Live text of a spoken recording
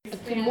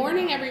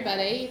morning,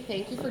 everybody.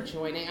 Thank you for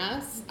joining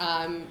us.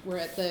 We're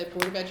at the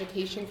Board of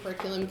Education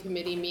Curriculum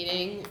Committee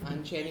meeting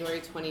on January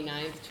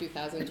 29th,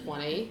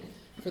 2020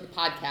 for the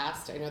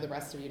podcast. I know the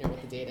rest of you know what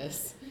the date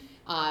is.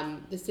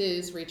 This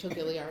is Rachel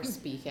Gilliar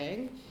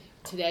speaking.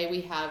 Today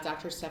we have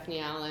Dr. Stephanie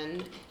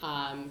Allen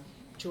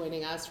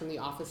joining us from the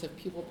Office of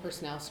Pupil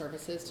Personnel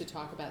Services to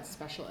talk about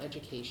special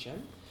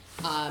education.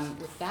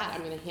 With that,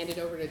 I'm going to hand it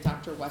over to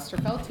Dr.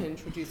 Westerfeld to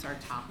introduce our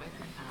topic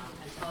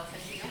and tell us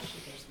anything else she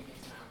thinks we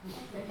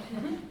need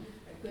to know.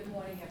 Good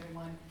morning,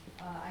 everyone.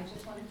 I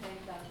just want to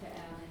thank Dr.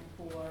 Allen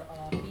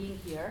for being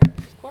here.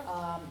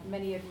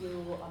 Many of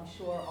you, I'm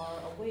sure, are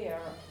aware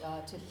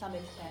to some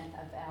extent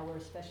of our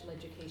special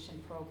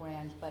education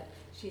programs, but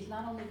she's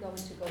not only going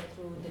to go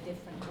through the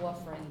different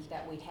offerings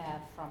that we have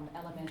from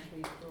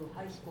elementary through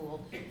high school,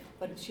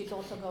 but she's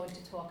also going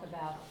to talk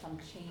about some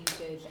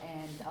changes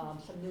and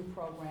some new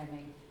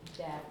programming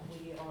that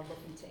we are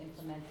looking to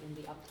implement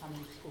in the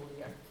upcoming school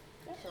year.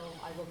 So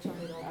I will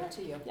turn it over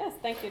to you. Yes,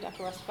 thank you,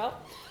 Dr. Westerfeld.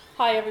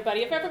 Hi,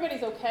 everybody. If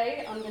everybody's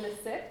okay, I'm going to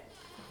sit.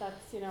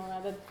 That's,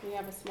 rather we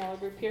have a smaller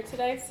group here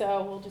today,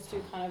 so we'll just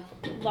do kind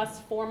of less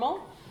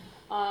formal.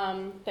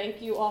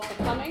 Thank you all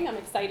for coming. I'm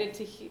excited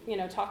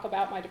to, talk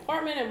about my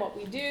department and what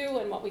we do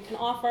and what we can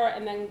offer,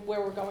 and then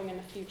where we're going in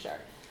the future.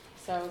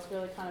 So it's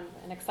really kind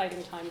of an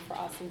exciting time for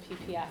us in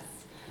PPS.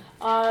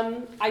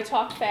 I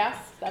talk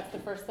fast. That's the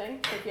first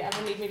thing. So if you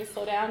ever need me to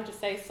slow down, just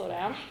say slow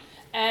down.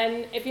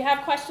 And if you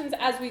have questions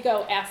as we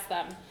go, ask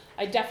them.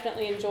 I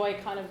definitely enjoy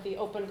kind of the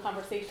open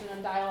conversation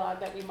and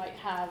dialogue that we might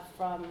have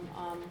from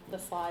the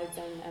slides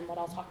and what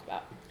I'll talk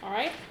about. All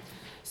right?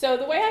 So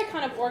the way I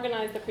kind of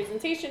organize the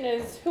presentation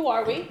is, who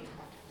are we?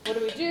 What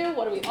do we do?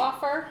 What do we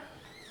offer?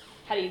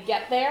 How do you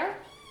get there?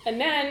 And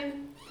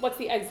then, what's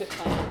the exit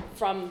plan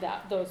from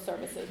those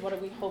services? What do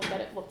we hope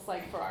that it looks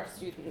like for our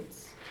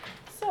students?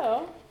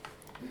 So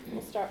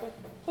we'll start with,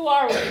 who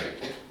are we?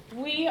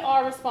 We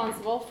are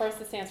responsible,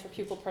 first it stands for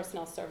Pupil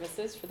Personnel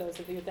Services, for those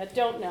of you that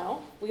don't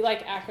know. We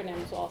like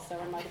acronyms also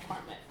in my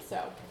department,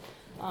 so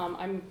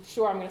I'm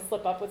sure I'm going to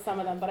slip up with some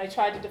of them, but I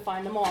tried to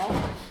define them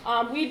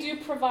all. We do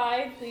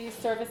provide these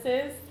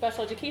services,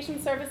 special education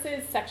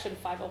services, Section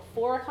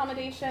 504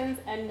 accommodations,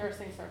 and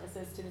nursing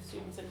services to the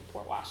students in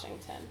Port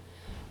Washington.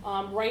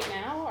 Right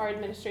now, our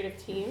administrative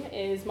team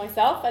is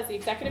myself as the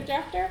executive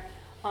director.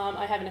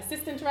 I have an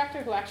assistant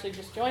director who actually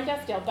just joined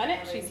us, Dale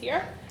Bennett, she's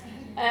here.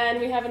 And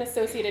we have an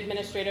associate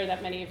administrator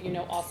that many of you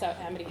know also,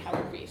 Amity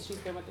Howard-Reese. She's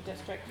been with the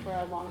district for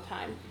a long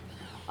time.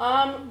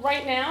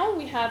 Right now,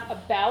 we have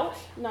about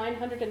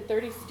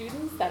 930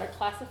 students that are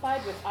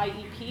classified with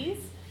IEPs,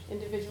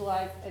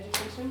 Individualized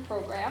Education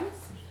Programs.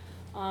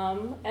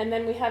 And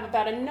then we have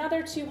about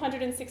another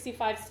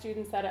 265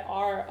 students that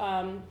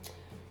are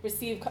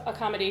receive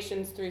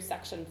accommodations through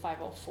Section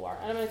 504.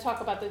 And I'm going to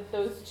talk about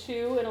those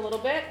two in a little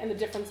bit and the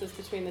differences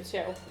between the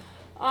two.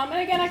 And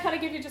again, I kind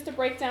of give you just a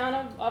breakdown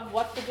of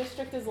what the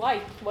district is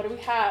like. What do we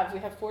have? We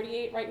have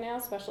 48 right now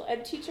special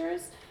ed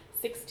teachers,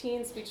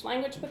 16 speech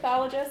language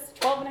pathologists,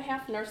 12 and a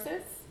half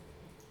nurses,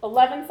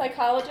 11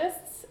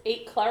 psychologists,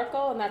 8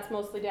 clerical, and that's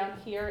mostly down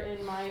here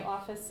in my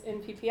office in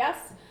PPS.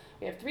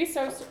 We have 3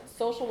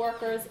 social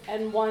workers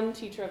and 1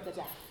 teacher of the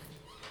deaf.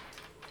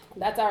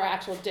 That's our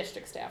actual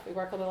district staff. We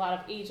work with a lot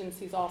of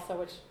agencies also,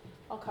 which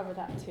I'll cover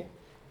that too.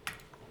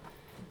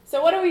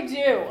 So what do we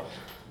do?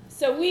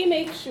 So we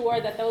make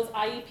sure that those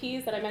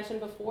IEPs that I mentioned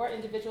before,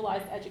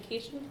 individualized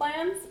education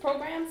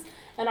programs,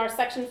 and our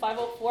Section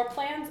 504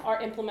 plans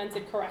are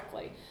implemented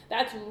correctly.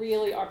 That's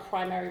really our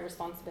primary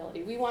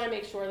responsibility. We want to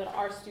make sure that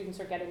our students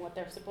are getting what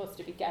they're supposed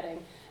to be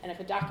getting, and if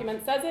a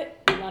document says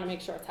it, we want to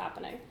make sure it's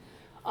happening.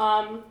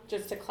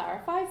 Just to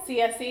clarify,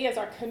 CSE is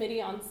our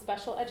Committee on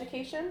Special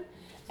Education,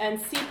 and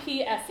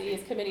CPSE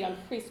is Committee on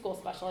Preschool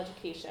Special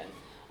Education.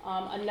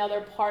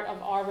 Another part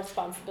of our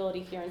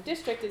responsibility here in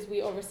district is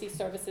we oversee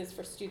services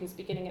for students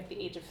beginning at the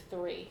age of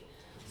 3.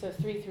 So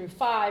 3 through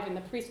 5 in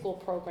the preschool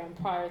program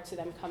prior to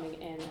them coming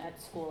in at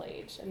school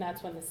age, and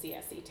that's when the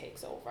CSE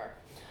takes over.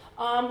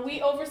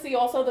 We oversee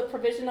also the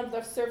provision of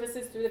the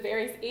services through the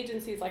various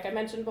agencies, like I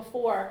mentioned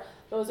before.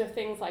 Those are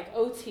things like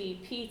OT,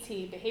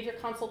 PT, behavior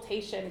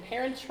consultation,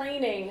 parent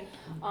training.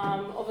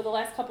 Over the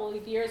last couple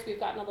of years,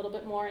 we've gotten a little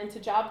bit more into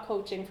job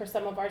coaching for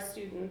some of our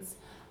students.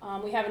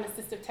 We have an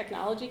assistive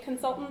technology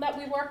consultant that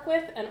we work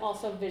with, and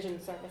also vision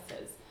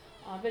services.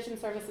 Vision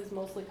services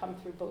mostly come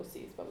through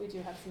BOCES, but we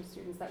do have some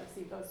students that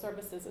receive those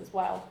services as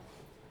well.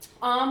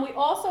 We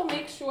also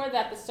make sure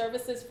that the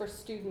services for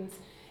students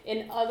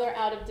in other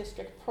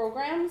out-of-district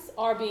programs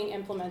are being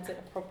implemented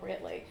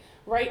appropriately.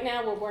 Right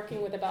now, we're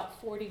working with about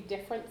 40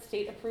 different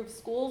state-approved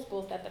schools,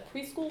 both at the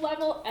preschool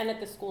level and at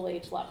the school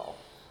age level.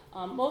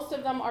 Most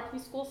of them are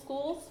preschool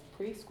schools.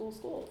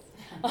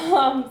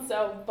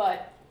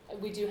 But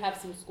we do have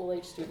some school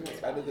age students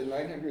as well. Out of the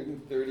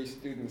 930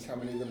 students, how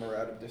many of them are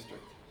out of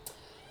district?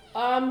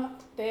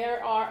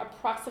 There are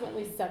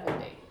approximately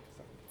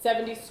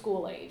 70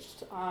 school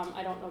aged.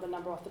 I don't know the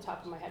number off the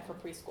top of my head for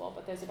preschool,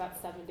 but there's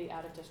about 70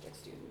 out of district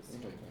students.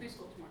 Okay.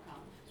 Preschool's more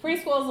common.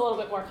 Preschool is a little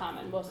bit more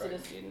common. Most Right.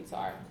 of the students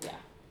are, yeah.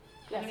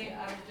 How many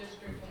out of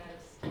district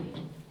has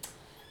state?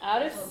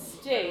 out of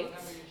state,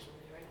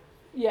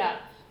 yeah,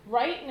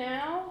 right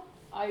now,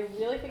 I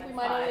really think we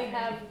might only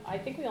have, I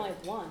think we only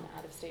have one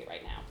out of state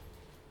right now.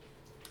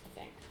 I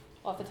think.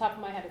 Off the top of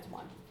my head, it's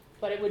one.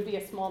 But it would be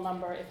a small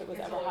number if it was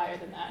ever higher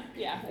than that.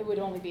 Yeah, it would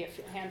only be a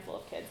handful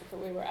of kids if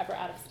we were ever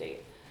out of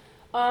state.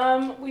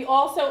 We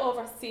also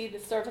oversee the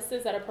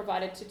services that are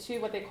provided to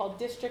two what they call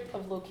district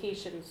of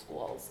location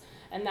schools.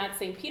 And that's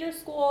St. Peter's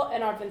School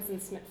and our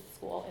Vincent Smith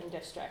School in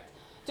district.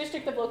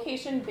 District of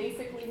location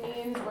basically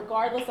means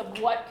regardless of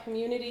what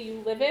community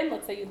you live in,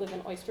 let's say you live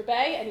in Oyster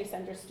Bay and you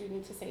send your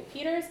student to St.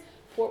 Peter's,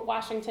 Fort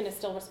Washington is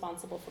still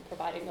responsible for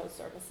providing those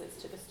services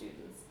to the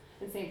students.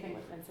 And same thing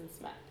with Vincent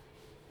Smith.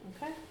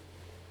 Okay?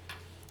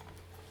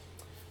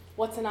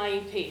 What's an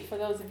IEP? For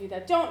those of you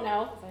that don't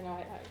know, because I know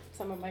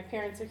some of my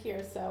parents are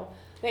here, so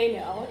they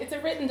know, it's a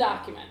written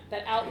document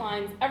that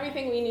outlines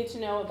everything we need to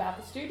know about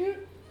the student,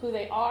 who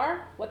they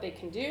are, what they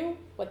can do,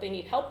 what they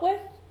need help with,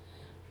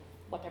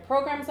 what their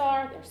programs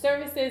are, their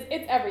services,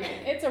 it's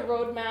everything. It's a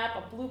roadmap,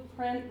 a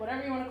blueprint,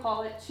 whatever you want to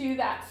call it, to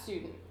that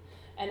student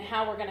and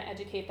how we're going to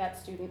educate that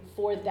student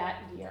for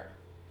that year.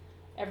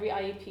 Every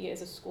IEP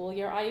is a school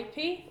year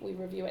IEP. We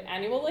review it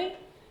annually.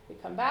 We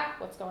come back,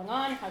 what's going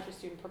on, how's your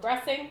student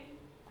progressing,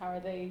 how are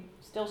they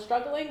still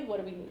struggling, what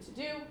do we need to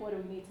do, what do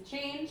we need to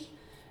change,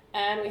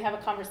 and we have a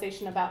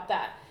conversation about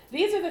that.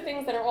 These are the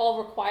things that are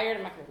all required.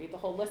 I'm not going to read the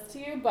whole list to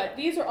you, but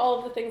these are all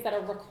of the things that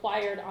are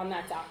required on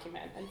that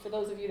document. And for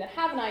those of you that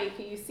have an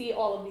IEP, you see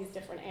all of these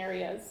different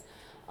areas.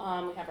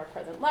 We have our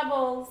present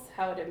levels,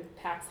 how it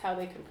impacts how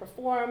they can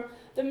perform.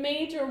 The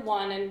major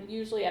one, and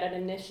usually at an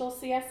initial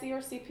CSE or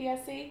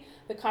CPSE,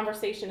 the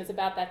conversation is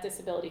about that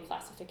disability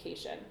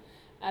classification.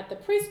 At the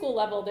preschool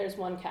level, there's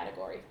one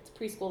category. It's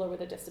preschooler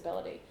with a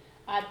disability.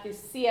 At the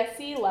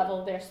CSE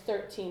level, there's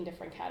 13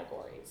 different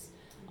categories.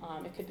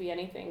 It could be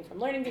anything from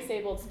learning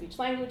disabled, speech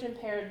language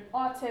impaired,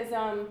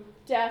 autism,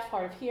 deaf,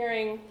 hard of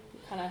hearing. You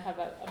kind of have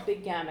a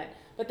big gamut.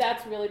 But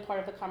that's really part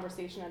of the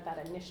conversation at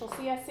that initial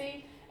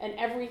CSE. And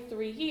every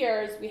 3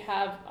 years, we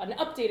have an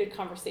updated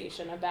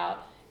conversation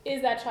about,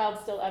 is that child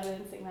still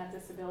evidencing that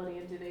disability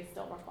and do they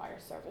still require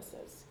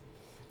services?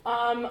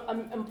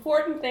 An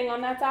important thing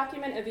on that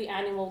document are the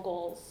annual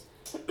goals.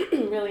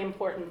 Really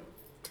important.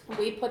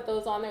 We put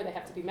those on there. They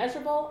have to be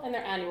measurable and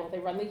they're annual. They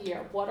run the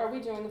year. What are we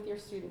doing with your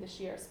student this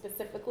year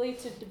specifically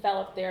to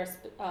develop their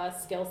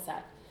skill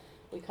set?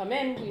 We come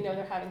in, we know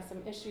they're having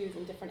some issues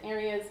in different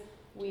areas.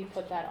 We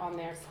put that on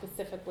there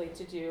specifically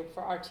to do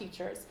for our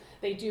teachers.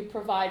 They do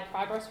provide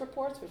progress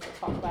reports, which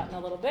we'll talk about in a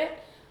little bit,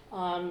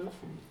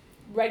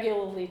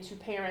 regularly to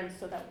parents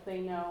so that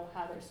they know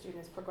how their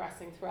student is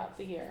progressing throughout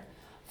the year.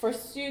 For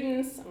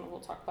students, and we'll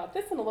talk about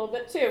this in a little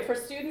bit too, for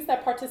students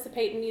that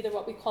participate in either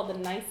what we call the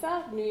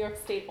NYSA, New York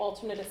State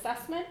Alternate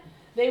Assessment,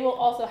 they will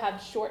also have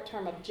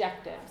short-term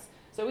objectives.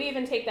 So we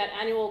even take that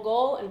annual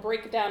goal and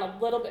break it down a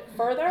little bit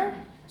further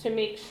to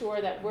make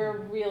sure that we're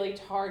really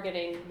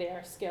targeting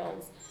their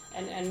skills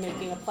and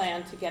making a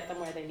plan to get them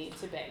where they need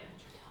to be.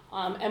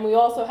 And we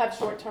also have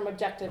short-term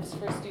objectives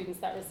for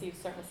students that receive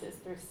services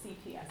through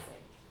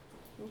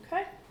CPSE.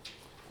 Okay?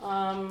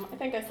 I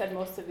think I said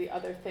most of the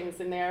other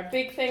things in there.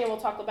 Big thing, and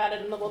we'll talk about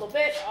it in a little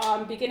bit,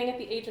 beginning at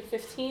the age of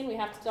 15, we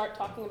have to start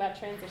talking about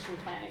transition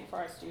planning for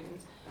our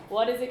students.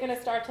 What is it going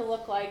to start to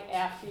look like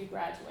after you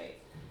graduate?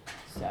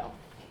 So,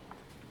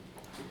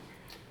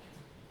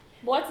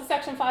 what's a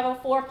Section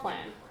 504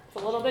 plan?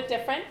 It's a little bit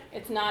different.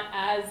 It's not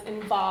as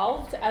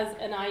involved as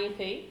an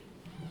IEP,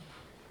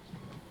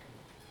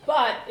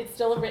 but it's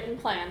still a written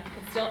plan.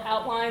 It still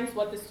outlines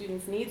what the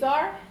student's needs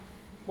are.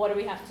 What do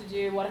we have to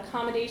do? What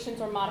accommodations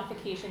or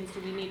modifications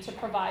do we need to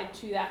provide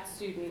to that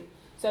student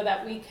so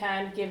that we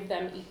can give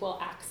them equal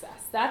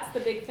access? That's the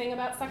big thing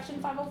about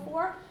Section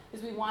 504,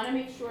 is we want to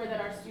make sure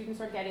that our students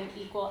are getting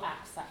equal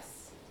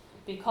access.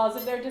 Because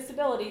of their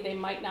disability, they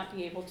might not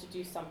be able to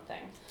do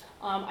something.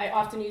 I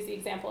often use the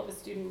example of a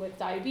student with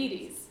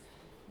diabetes.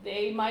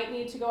 They might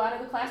need to go out of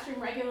the classroom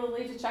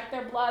regularly to check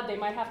their blood. They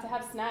might have to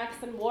have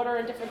snacks and water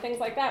and different things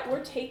like that.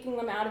 We're taking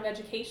them out of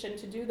education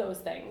to do those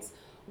things.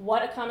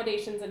 What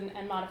accommodations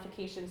and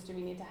modifications do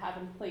we need to have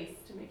in place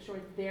to make sure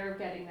they're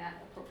getting that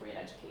appropriate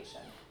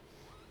education?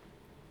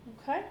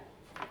 Okay?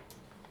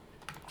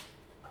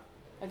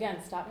 Again,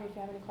 stop me if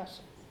you have any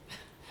questions.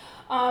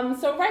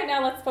 So right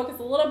now, let's focus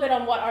a little bit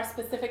on what our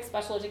specific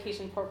special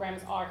education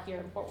programs are here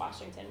in Fort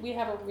Washington. We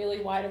have a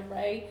really wide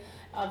array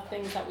of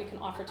things that we can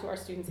offer to our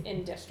students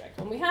in district.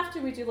 When we have to,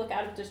 we do look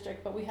out of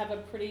district, but we have a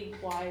pretty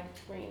wide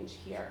range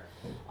here.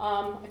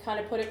 I kind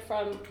of put it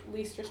from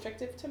least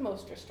restrictive to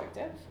most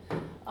restrictive.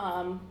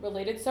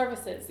 Related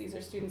services, these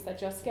are students that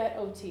just get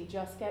OT,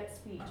 just get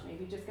speech,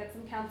 maybe just get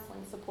some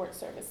counseling support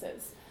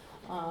services.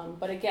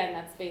 But again,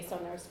 that's based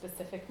on their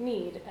specific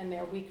need and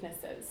their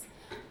weaknesses.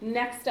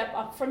 Next step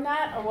up from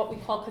that are what we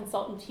call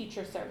consultant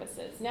teacher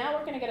services. Now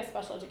we're going to get a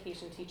special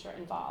education teacher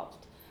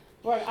involved.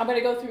 I'm going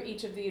to go through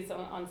each of these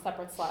on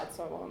separate slides,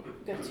 so I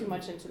won't get too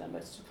much into them,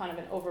 but it's kind of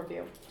an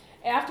overview.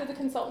 After the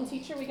consultant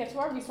teacher, we get to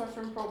our resource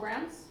room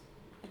programs.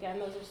 Again,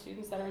 those are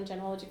students that are in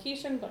general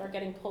education but are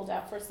getting pulled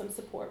out for some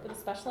support with a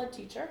special ed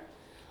teacher.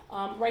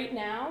 Right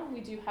now,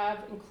 we do have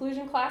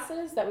inclusion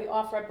classes that we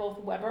offer at both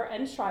Weber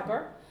and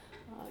Schreiber.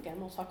 Again,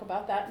 we'll talk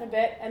about that in a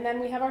bit. And then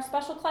we have our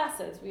special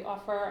classes. We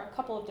offer a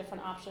couple of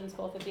different options,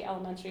 both at the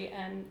elementary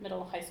and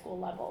middle and high school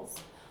levels.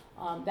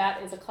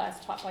 That is a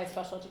class taught by a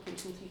special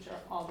education teacher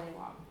all day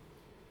long.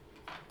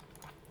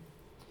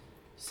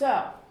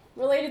 So,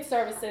 related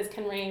services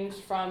can range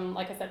from,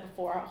 like I said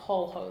before, a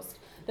whole host.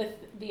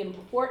 The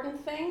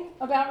important thing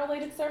about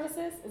related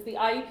services is the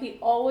IEP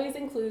always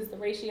includes the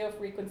ratio,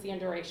 frequency, and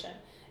duration.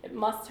 It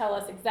must tell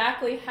us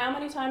exactly how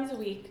many times a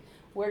week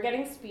we're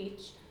getting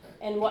speech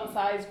and what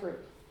size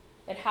group.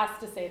 It has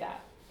to say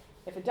that.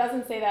 If it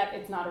doesn't say that,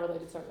 it's not a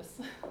related service.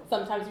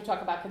 Sometimes we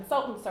talk about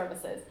consultant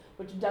services,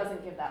 which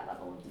doesn't give that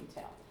level of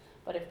detail.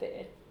 But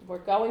if we're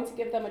going to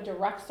give them a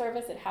direct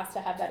service, it has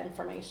to have that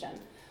information.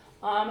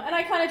 And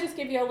I kind of just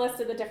give you a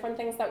list of the different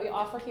things that we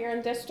offer here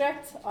in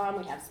district.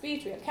 We have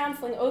speech, we have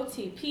counseling,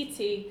 OT,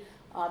 PT,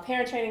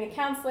 parent training and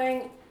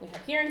counseling. We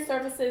have hearing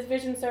services,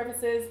 vision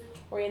services,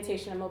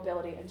 orientation and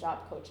mobility, and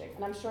job coaching.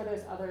 And I'm sure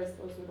there's others.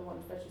 Those were the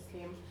ones that just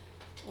came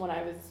when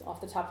I was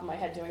off the top of my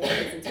head doing the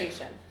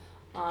presentation.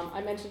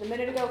 I mentioned a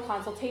minute ago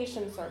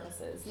consultation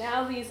services.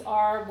 Now these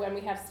are when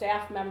we have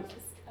staff members,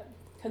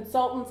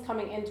 consultants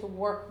coming in to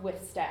work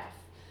with staff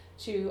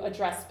to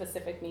address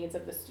specific needs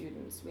of the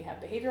students. We have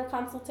behavioral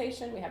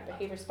consultation, we have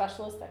behavior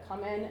specialists that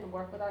come in and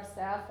work with our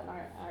staff and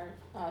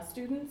our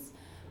students,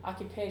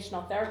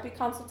 occupational therapy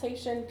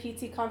consultation,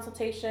 PT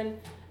consultation,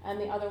 and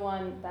the other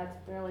one that's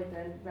really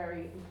been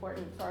very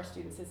important for our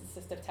students is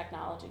assistive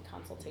technology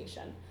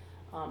consultation.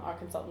 Our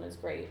consultant is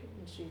great,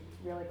 and she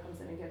really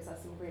comes in and gives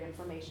us some great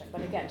information.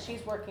 But again,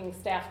 she's working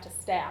staff to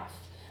staff,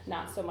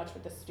 not so much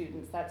with the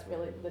students. That's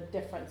really the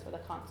difference for the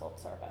consult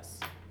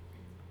service.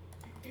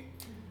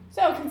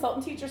 So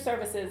consultant teacher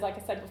services, like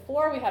I said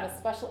before, we have a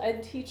special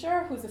ed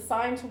teacher who's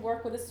assigned to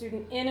work with a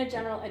student in a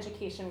general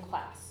education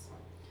class.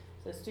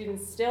 So the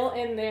student's still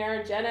in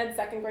their gen ed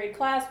second grade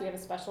class. We have a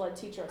special ed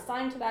teacher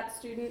assigned to that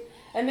student,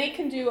 and they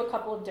can do a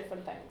couple of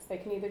different things. They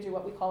can either do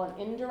what we call an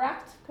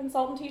indirect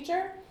consultant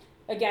teacher.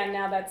 Again,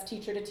 now that's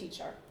teacher to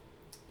teacher.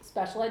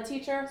 Special ed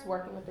teacher is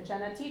working with the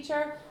gen ed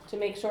teacher to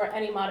make sure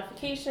any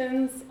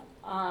modifications,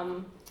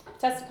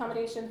 test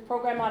accommodations,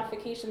 program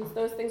modifications,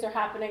 those things are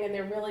happening and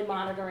they're really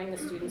monitoring the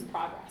student's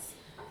progress.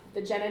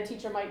 The gen ed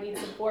teacher might need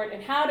support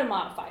in how to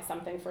modify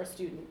something for a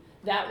student.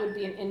 That would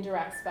be an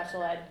indirect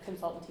special ed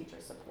consultant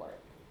teacher support.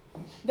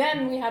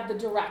 Then we have the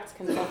direct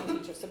consultant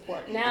teacher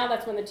support. Now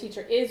that's when the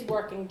teacher is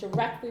working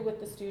directly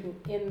with the student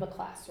in the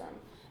classroom.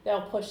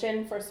 They'll push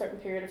in for a certain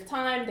period of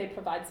time. They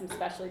provide some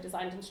specially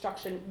designed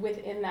instruction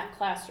within that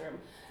classroom.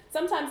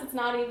 Sometimes it's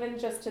not even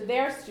just to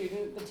their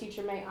student. The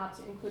teacher may opt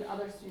to include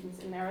other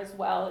students in there as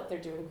well. If they're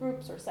doing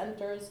groups or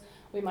centers,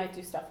 we might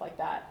do stuff like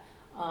that.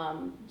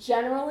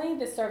 Generally,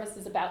 this service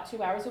is about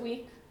 2 hours a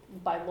week.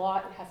 By law,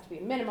 it has to be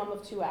a minimum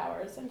of 2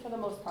 hours, and for the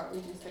most part,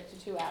 we do stick to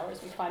 2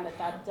 hours. We find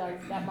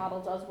that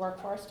model does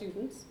work for our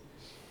students.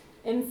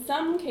 In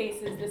some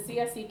cases, the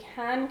CSE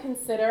can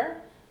consider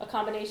a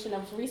combination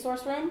of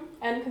resource room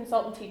and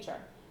consultant teacher,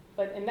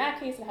 but in that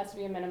case, it has to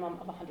be a minimum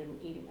of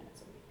 180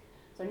 minutes a week.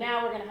 So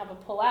now we're going to have a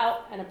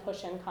pull-out and a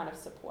push-in kind of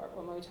support.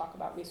 When we talk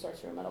about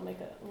resource room, it'll make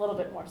a little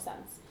bit more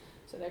sense.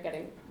 So they're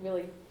getting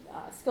really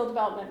skill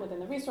development within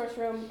the resource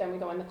room, then we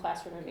go in the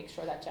classroom and make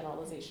sure that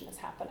generalization is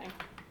happening.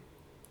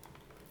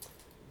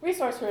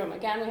 Resource room,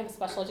 again, we have a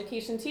special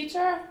education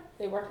teacher.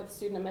 They work with the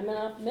student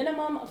a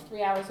minimum of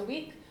 3 hours a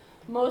week.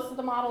 Most of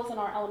the models in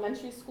our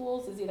elementary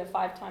schools is either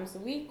 5 times a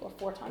week or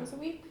 4 times a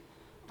week.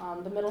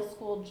 The middle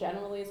school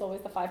generally is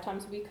always the 5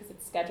 times a week because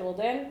it's scheduled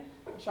in.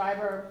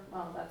 Schreiber,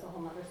 well, that's a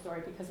whole other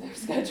story because they're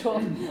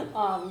scheduled.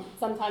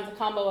 Sometimes a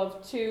combo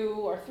of 2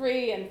 or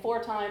 3 and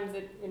 4 times,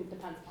 it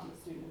depends upon the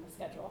student and the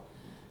schedule.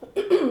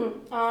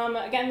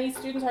 Again, these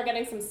students are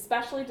getting some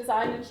specially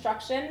designed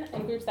instruction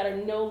in groups that are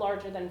no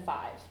larger than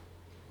 5.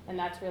 And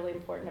that's really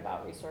important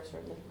about resource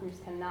room. The groups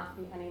cannot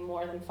be any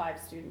more than 5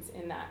 students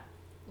in that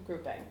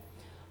grouping.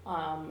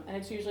 And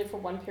it's usually for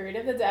one period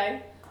of the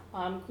day.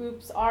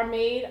 Groups are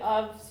made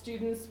of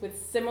students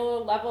with similar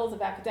levels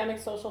of academic,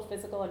 social,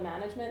 physical, and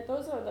management.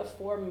 Those are the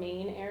 4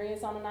 main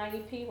areas on an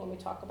IEP when we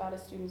talk about a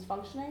student's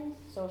functioning: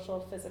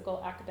 social,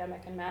 physical,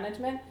 academic, and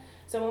management.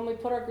 So when we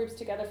put our groups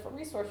together for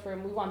resource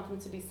room, we want them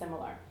to be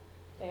similar.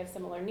 They have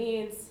similar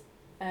needs,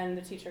 and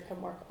the teacher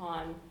can work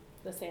on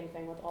the same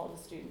thing with all the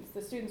students.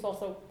 The students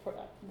also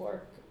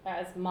work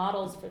as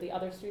models for the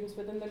other students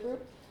within the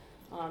group,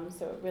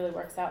 so it really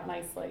works out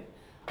nicely.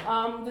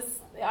 This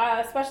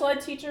special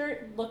ed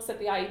teacher looks at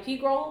the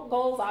IEP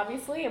goals,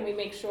 obviously, and we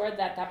make sure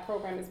that that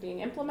program is being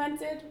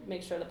implemented,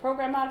 make sure the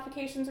program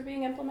modifications are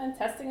being implemented,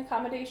 testing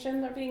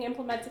accommodations are being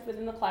implemented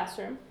within the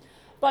classroom.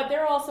 But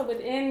they're also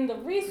within the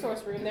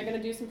resource room, they're going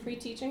to do some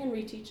pre-teaching and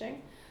reteaching,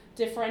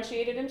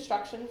 differentiated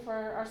instruction for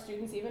our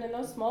students, even in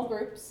those small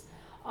groups.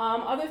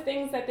 Other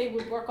things that they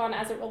would work on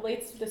as it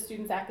relates to the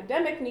students'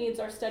 academic needs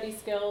are study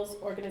skills,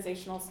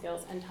 organizational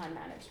skills, and time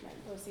management.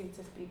 Those seem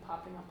to be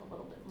popping up a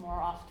little bit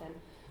more often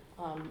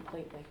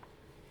lately.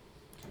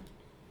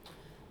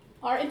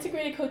 Our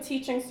integrated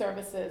co-teaching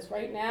services.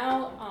 Right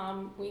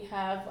now, we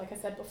have, like I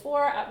said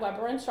before, at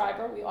Weber and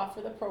Schreiber, we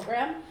offer the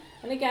program.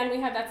 And again,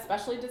 we have that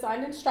specially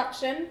designed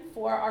instruction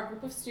for our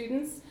group of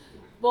students,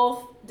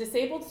 both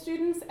disabled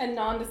students and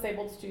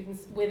non-disabled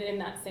students within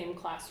that same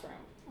classroom,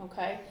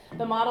 okay?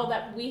 The model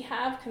that we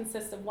have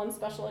consists of one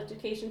special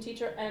education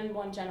teacher and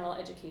one general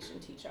education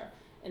teacher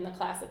in the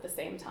class at the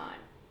same time.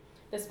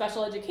 The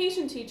special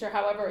education teacher,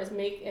 however,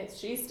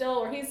 he's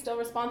still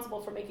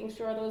responsible for making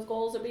sure those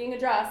goals are being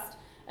addressed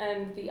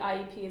and the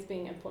IEP is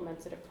being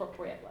implemented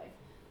appropriately.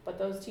 But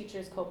those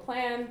teachers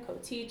co-plan,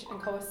 co-teach,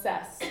 and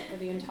co-assess for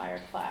the entire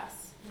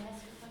class. Can I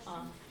ask a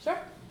question? Sure.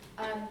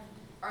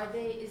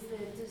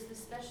 Does the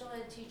special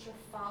ed teacher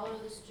follow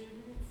the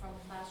student from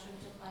classroom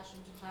to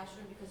classroom to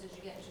classroom? Because as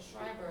you get into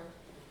Schreiber,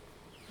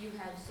 you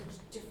have such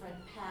different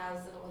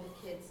paths that all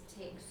the kids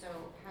take, so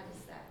how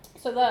does that?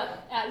 So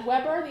at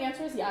Weber, the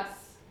answer is yes.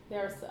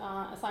 They're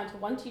assigned to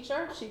one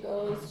teacher. She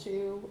goes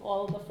to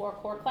all of the 4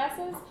 core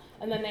classes,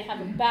 and then they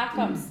have a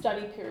backup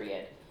study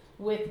period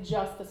with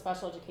just the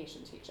special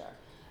education teacher.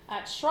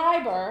 At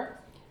Schreiber,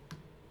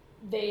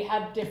 they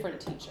have different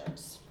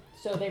teachers.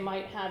 So they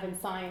might have in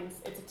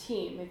science, it's a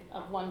team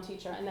of one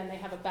teacher, and then they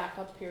have a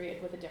backup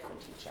period with a different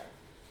teacher.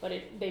 But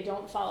they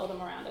don't follow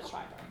them around at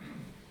Schreiber.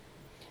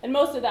 And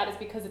most of that is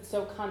because it's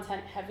so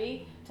content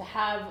heavy to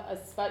have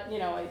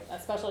a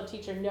special ed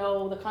teacher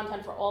know the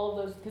content for all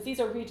of those, because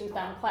these are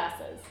regions-bound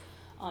classes.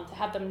 To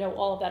have them know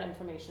all of that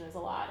information is a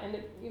lot.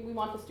 And we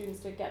want the students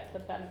to get the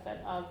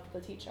benefit of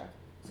the teacher.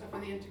 So for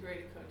the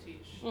integrated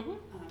co-teach, Mm-hmm.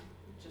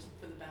 just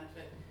for the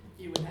benefit,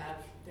 you would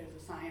have, there's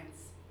a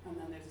science, and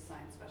then there's a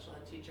science special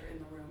ed teacher in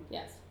the room.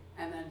 Yes.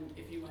 And then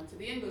if you went to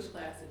the English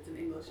class, it's an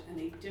English and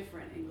a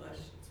different English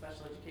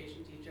special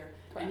education teacher.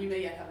 Correct. And you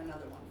may yet have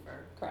another one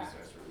for Correct.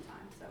 resource room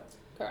time, so.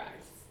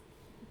 Correct.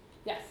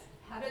 Yes.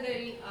 How do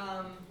they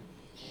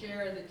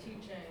share the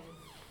teaching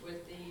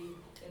with in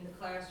the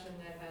classroom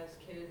that has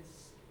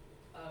kids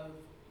of,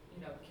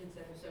 kids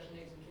that have special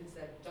needs and kids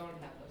that don't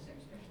have those same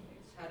special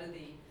needs? How do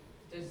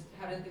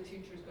the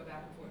teachers go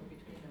back and forth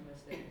between them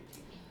as they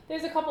teach?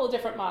 There's a couple of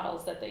different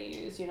models that they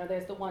use.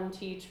 There's the one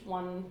teach,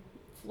 one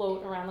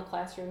float around the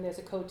classroom. There's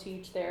a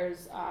co-teach.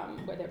 There's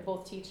where they're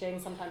both teaching.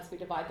 Sometimes we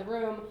divide the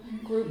room.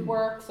 Group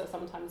work. So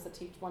sometimes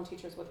one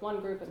teacher's with one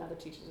group, another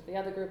teacher's with the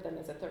other group. Then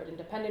there's a third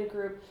independent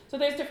group. So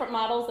there's different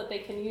models that they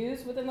can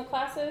use within the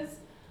classes.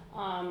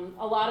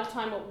 A lot of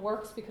time what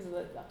works because of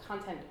the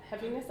content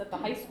heaviness at the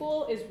high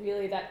school is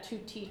really that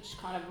two-teach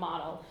kind of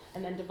model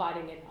and then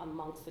dividing it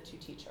amongst the two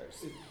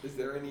teachers. Is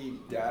there any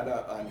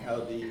data on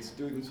how the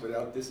students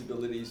without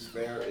disabilities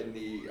fare in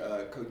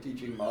the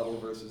co-teaching model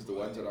versus the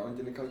ones that aren't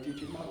in the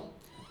co-teaching model?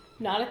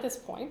 Not at this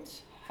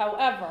point.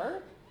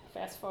 However,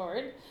 fast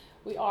forward,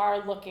 we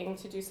are looking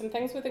to do some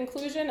things with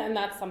inclusion, and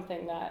that's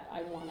something that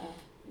I want to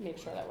make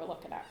sure that we're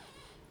looking at,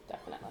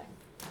 definitely.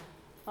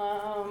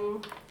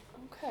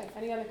 Okay,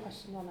 any other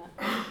questions on that?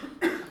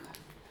 Okay.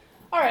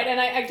 All right, and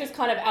I just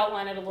kind of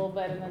outlined it a little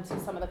bit and then to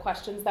some of the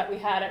questions that we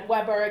had at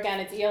Weber. Again,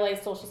 it's ELA,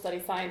 Social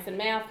Studies, Science, and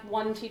Math.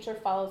 One teacher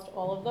follows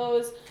all of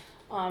those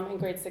in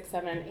grades 6,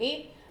 7, and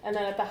 8. And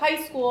then at the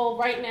high school,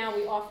 right now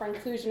we offer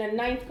inclusion in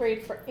 9th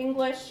grade for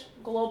English,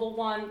 Global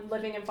 1,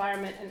 Living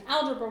Environment, and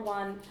Algebra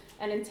 1,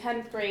 and in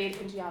 10th grade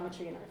in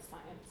Geometry and Earth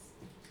Science.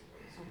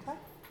 Okay.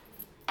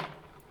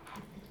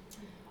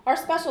 Our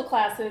special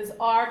classes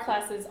are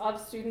classes of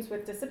students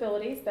with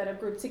disabilities that are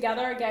grouped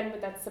together, again,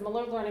 with that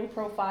similar learning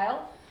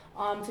profile,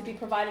 to be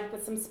provided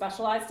with some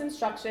specialized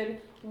instruction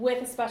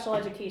with a special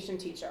education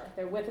teacher.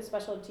 They're with a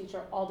special ed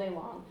teacher all day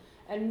long.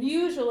 And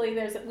usually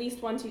there's at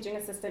least one teaching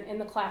assistant in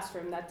the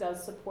classroom that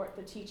does support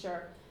the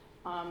teacher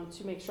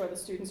to make sure the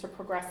students are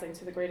progressing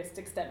to the greatest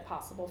extent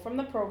possible from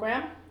the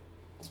program.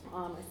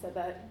 I said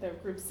that they're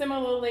grouped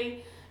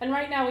similarly. And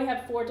right now we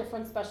have 4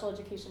 different special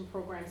education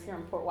programs here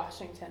in Port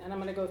Washington. And I'm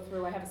going to go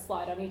through, I have a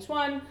slide on each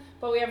one,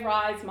 but we have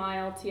RISE,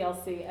 MILE,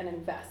 TLC, and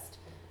INVEST.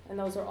 And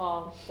those are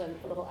all the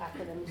little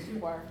acronyms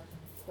for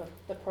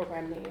the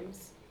program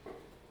names.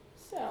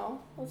 So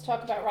let's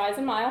talk about RISE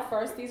and MILE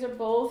first. These are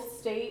both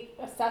state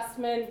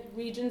assessment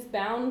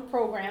regions-bound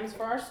programs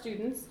for our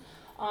students.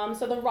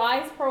 So the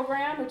RISE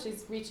program, which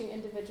is Reaching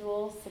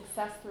Individual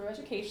Success Through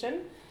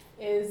Education,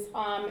 is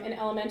in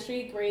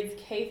elementary grades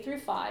K through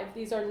 5.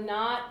 These are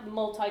not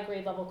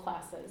multi-grade level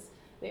classes.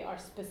 They are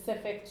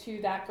specific to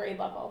that grade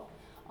level.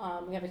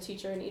 We have a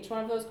teacher in each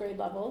one of those grade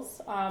levels.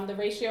 The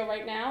ratio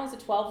right now is a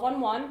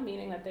 12-1-1,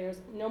 meaning that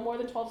there's no more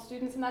than 12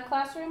 students in that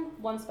classroom,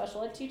 1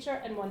 special ed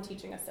teacher, and 1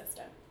 teaching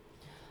assistant.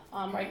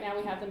 Right now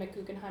we have them at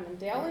Guggenheim and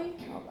Daly.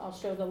 I'll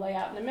show the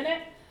layout in a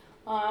minute.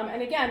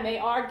 And again, they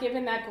are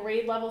given that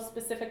grade level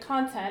specific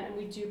content, and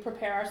we do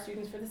prepare our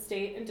students for the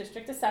state and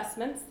district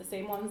assessments, the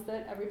same ones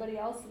that everybody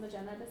else in the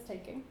gen ed is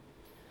taking.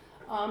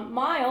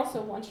 MILE, so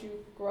once you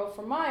grow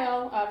from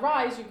MILE,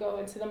 RISE, you go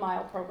into the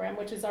MILE program,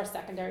 which is our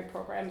secondary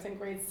programs in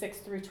grades 6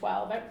 through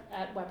 12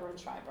 at Weber and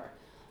Schreiber.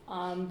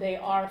 They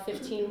are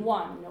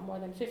 15-1, no more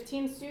than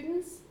 15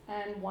 students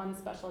and 1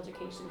 special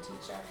education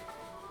teacher.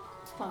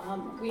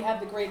 We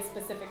have the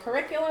grade-specific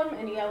curriculum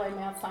in ELA,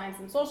 Math, Science,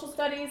 and Social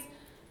Studies,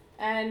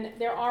 And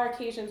there are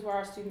occasions where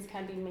our students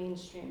can be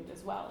mainstreamed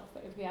as well.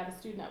 If we have a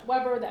student at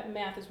Weber that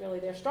math is really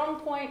their strong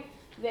point,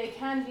 they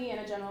can be in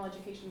a general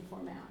education for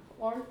math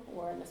or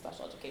in a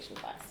special education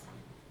class.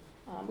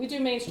 We do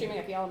mainstreaming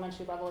at the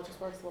elementary level, it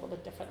just works a little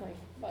bit differently.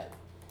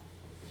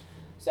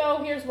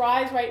 So here's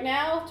RISE right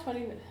now,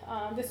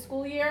 this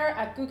school year.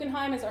 At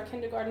Guggenheim is our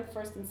kindergarten,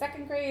 first and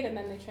second grade, and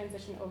then they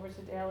transition over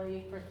to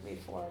Daly for grade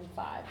 4 and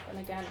 5. And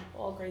again,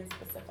 all grade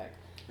specific.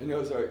 And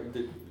those are,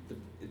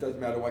 it doesn't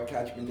matter what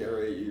catchment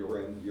area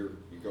you're in, you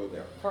go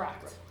there.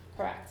 Correct,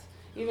 correct.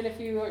 Even if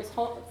you are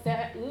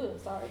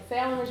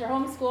Salem is your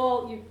home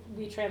school,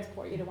 we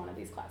transport you to one of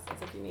these classes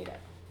if you need it.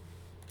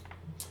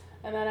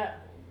 And then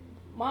at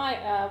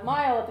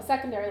Mile at the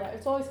secondary level,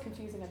 it's always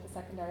confusing at the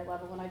secondary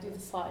level when I do the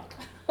slide.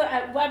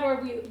 At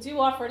Weber, we do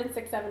offer it in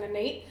 6, 7, and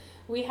 8.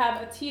 We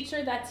have a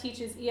teacher that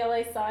teaches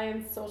ELA,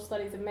 science, social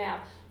studies, and math,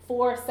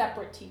 4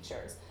 separate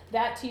teachers.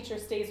 That teacher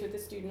stays with the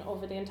student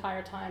over the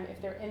entire time if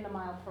they're in the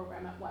Mile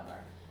program at Weber.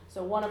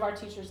 So one of our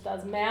teachers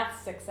does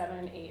math 6, 7,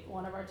 and 8.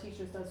 One of our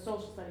teachers does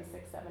social studies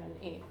 6, 7, and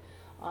 8.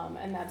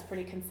 And that's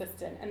pretty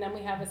consistent. And then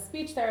we have a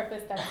speech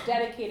therapist that's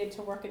dedicated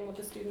to working with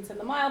the students in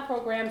the Mile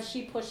program.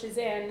 She pushes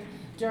in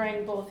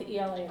during both the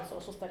ELA and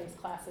social studies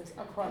classes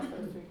across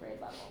those 3 grade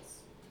levels.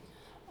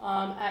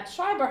 At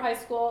Schreiber High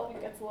School,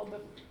 it gets a little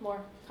bit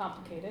more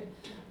complicated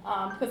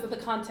because of the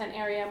content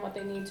area and what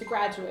they need to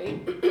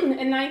graduate.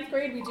 In 9th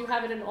grade, we do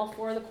have it in all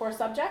 4 of the core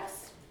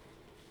subjects.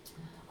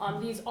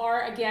 These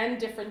are, again,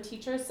 different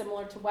teachers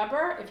similar to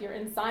Weber. If you're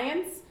in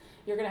science,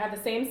 you're going to have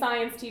the same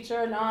science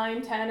teacher,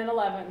 9, 10, and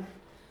 11.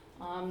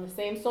 The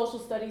same social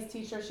studies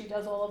teacher, she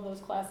does all of those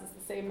classes,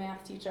 the same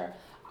math teacher.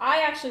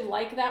 I actually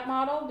like that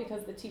model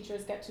because the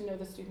teachers get to know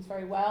the students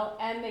very well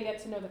and they get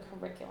to know the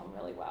curriculum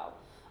really well.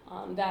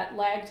 That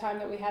lag time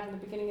that we have in the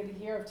beginning of the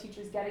year of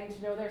teachers getting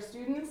to know their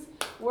students,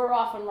 we're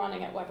off and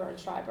running at Weber and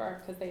Schreiber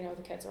because they know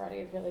the kids already.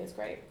 It really is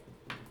great.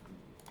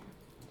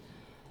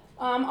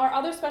 Our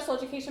other special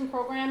education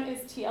program is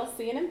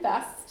TLC and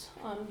Invest.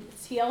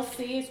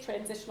 TLC is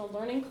Transitional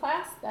Learning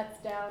Class.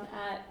 That's down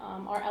at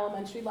our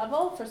elementary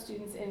level for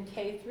students in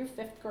K through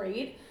 5th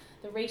grade.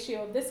 The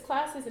ratio of this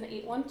class is an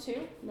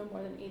 8-1-2, no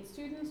more than 8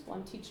 students,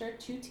 1 teacher,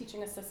 2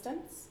 teaching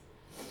assistants.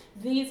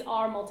 These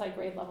are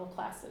multi-grade level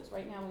classes.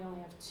 Right now we only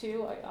have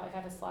 2. I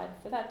have a slide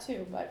for that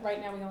too, but right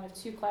now we only have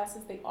 2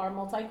 classes. They are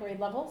multi-grade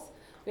levels.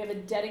 We have a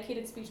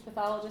dedicated speech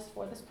pathologist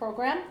for this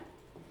program.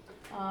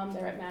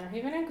 They're at Manor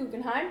Haven and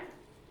Guggenheim.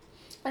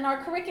 And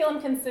our curriculum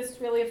consists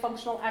really of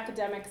functional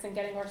academics and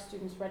getting our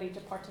students ready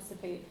to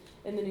participate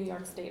in the New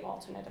York State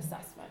alternate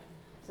assessment.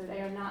 So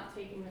they are not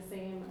taking the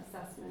same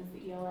assessments,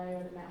 the ELA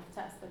or the math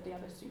test, that the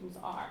other students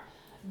are.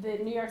 The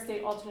New York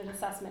State alternate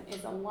assessment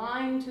is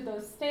aligned to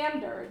those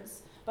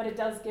standards, but it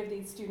does give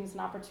these students an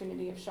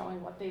opportunity of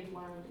showing what they've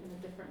learned in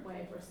a different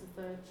way versus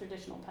the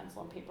traditional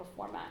pencil and paper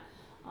format.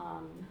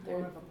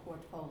 More of a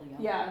portfolio.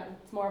 Yeah,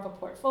 it's more of a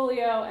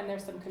portfolio, and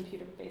there's some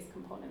computer-based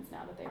components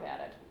now that they've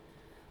added.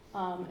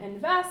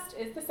 Invest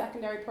is the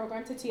secondary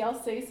program to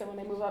TLC, so when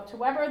they move up to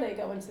Weber, they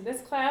go into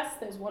this class.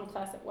 There's 1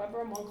 class at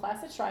Weber and 1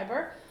 class at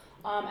Schreiber.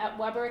 At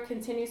Weber, it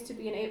continues to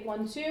be an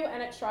 8-1-2,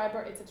 and at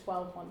Schreiber, it's a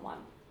 12-1-1.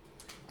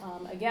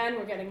 Again,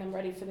 we're getting them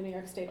ready for the New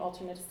York State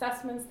alternate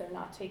assessments. They're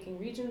not taking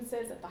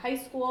Regencies at the high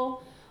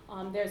school.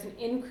 There's an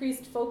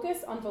increased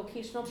focus on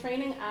vocational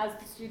training as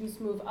the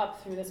students move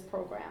up through this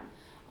program.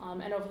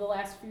 And over the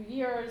last few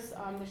years,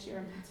 this year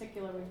in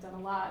particular, we've done a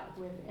lot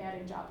with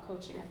adding job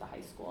coaching at the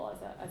high school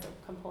as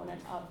a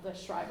component of the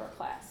Schreiber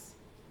class.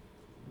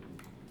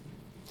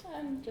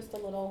 And just a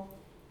little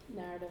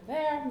narrative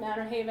there.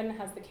 Manor Haven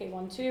has the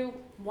K-1-2,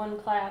 1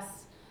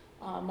 class,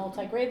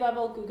 multi-grade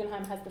level.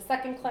 Guggenheim has the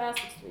 2nd class,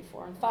 it's 3,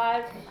 4, and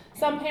 5.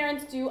 Some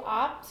parents do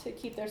opt to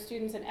keep their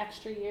students an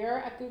extra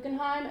year at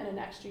Guggenheim and an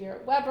extra year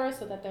at Weber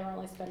so that they're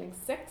only spending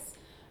 6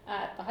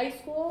 at the high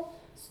school.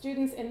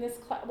 Students in this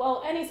class,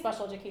 well, any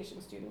special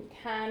education student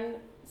can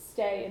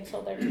stay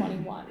until they're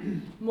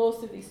 21.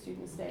 Most of these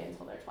students stay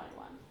until they're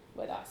 21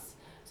 with us.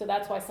 So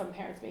that's why some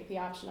parents make the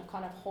option of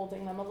kind of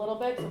holding them a little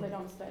bit so they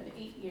don't spend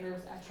 8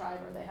 years at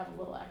Schreiber. They have a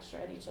little extra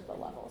at each of the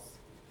levels.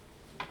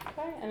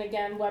 Okay, and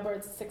again, Weber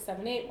it's 6,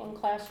 7, 8, 1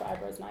 class.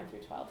 Schreiber is 9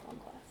 through 12, 1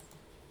 class.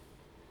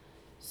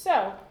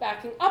 So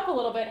backing up a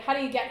little bit, how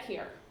do you get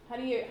here?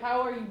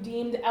 How are you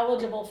deemed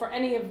eligible for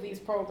any of these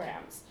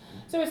programs?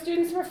 So a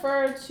student's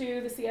referred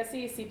to the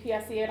CSE,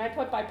 CPSE, and I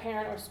put by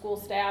parent or school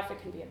staff.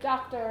 It can be a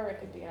doctor,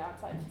 it could be an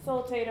outside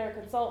facilitator,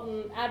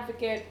 consultant,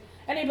 advocate.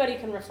 Anybody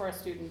can refer a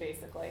student,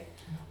 basically.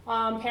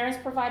 Parents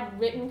provide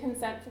written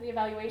consent for the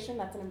evaluation.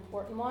 That's an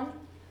important one,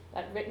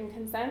 that written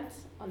consent.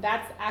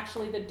 That's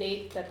actually the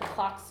date that the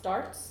clock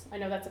starts. I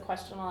know that's a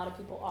question a lot of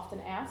people often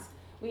ask.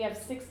 We have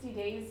 60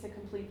 days to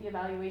complete the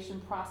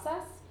evaluation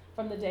process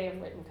from the day of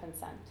written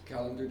consent.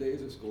 Calendar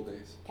days or school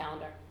days?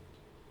 Calendar.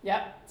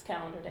 Yep, it's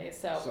calendar days.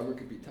 So Summer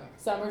could be tough.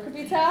 Summer could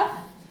be tough.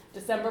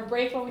 December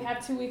break when we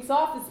have 2 weeks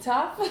off is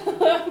tough.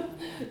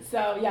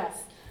 So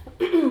yes,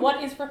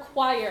 what is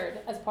required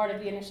as part of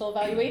the initial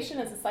evaluation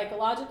is a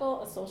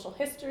psychological, a social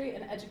history,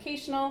 an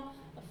educational,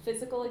 a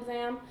physical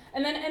exam,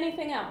 and then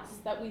anything else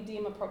that we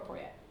deem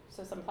appropriate.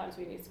 So sometimes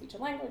we need speech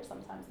and language,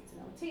 sometimes it's an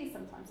OT,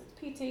 sometimes it's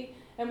PT,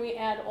 and we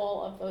add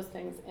all of those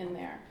things in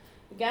there.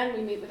 Again,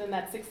 we meet within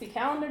that 60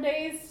 calendar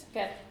days,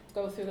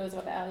 go through those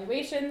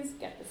evaluations,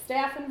 get the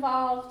staff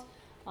involved.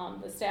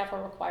 The staff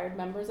are required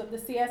members of the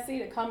CSE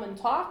to come and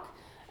talk.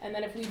 And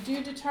then if we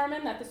do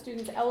determine that the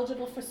student's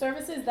eligible for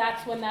services,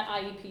 that's when that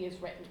IEP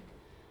is written.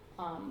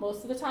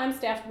 Most of the time,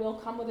 staff will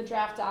come with a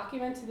draft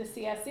document to the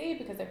CSE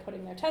because they're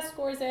putting their test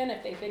scores in.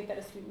 If they think that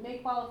a student may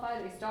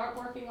qualify, they start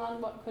working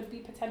on what could be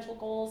potential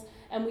goals,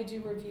 and we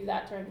do review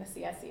that during the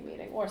CSE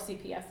meeting or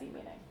CPSE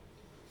meeting.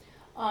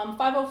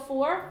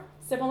 504,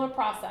 similar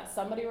process.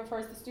 Somebody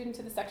refers the student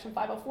to the Section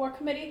 504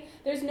 committee.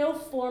 There's no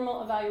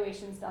formal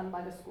evaluations done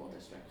by the school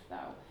district,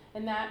 though.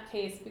 In that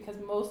case, because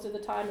most of the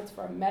time it's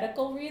for a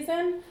medical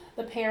reason,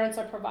 the parents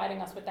are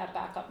providing us with that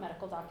backup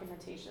medical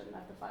documentation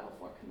that the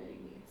 504 committee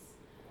needs.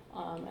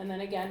 And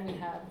then again, we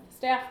have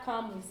staff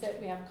come, we sit,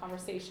 we have a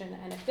conversation,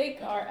 and if they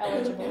are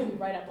eligible, we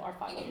write up our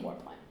 504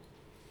 plan.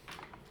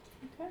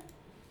 Okay.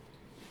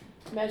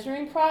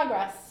 Measuring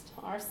progress.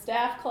 Our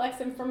staff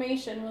collects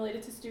information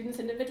related to students'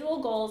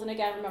 individual goals, and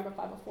again, remember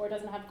 504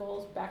 doesn't have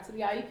goals, back to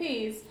the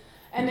IEPs,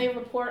 and they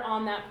report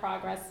on that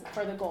progress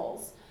for the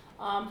goals.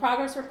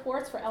 Progress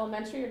reports for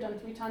elementary are done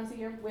 3 times a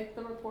year with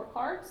the report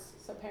cards,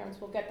 so parents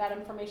will get that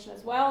information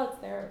as well. It's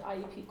their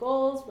IEP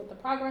goals with the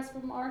progress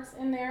remarks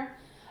in there.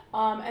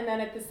 And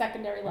then at the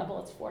secondary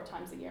level, it's 4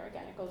 times a year.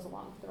 Again, it goes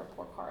along with the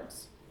report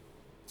cards.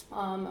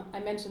 I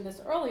mentioned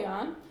this early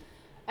on.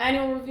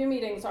 Annual review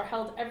meetings are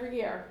held every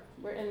year.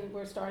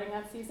 We're starting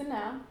that season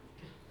now.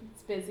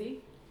 It's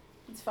busy.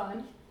 It's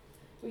fun.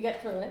 We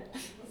get through it.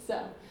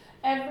 So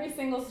every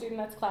single student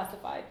that's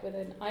classified with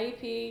an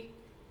IEP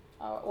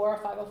or a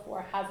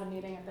 504 has a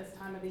meeting at this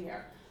time of the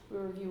year. We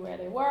review where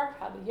they were,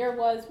 how the year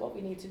was, what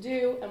we need to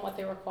do, and what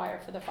they require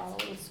for the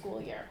following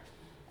school year.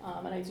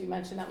 And I do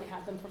mention that we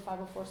have them for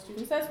 504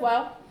 students as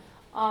well.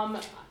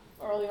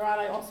 Earlier on,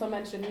 I also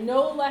mentioned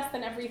no less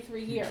than every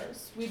 3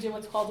 years, we do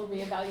what's called a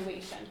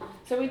reevaluation.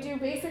 So we do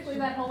basically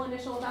that whole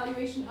initial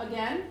evaluation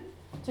again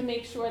to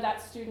make sure that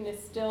student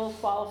is still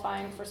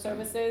qualifying for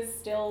services,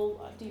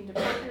 still deemed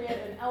appropriate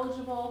and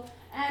eligible.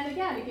 And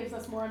again, it gives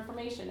us more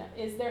information.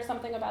 Is there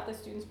something about the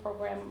student's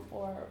program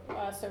or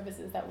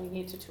services that we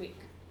need to tweak?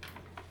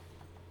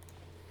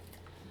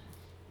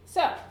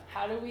 So,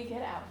 how do we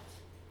get out?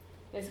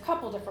 There's a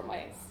couple different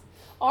ways.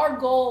 Our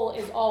goal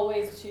is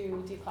always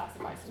to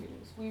declassify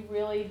students. We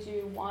really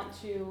do want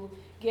to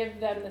give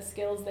them the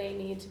skills they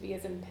need to be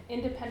as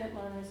independent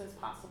learners as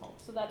possible.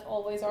 So that's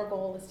always our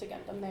goal, is to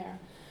get them there.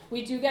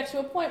 We do get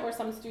to a point where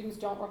some students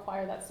don't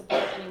require that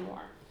support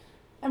anymore.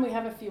 And we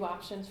have a few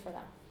options for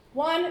them.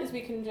 One is we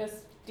can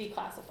just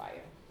declassify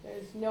you.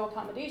 There's no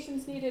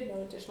accommodations needed,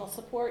 no additional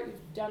support.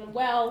 You've done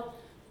well,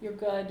 you're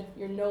good,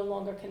 you're no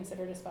longer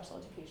considered a special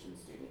education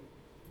student.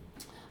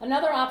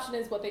 Another option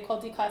is what they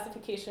call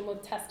declassification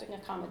with testing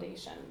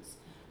accommodations.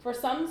 For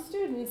some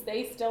students,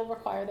 they still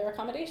require their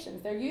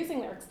accommodations. They're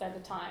using their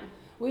extended time.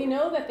 We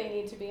know that they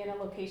need to be in a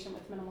location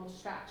with minimal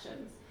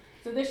distractions.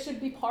 So this should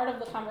be part of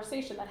the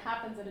conversation that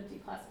happens at a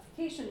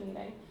declassification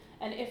meeting.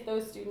 And if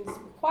those students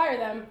require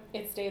them,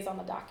 it stays on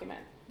the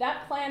document.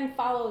 That plan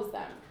follows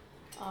them.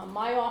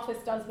 My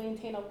office does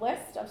maintain a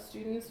list of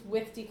students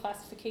with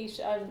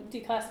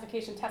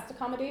declassification test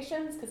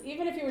accommodations, because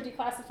even if you were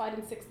declassified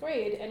in 6th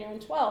grade and you're in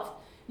 12th,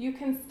 you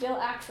can still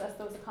access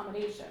those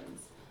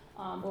accommodations.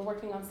 We're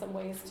working on some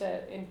ways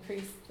to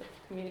increase the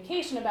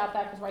communication about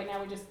that, because right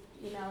now we just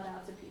email it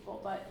out to people,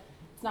 but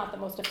it's not the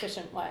most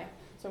efficient way.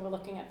 So we're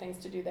looking at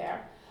things to do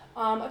there.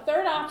 A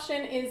third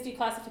option is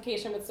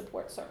declassification with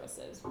support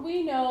services.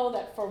 We know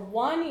that for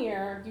 1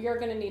 year, you're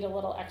going to need a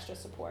little extra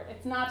support.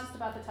 It's not just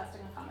about the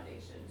testing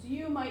accommodations.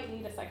 You might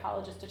need a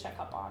psychologist to check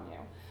up on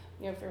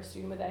you, if you're a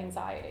student with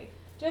anxiety.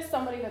 Just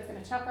somebody that's going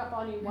to check up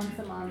on you once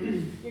a month.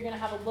 You're going to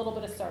have a little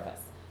bit of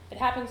service. It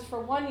happens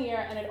for 1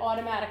 year and it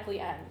automatically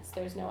ends.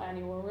 There's no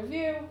annual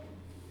review.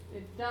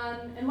 It's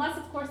done, unless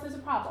of course there's a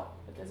problem.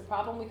 If there's a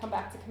problem, we come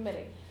back to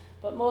committee.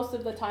 But most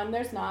of the time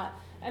there's not.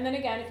 And then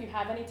again, if you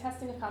have any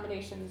testing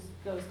accommodations,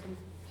 those can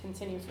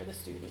continue for the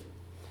student.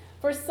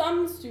 For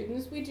some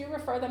students, we do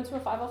refer them to a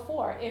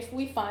 504 if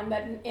we find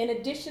that in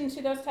addition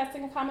to those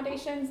testing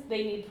accommodations,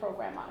 they need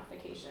program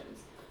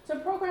modifications. So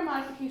program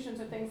modifications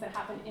are things that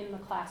happen in the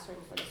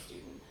classroom for the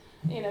student.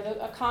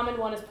 A common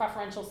one is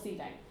preferential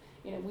seating.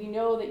 We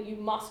know that you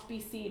must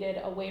be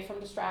seated away from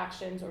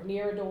distractions or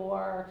near a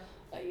door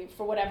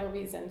for whatever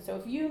reason. So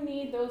if you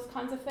need those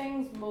kinds of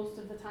things, most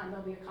of the time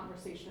there'll be a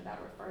conversation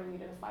about referring you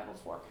to the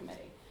 504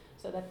 committee,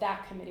 so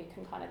that committee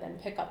can kind of then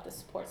pick up the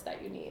supports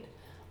that you need.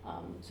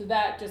 So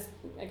that just,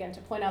 again,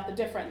 to point out the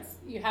difference,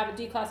 you have a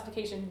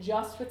declassification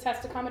just with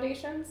test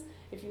accommodations.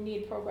 If you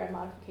need program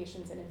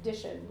modifications in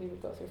addition, we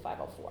would go through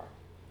 504.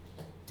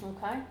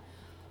 Okay?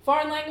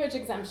 Foreign language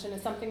exemption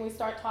is something we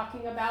start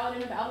talking about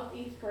in about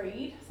 8th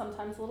grade,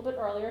 sometimes a little bit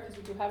earlier, because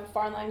we do have a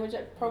foreign language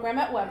program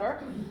at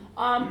Weber.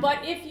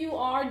 But if you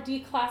are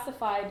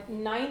declassified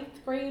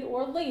 9th grade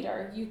or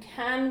later, you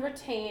can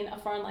retain a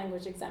foreign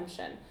language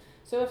exemption.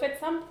 So if at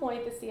some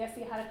point the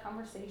CSE had a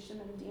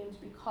conversation and deemed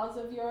because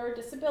of your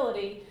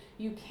disability,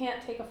 you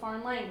can't take a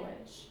foreign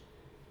language,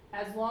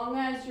 as long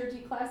as you're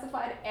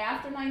declassified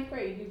after 9th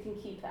grade, you can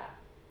keep that.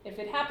 If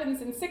it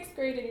happens in 6th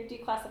grade and you're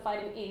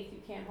declassified in 8th,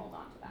 you can't hold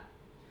on to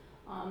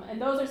that.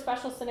 And those are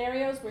special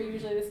scenarios where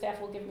usually the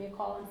staff will give me a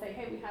call and say,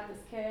 hey, we have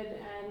this kid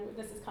and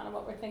this is kind of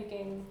what we're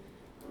thinking,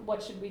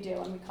 what should we do?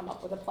 And we come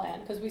up with a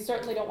plan, because we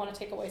certainly don't want to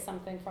take away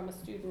something from a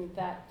student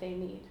that they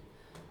need.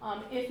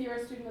 If you're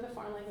a student with a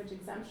foreign language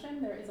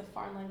exemption, there is a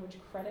foreign language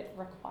credit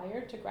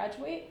required to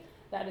graduate.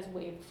 That is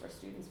waived for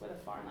students with a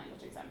foreign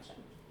language exemption.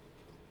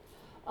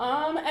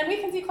 And we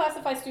can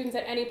declassify students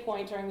at any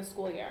point during the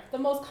school year. The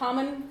most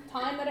common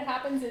time that it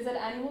happens is at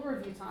annual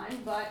review time,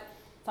 but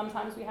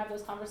sometimes we have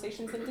those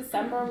conversations in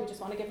December. We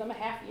just want to give them a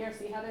half year,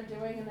 see how they're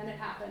doing, and then it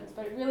happens.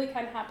 But it really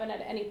can happen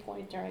at any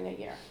point during a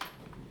year.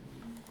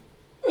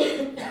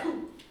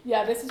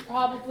 Yeah, this is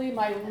probably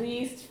my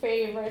least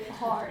favorite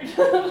part,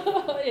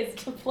 is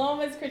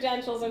diplomas,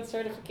 credentials, and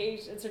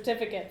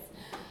certificates,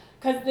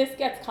 because this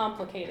gets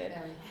complicated.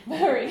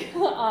 Very.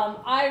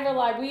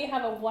 We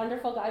have a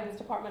wonderful guidance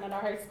department at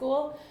our high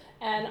school,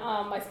 and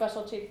my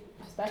special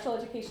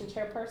education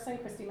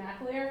chairperson, Christy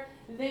McAleer,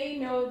 they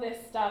know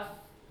this stuff.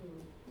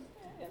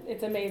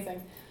 It's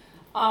amazing.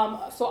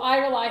 So I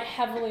rely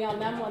heavily on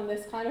them when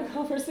this kind of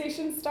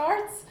conversation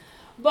starts.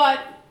 But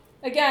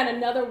again,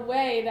 another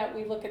way that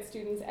we look at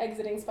students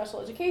exiting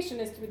special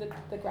education is through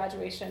the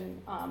graduation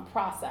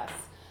process.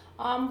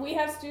 We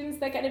have students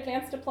that get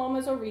advanced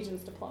diplomas or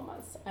Regents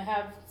diplomas. I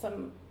have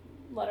some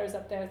letters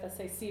up there that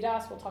say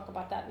CDOS. We'll talk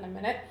about that in a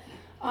minute.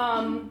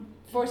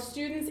 For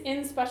students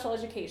in special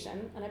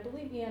education, and I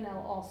believe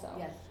ENL also,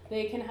 Yes.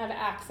 they can have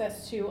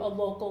access to a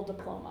local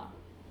diploma.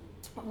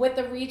 With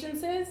the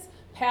Regences,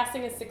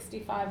 passing is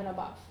 65 and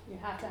above. You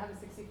have to have a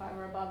 65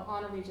 or above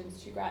on a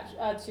Regents to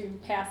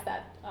pass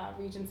that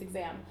Regents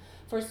exam.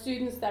 For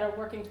students that are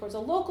working towards a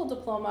local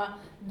diploma,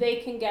 they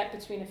can get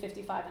between a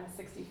 55 and a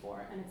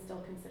 64, and it's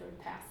still considered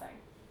passing.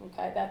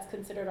 Okay, that's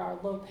considered our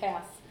low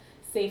pass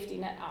safety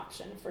net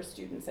option for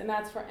students, and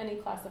that's for any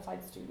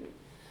classified student.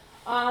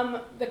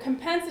 The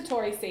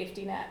compensatory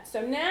safety net.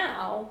 So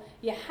now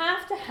you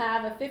have to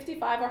have a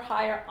 55 or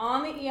higher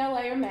on the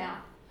ELA or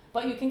math,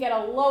 but you can get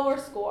a lower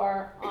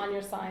score on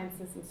your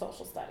sciences and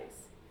social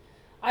studies.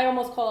 I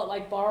almost call it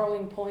like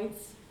borrowing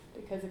points,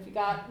 because if you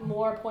got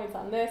more points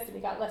on this and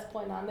you got less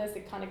points on this,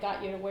 it kind of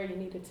got you to where you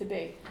needed to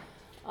be.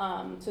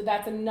 So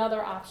that's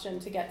another option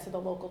to get to the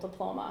local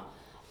diploma.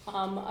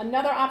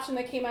 Another option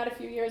that came out a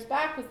few years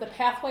back was the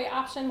pathway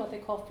option, what they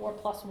call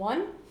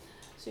 4+1.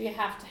 So you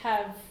have to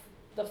have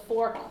the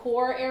 4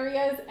 core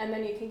areas, and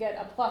then you can get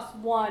a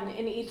 +1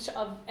 in each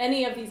of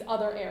any of these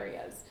other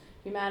areas.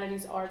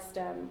 Humanities, arts,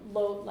 STEM,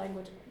 low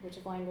language, which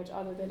is language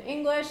other than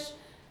English.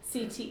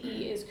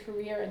 CTE is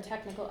career and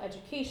technical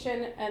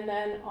education, and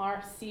then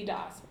our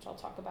CDOS, which I'll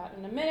talk about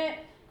in a minute,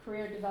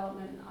 career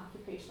development and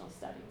occupational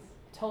studies.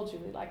 I told you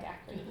we like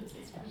acronyms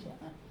especially.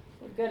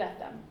 We're good at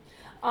them.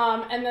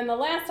 And then the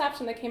last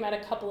option that came out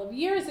a couple of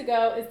years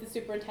ago is the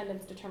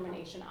superintendent's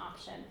determination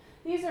option.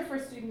 These are for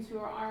students who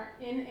are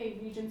in a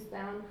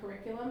Regents-bound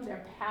curriculum.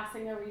 They're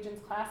passing their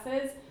Regents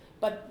classes,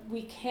 but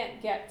we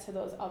can't get to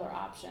those other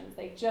options.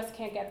 They just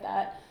can't get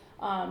that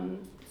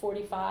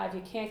 45.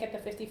 You can't get the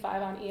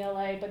 55 on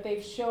ELA, but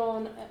they've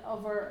shown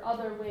over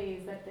other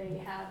ways that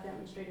they have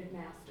demonstrated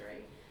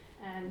mastery.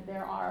 And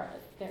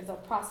there's a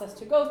process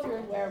to go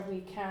through where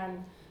we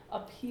can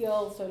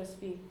appeal, so to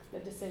speak, the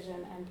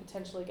decision and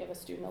potentially give a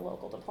student a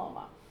local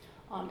diploma.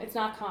 It's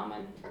not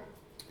common.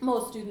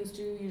 Most students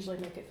do usually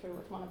make it through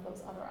with one of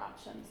those other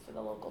options for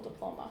the local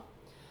diploma.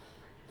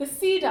 The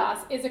CDOS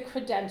is a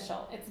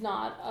credential. It's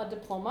not a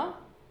diploma,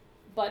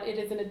 but it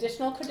is an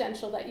additional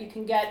credential that you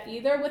can get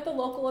either with the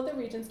local or the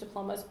Regents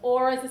diplomas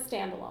or as a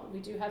standalone. We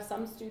do have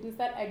some students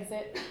that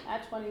exit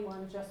at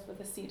 21 just with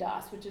a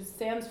CDOS, which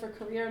stands for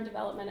Career and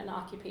Development and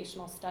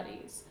Occupational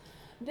Studies.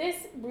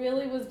 This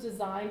really was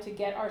designed to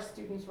get our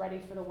students ready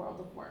for the world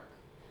of work.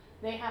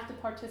 They have to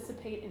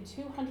participate in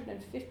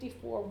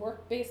 254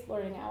 work-based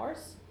learning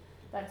hours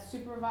that's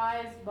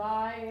supervised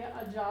by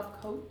a job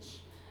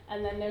coach.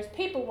 And then there's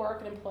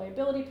paperwork, an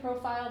employability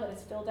profile that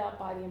is filled out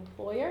by the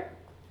employer,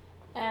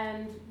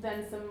 and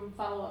then some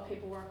follow-up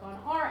paperwork on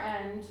our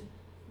end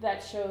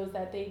that shows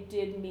that they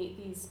did meet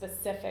these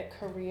specific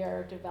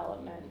career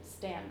development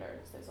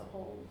standards. There's a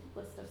whole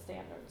list of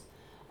standards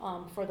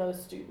for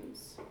those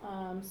students.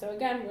 So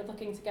again, we're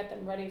looking to get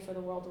them ready for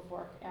the world of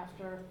work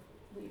after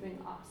leaving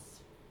us.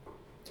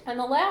 And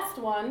the last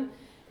one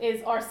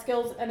is our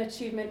Skills and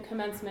Achievement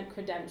Commencement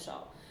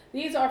Credential.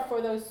 These are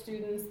for those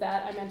students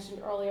that I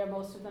mentioned earlier.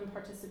 Most of them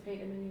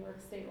participate in the New York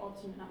State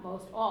alternate, not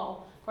most,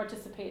 all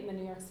participate in the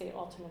New York State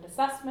alternate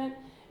assessment.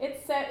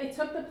 It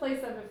took the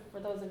place of, for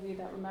those of you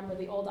that remember,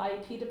 the old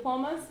IEP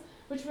diplomas,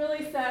 which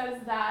really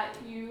says that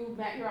you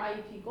met your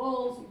IEP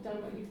goals, you've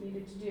done what you've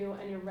needed to do,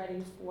 and you're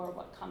ready for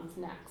what comes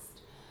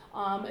next.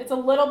 It's a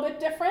little bit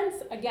different.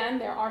 Again,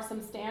 there are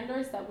some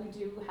standards that we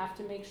do have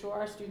to make sure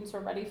our students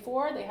are ready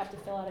for. They have to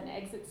fill out an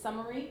exit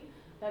summary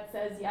that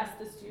says, yes,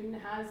 the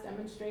student has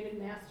demonstrated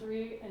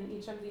mastery in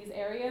each of these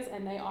areas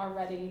and they are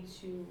ready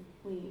to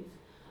leave.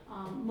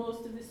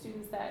 Most of the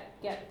students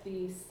that get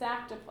the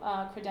stacked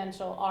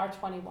credential are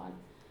 21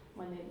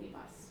 when they leave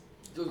us.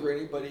 So is there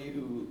anybody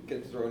who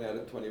gets thrown out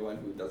at 21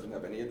 who doesn't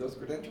have any of those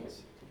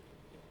credentials?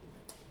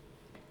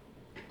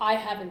 I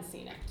haven't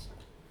seen it.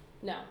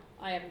 No,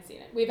 I haven't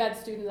seen it. We've had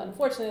students,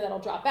 unfortunately, that'll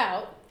drop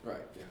out,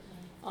 Right,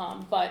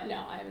 yeah. but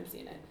no, I haven't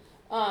seen it.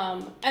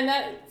 And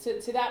that,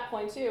 to that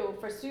point too,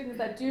 for students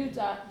that do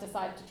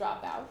decide to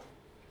drop out,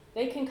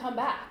 they can come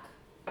back.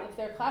 If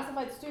they're a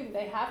classified student,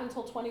 they have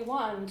until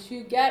 21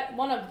 to get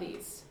one of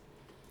these.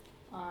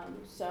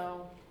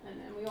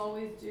 And we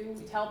always do,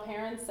 we tell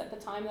parents at the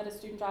time that a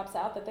student drops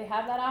out that they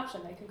have that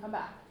option, they can come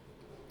back.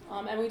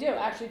 And we do,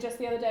 actually just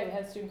the other day, we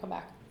had a student come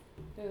back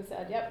who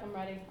said, yep, I'm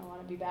ready, I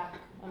wanna be back,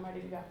 I'm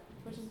ready to go.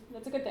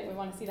 That's a good thing, we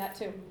wanna see that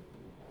too.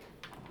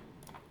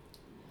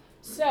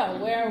 So,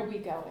 where are we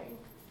going?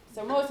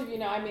 So most of you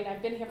know, I mean,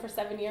 I've been here for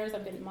 7 years,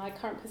 I've been in my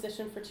current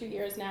position for 2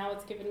 years now.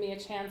 It's given me a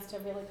chance to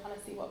really kind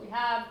of see what we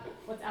have,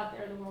 what's out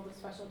there in the world of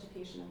special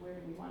education, and where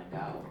do we want to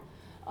go.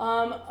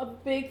 A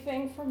big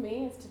thing for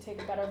me is to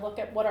take a better look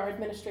at what our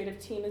administrative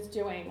team is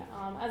doing.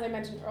 As I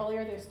mentioned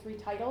earlier, there's 3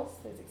 titles.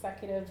 There's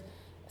executive,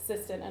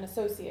 assistant, and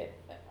associate.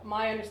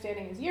 My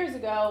understanding is years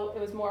ago,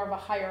 it was more of a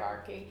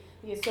hierarchy.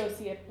 The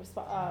associate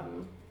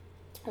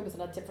it was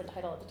a different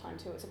title at the time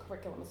too. It was a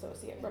curriculum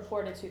associate,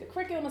 reported to the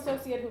curriculum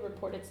associate who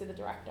reported to the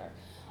director.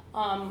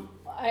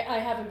 I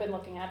haven't been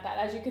looking at that.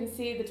 As you can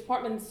see, the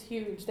department's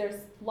huge. There's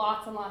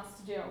lots and lots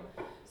to do.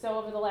 So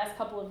over the last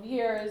couple of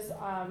years,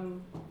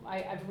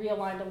 I've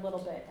realigned a little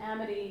bit.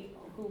 Amity,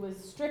 who was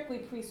strictly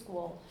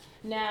preschool,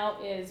 now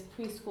is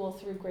preschool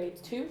through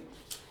grade 2.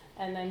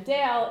 And then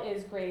Dale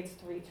is grades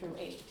 3 through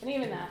 8. And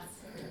even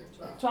that's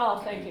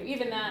 12, thank you.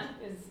 Even that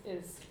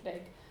is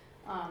big.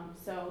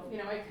 So, you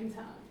know, I can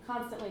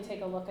constantly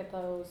take a look at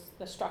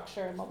the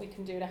structure and what we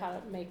can do to how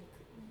to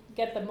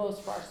get the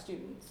most for our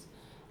students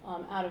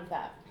out of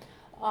that.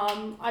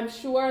 I'm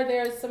sure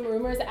there's some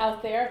rumors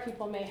out there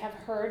people may have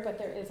heard, but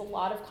there is a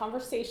lot of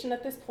conversation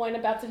at this point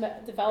about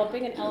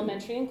developing an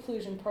elementary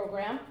inclusion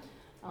program,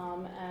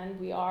 and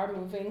we are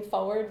moving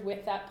forward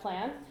with that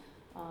plan.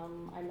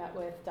 I met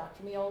with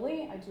Dr.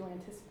 Mioli. I do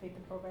anticipate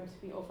the program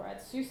to be over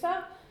at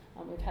SUSA.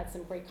 We've had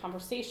some great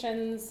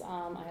conversations.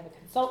 I have a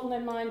consultant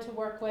in mind to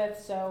work with,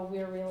 so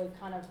we're really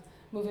kind of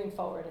moving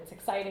forward. It's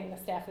exciting. The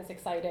staff is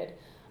excited.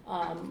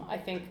 I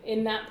think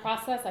in that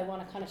process, I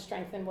want to kind of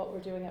strengthen what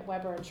we're doing at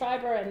Weber and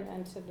Schreiber,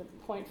 and to the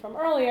point from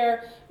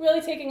earlier,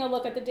 really taking a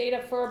look at the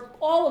data for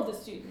all of the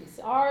students.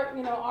 Are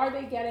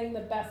they getting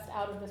the best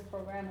out of this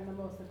program and the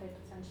most that they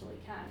potentially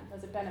can?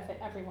 Does it benefit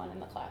everyone in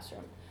the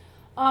classroom?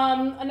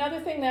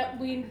 Another thing that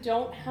we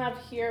don't have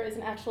here is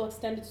an actual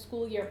extended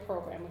school year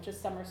program, which is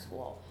summer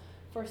school.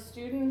 For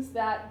students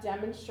that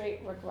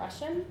demonstrate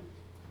regression,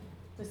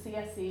 the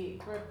CSE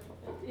group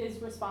is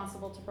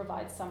responsible to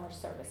provide summer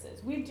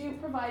services. We do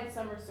provide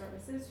summer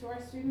services to our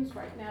students.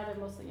 Right now they're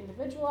mostly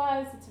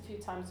individualized. It's a few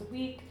times a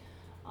week.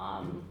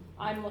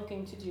 I'm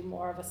looking to do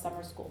more of a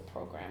summer school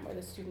program where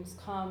the students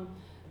come,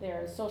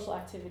 there's social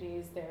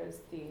activities, there's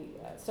the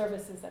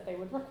services that they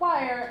would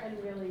require,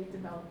 and really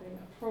developing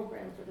a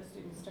program for the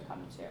students to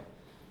come to.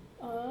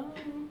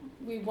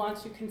 We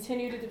want to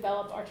continue to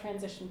develop our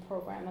transition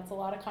program. That's a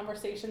lot of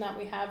conversation that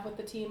we have with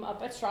the team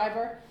up at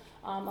Schreiber.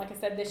 Like I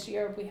said, this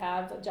year we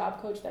have a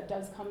job coach that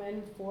does come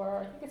in for,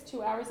 I think it's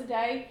 2 hours a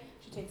day.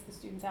 She takes the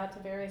students out to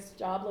various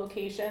job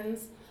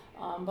locations.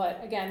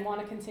 But again,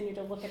 want to continue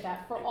to look at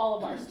that for all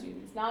of our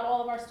students. Not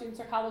all of our students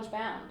are college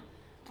bound.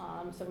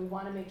 So we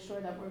want to make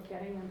sure that we're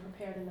getting them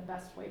prepared in the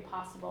best way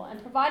possible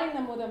and providing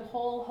them with a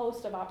whole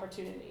host of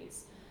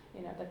opportunities,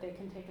 that they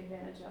can take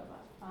advantage of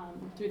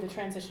through the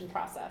transition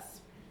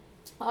process.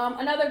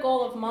 Another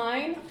goal of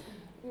mine,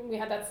 we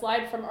had that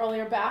slide from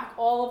earlier back,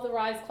 all of the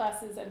RISE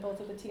classes and both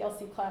of the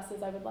TLC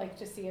classes I would like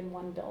to see in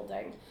one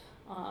building.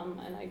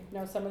 And I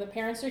know some of the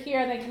parents are here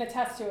and they can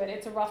attest to it.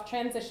 It's a rough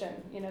transition.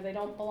 They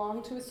don't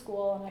belong to a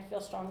school, and I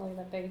feel strongly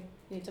that they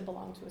need to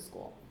belong to a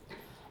school.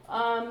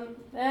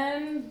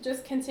 Then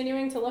just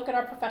continuing to look at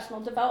our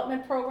professional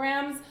development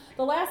programs.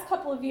 The last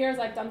couple of years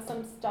I've done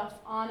some stuff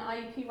on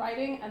IEP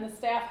writing and the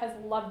staff has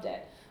loved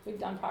it. We've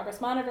done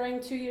progress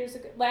monitoring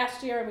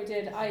last year, and we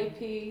did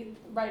IEP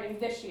writing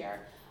this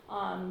year.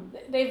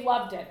 They've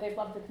loved it. They've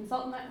loved the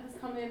consultant that has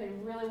come in. They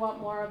really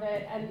want more of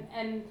it.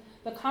 And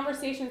the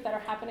conversations that are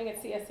happening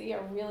at CSE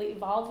are really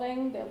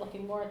evolving. They're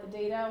looking more at the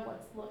data.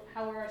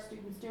 How are our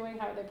students doing?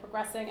 How are they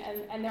progressing?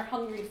 And they're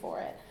hungry for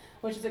it,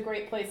 which is a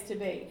great place to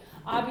be.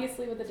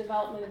 Obviously, with the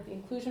development of the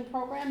inclusion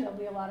program, there'll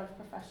be a lot of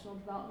professional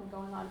development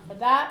going on for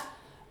that.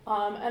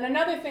 And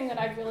another thing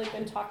that I've really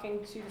been talking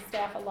to the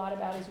staff a lot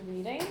about is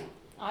reading.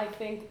 I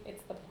think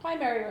it's the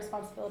primary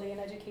responsibility in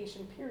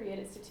education, period,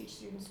 is to teach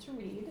students to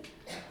read.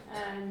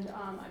 And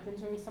I've been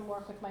doing some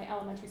work with my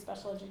elementary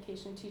special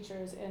education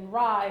teachers in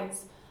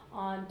RISE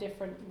on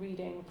different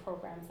reading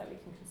programs that we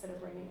can consider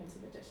bringing into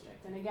the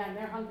district. And again,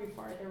 they're hungry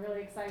for it. They're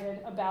really excited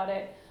about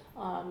it,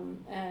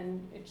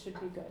 and it should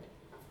be good.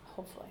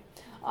 hopefully.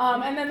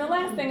 And then the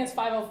last thing is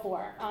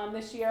 504.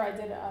 This year I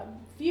did a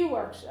few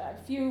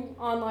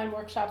online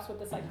workshops with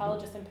the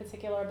psychologist in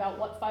particular about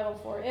what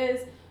 504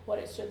 is, what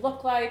it should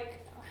look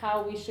like,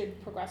 how we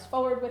should progress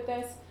forward with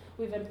this.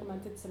 We've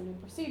implemented some new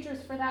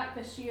procedures for that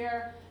this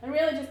year, and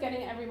really just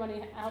getting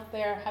everybody out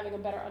there having a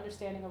better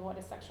understanding of what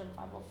a Section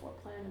 504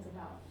 plan is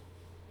about.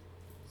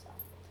 So,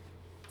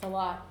 it's a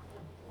lot,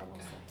 but we'll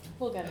see.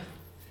 We'll get it.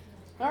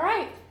 All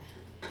right.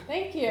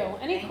 Thank you.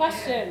 Any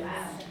questions?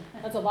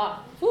 That's a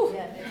lot. Whew.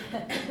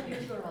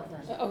 Well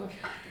done. Oh.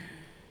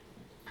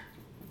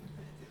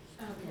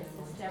 Okay,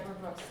 this is Deborah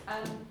Brooks.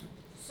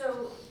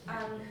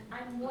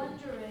 I'm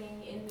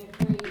wondering in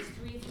the grades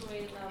 3 through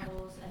 8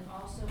 levels and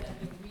also at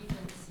the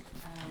Regents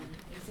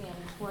exam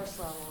and course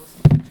levels,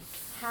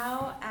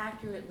 how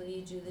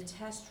accurately do the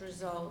test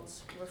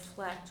results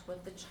reflect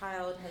what the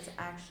child has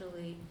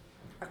actually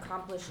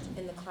accomplished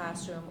in the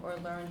classroom or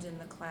learned in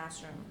the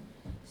classroom?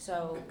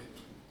 So,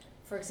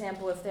 for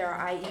example, if there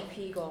are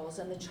IEP goals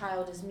and the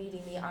child is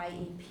meeting the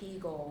IEP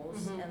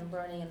goals and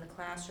learning in the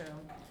classroom,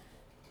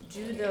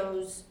 do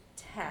those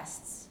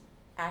tests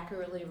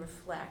accurately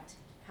reflect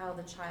how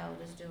the child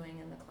is doing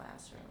in the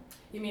classroom?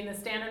 You mean the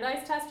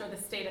standardized test or the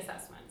state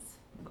assessments?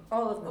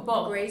 All of them,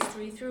 Both. grades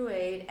 3 through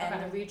 8 and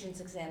Okay. the Regents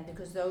exam,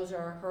 because those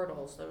are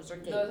hurdles, those are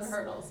gates. Those are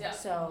hurdles, yeah.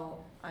 So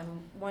I'm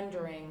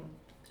wondering,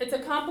 It's a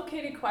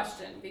complicated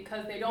question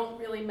because they don't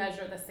really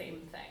measure the same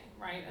thing,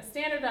 right? A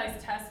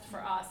standardized test for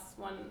us,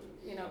 when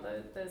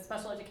the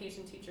special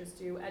education teachers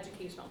do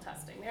educational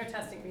testing, they're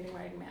testing reading,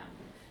 writing, math.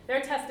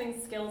 They're testing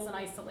skills in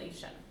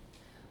isolation.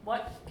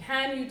 What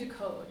can you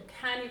decode?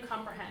 Can you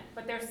comprehend?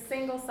 But they're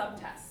single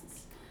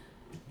subtests.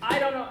 I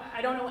don't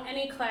know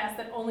any class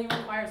that only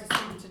requires a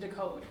student to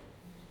decode.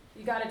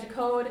 You got to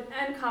decode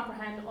and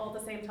comprehend all at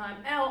the same time.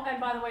 Oh, and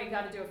by the way, you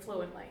got to do it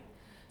fluently.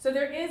 So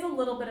there is a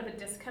little bit of a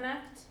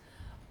disconnect.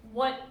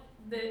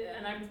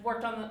 And I've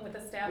worked on with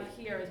the staff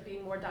here is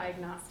being more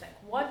diagnostic.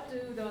 What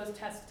do those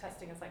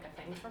testing is like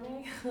a thing for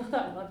me.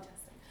 I love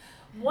testing.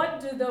 What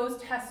do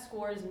those test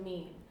scores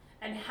mean?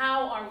 And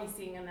how are we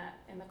seeing in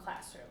the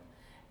classroom?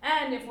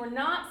 And if we're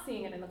not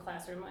seeing it in the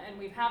classroom, and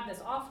we have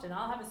this often,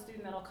 I'll have a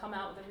student that'll come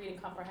out with a reading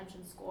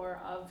comprehension score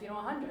of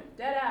 100,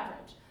 dead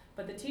average.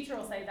 But the teacher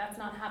will say that's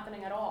not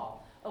happening at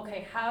all.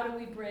 Okay, how do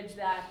we bridge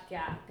that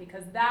gap?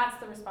 Because that's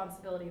the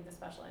responsibility of the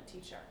special ed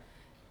teacher.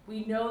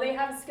 We know they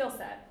have a skill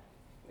set.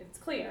 It's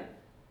clear.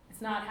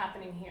 It's not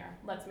happening here.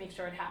 Let's make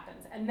sure it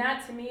happens. And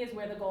that, to me, is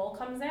where the goal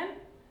comes in,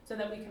 so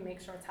that we can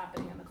make sure it's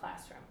happening in the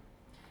classroom.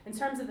 In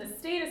terms of the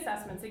state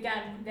assessments,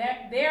 again,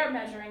 they're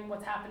measuring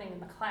what's happening in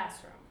the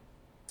classroom.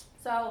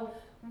 So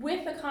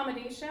with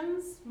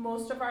accommodations,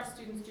 most of our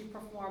students do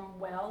perform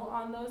well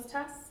on those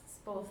tests,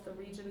 both the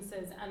Regents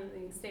and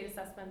the state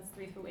assessments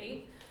 3 through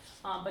 8,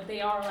 but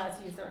they are allowed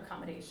to use their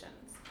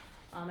accommodations.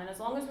 And as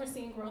long as we're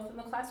seeing growth in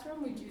the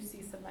classroom, we do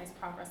see some nice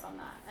progress on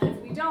that. And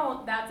if we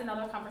don't, that's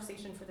another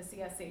conversation for the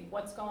CSE.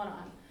 What's going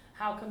on?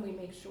 How can we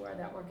make sure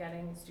that we're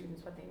getting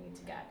students what they need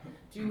to get?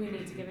 Do we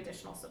need to give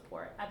additional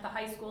support? At the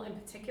high school in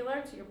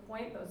particular, to your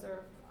point, those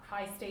are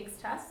high stakes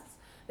tests.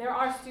 There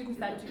are students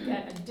that do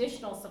get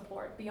additional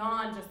support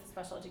beyond just the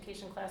special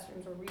education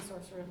classrooms or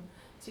resource room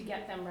to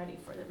get them ready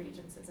for the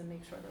Regents and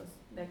make sure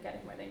they're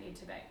getting where they need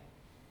to be.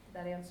 Did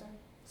that answer?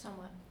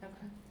 somewhat.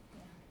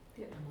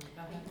 Okay.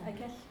 I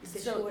guess the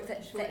So short,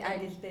 th- short th- I-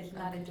 end is there's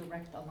not a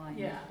direct alignment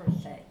Yeah. per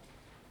se.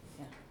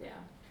 Yeah.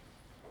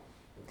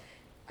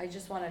 I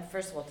just wanted,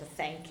 first of all, to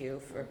thank you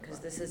for, because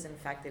this is in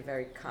fact a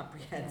very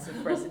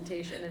comprehensive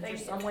presentation. And Thank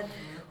for you. someone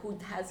who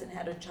hasn't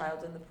had a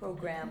child in the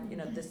program,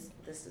 this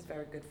is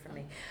very good for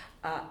me.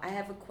 I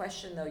have a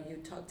question though. You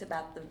talked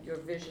about your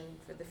vision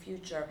for the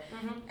future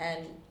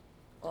and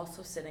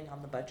also sitting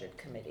on the budget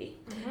committee.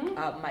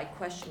 My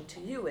question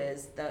to you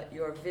is that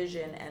your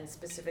vision, and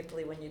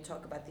specifically when you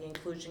talk about the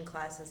inclusion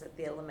classes at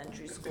the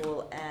elementary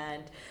school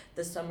and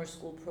the summer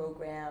school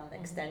program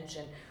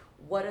extension,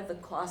 what are the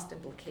cost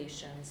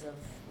implications of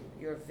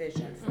your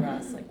vision for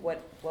us? Like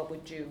what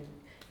would you,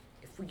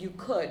 if you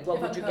could, what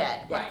would you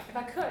get? Right, if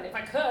I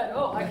could,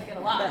 oh, I could get a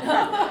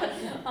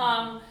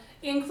lot.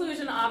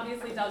 Inclusion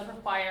obviously does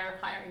require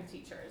hiring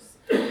teachers,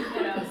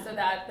 so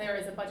that there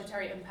is a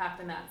budgetary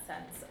impact in that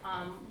sense.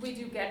 We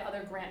do get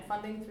other grant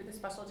funding through the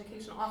special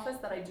education office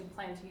that I do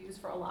plan to use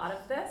for a lot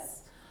of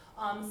this.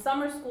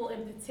 Summer school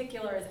in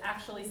particular is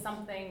actually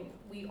something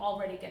we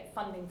already get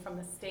funding from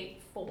the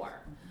state for.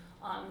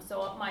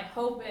 So my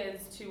hope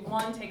is to,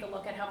 one, take a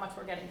look at how much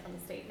we're getting from the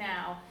state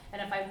now,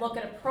 and if I look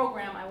at a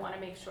program, I want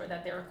to make sure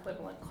that they're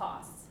equivalent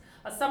costs.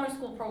 A summer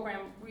school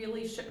program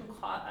really shouldn't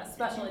cost, a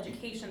special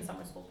education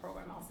summer school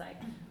program, I'll say,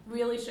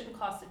 really shouldn't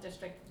cost a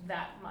district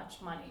that much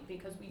money,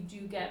 because we do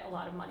get a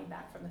lot of money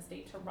back from the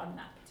state to run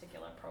that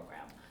particular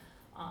program.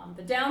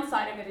 The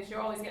downside of it is you're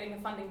always getting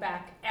the funding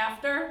back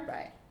after,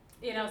 Right.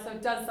 So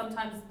it does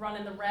sometimes run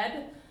in the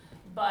red,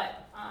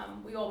 but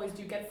we always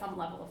do get some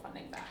level of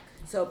funding back.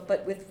 So,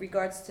 but with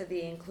regards to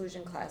the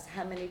inclusion class,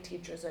 how many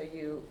teachers are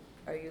you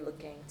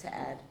looking to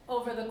add?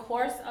 Over the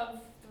course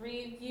of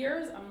 3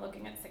 years, I'm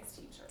looking at 6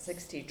 teachers.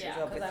 6 teachers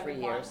Yeah, over 3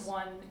 years. because I would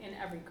want one in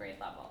every grade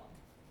level.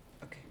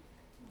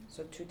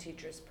 So 2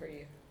 teachers per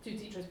year. 2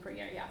 teachers per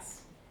year,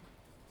 yes.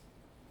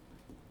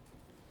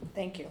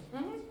 Thank you.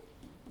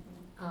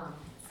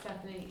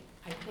 Stephanie,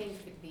 I think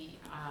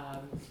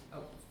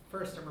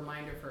first a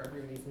reminder for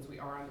everybody, since we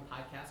are on the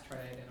podcast, try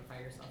to identify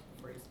yourself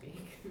before you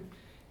speak.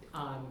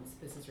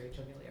 This is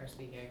Rachel Gilliar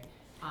speaking.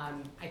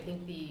 I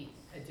think the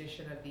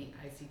addition of the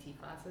ICT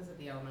classes at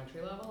the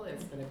elementary level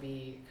is going to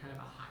be kind of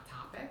a hot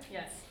topic.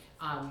 Yes.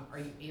 Are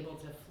you able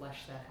to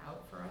flesh that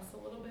out for us a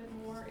little bit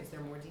more? Is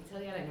there more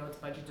detail yet? I know it's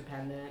budget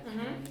dependent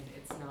and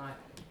it's not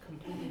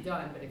completely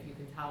done, but if you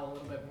can tell a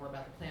little bit more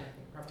about the plan, I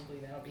think probably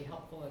that'll be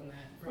helpful, and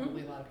that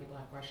probably a lot of people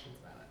have questions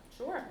about it.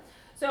 Sure.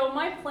 So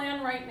my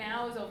plan right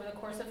now is over the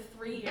course of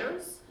 3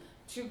 years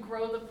to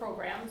grow the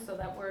program so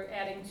that we're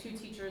adding 2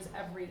 teachers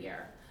every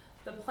year.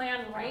 The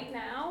plan right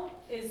now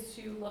is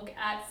to look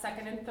at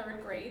 2nd and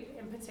 3rd grade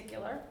in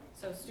particular.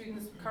 So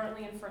students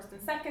currently in 1st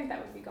and 2nd,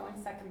 that would be going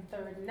 2nd,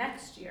 3rd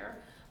next year.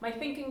 My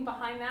thinking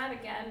behind that,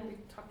 again, we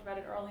talked about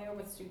it earlier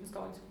with students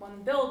going to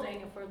one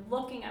building. If we're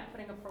looking at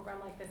putting a program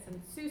like this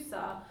in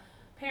Sousa,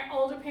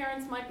 older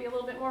parents might be a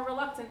little bit more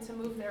reluctant to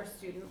move their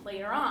student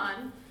later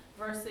on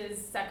versus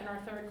 2nd or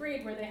 3rd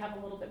grade, where they have a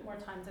little bit more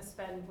time to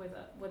spend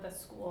with a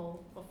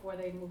school before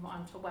they move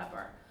on to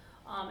Weber.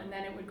 And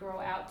then it would grow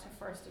out to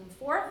 1st and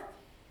 4th,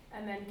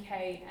 and then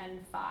K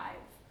and 5.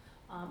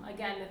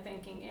 Again, the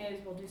thinking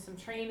is we'll do some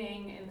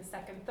training in the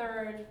 2nd,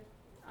 3rd,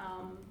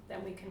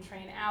 then we can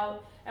train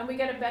out, and we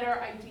get a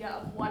better idea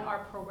of what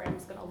our program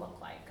is going to look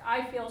like.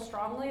 I feel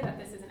strongly that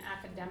this is an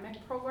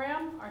academic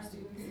program. Our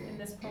students in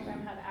this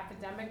program have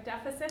academic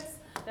deficits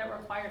that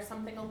require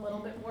something a little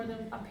bit more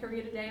than a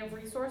period a day of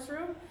resource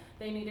room.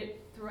 They need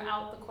it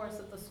throughout the course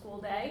of the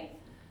school day.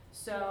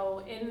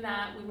 So in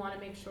that, we want to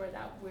make sure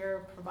that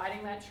we're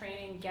providing that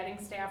training, getting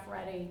staff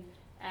ready,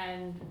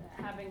 and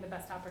having the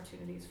best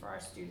opportunities for our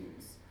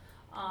students.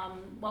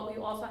 What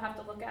we also have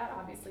to look at,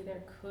 obviously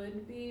there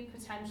could be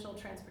potential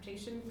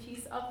transportation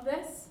piece of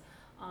this.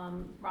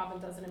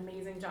 Robin does an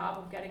amazing job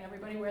of getting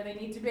everybody where they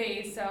need to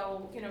be.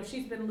 So,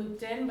 she's been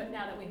looped in, but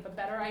now that we have a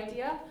better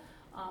idea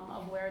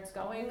of where it's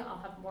going, I'll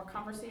have more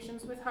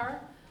conversations with her.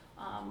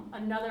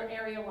 Another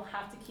area we'll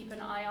have to keep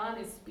an eye on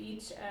is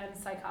speech and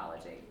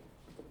psychology.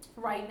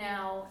 Right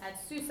now at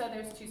Sousa,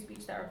 there's 2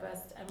 speech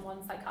therapists and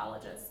 1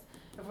 psychologist.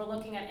 If we're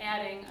looking at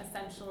adding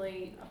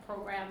essentially a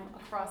program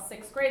across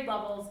 6 grade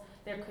levels,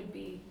 there could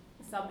be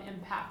some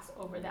impacts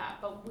over that.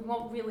 But we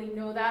won't really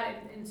know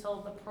that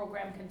until the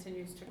program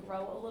continues to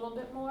grow a little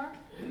bit more.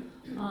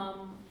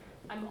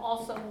 I'm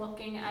also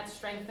looking at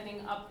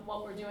strengthening up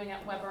what we're doing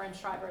at Weber and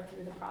Schreiber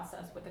through the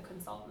process with the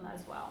consultant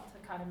as well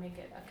to kind of make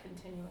it a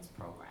continuous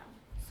program.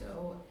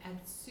 So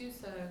at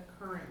Sousa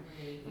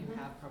currently, you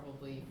have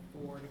probably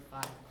 4 to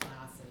 5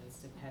 classes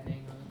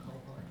depending on the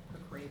cohort per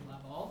grade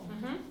level.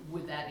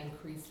 Would that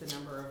increase the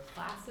number of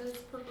classes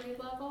per grade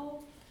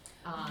level?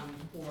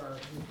 Or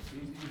would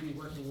you be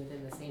working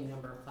within the same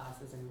number of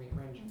classes and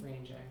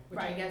ranging? Which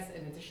I guess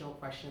an additional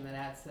question that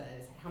adds to that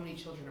is how many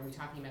children are we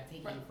talking about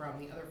taking from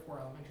the other 4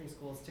 elementary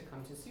schools to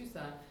come to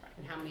Sousa,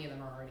 and how many of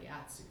them are already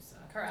at Sousa?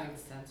 Correct. Do you have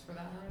a sense for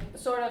that already?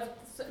 Sort of.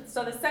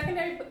 So the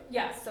secondary,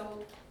 yes.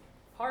 So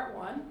part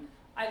 1,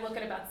 I look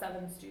at about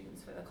 7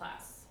 students for the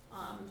class.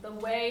 The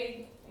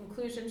way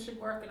inclusion should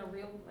work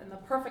in the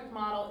perfect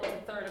model is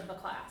 1/3 of the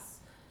class.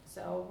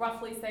 So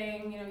roughly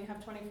saying, you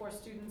have 24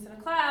 students in a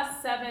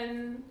class,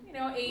 7,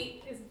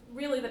 8 is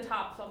really the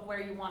top of where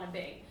you want to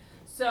be.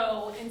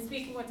 So in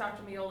speaking with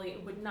Dr. Mioli,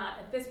 it would not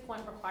at this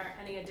point require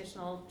any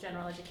additional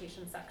general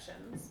education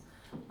sections.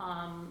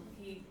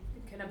 He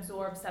can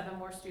absorb 7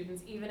 more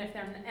students, even if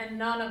and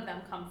none of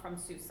them come from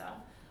Sousa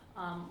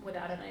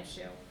without an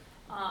issue.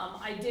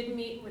 I did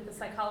meet with the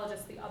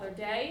psychologist the other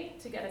day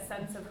to get a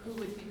sense of who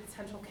would be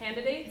potential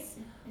candidates,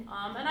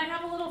 and I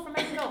have a little from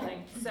every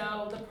building.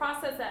 So the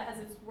process that has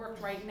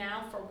worked right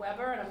now for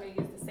Weber, and I'm going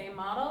to use the same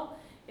model,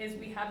 is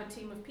we have a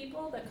team of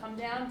people that come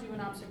down, do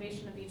an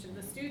observation of each of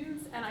the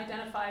students, and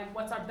identify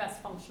what's our best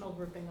functional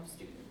grouping of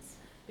students.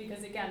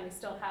 Because again, we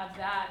still have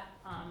that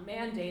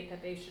mandate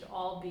that they should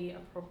all be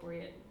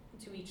appropriate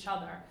to each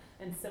other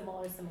and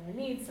similar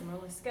needs,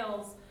 similar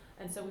skills.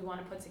 And so we want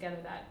to put together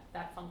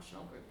that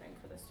functional grouping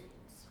for the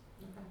students.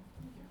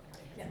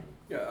 Okay.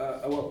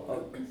 Yeah.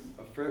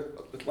 First,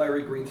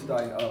 Larry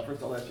Greenstein,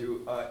 first I'll ask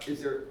you,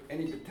 is there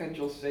any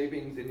potential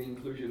savings in the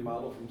inclusion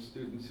model from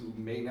students who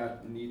may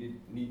not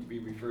need to be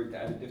referred to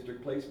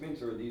out-of-district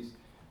placements, or are these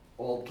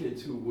all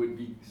kids who would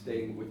be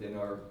staying within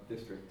our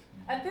district?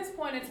 At this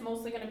point, it's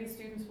mostly going to be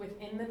students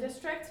within the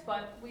district,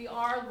 but we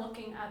are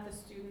looking at the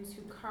students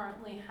who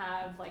currently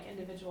have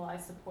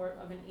individualized support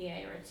of an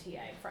EA or a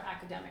TA for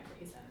academic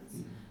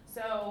reasons.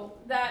 So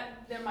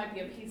that there might be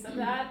a piece of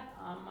that.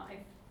 I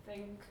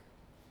think,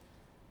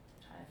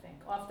 I'm trying to think,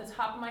 off the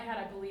top of my head,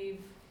 I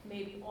believe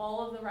maybe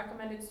all of the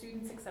recommended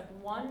students except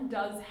 1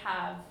 does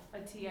have a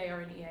TA or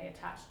an EA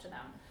attached to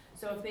them.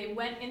 So if they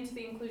went into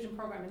the inclusion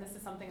program, and this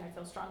is something I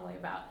feel strongly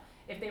about,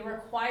 If they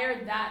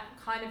require that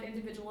kind of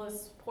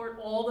individualist support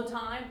all the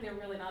time, they're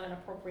really not an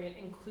appropriate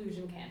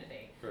inclusion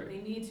candidate. Right. They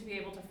need to be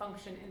able to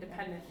function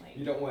independently.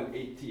 You don't want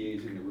 8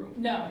 TAs in the room.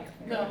 No.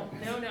 We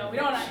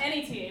don't want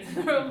any TAs in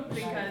the room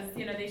because,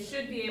 they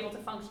should be able to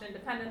function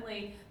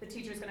independently. The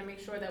teacher's gonna make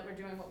sure that we're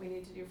doing what we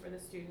need to do for the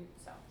student,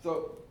 so.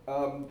 So,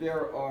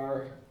 there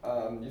are,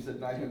 you said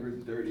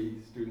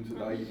 930 students with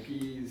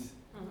IEPs.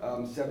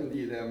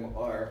 70 of them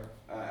are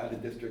out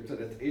of district, so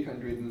that's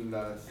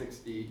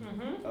 860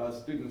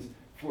 students.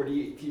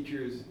 48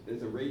 teachers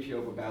is a ratio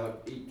of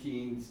about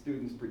 18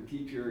 students per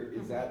teacher.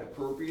 Is that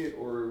appropriate,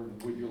 or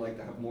would you like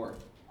to have more?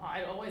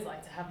 I'd always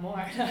like to have more.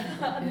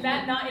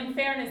 In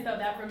fairness though,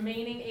 that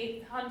remaining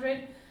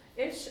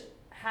 800-ish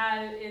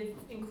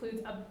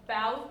includes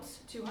about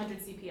 200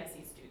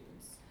 CPSE students.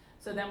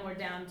 So then we're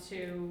down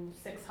to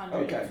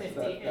 650-ish in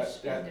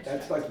district.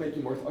 That starts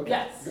making more, okay.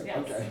 Yes, good, yes,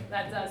 okay.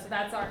 that does. So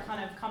that's our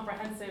kind of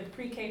comprehensive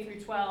pre-K through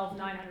 12,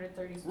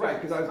 930 students. Right,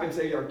 because I was gonna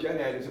say our gen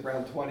ed is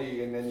around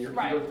 20 and then you're.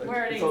 Right, we're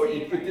at So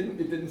 18, right. it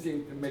didn't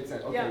seem to make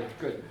sense, okay, Yeah.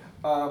 good.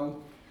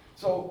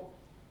 So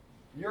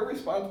you're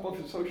responsible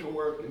for social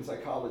work and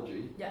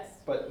psychology, Yes,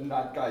 but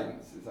not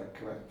guidance, is that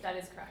correct? that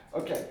is correct.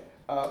 Okay,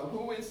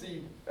 who is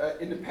in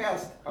the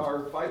past,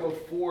 our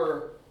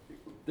 504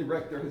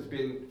 director has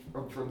been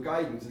from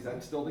guidance, is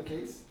that still the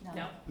case?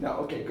 No. No,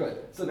 okay,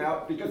 good. So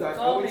now, because I It's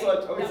all always me.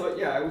 thought, No. I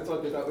always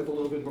thought that that was a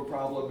little bit of a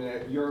problem,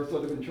 and you're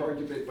sort of in charge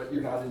of it, but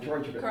you're not in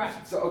charge of it.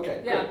 Correct. So,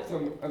 okay, Yeah. good.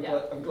 So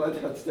Yeah. I'm glad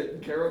that's taken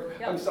care of.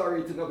 Yep. I'm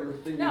sorry, it's another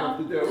thing you No. have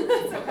to do.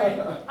 It's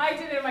okay. I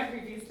did it in my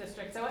previous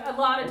district, so a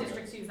lot of Okay.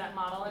 districts use that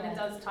model, and it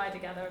does tie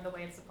together the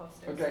way it's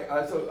supposed to. Okay,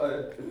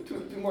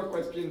 two more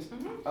questions.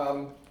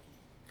 Mhm.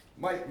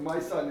 My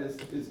son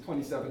is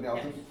 27 now,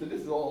 Yes. so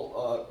this is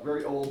all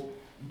very old,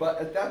 but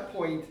at that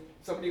point,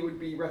 somebody would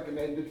be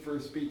recommended for a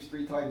speech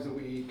 3 times a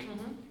week,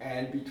 Mhm.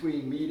 and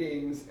between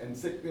meetings and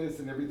sickness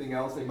and everything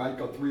else, they might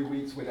go 3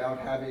 weeks without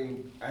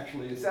having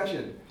actually a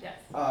session.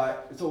 Yes.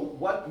 So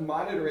what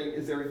monitoring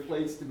is there in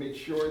place to make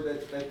sure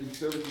that these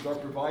services are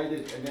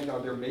provided, and then are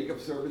there makeup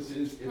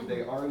services if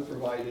they aren't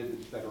provided,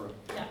 et cetera?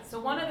 Yeah, so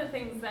one of the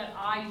things that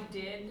I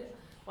did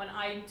when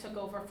I took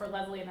over for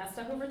Leslie and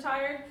Nesta, who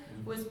retired,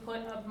 was put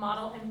a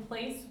model in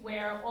place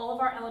where all of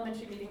our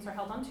elementary meetings are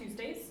held on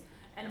Tuesdays,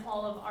 and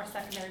all of our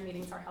secondary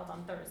meetings are held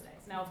on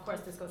Thursdays. Now, of course,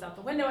 this goes out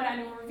the window at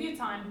annual review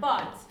time,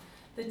 but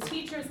the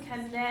teachers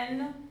can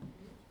then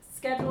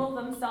schedule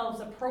themselves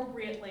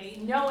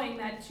appropriately, knowing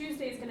that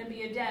Tuesday is gonna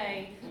be a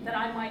day that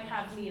I might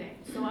have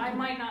meetings. So I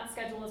might not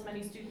schedule as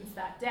many students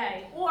that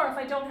day, or if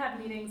I don't have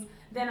meetings,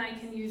 then I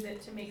can use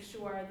it to make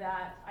sure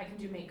that I can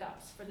do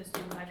makeups for the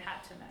student I've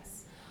had to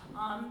miss.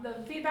 The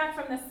feedback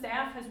from the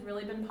staff has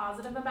really been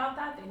positive about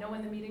that. They know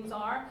when the meetings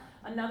are.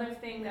 Another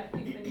thing that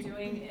we've been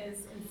doing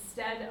is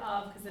instead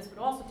of, because this would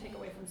also take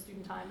away from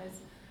student time,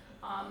 is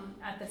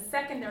at the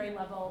secondary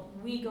level,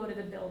 we go to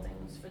the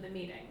buildings for the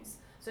meetings.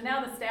 So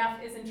now the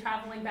staff isn't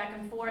traveling back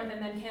and forth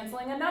and then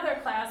canceling another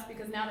class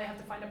because now they have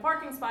to find a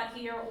parking spot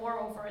here or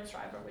over at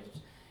Schreiber, which,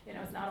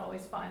 is not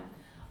always fun.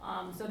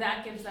 So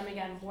that gives them,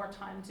 again, more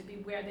time to be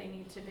where they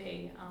need to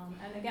be.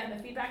 And again,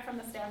 the feedback from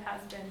the staff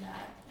has been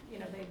that,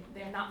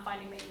 they're not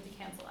finding they need to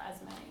cancel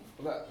as many.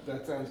 Well,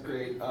 that sounds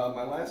great.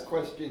 My last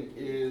question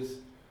is,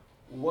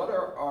 what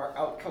are our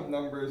outcome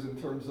numbers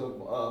in terms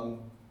of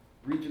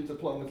Regents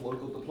diplomas,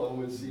 local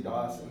diplomas,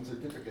 CDOS, and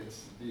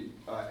certificates? You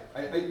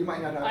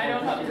might not have. I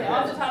don't have it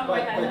off the top of my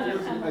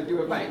head. But do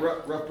you have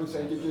rough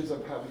percentages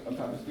of how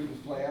the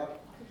students play out?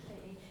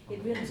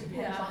 It really depends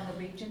Yeah. on the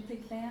Regents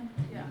exam,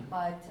 Yeah,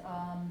 but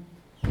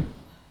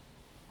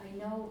I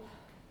know,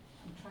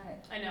 I'm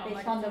trying to, I know. based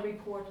like- on the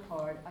report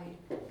card,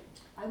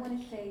 I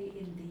want to say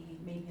in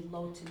the maybe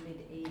low to mid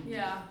 80s.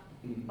 Yeah,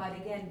 Mhm. But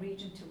again,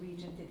 region to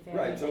region it Right,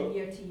 varies, so- and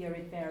year to year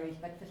it varies,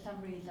 but for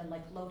some reason,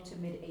 like low to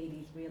mid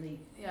 80s really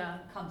yeah.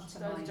 comes to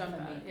Does mind jump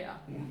for out, me. yeah.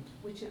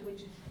 Which is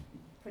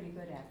pretty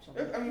good,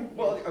 actually.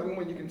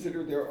 When you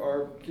consider there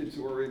are kids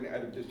who are in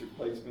out-of-district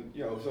placement,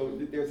 so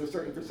there's a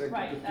certain percentage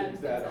Right, of that kids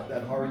is that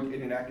exactly. aren't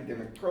in an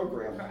academic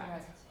program.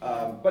 Correct.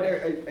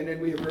 And then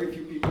we have very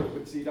few people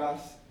with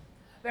CDOS.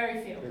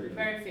 Very few, Very few.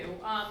 very few.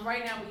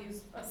 Right now, we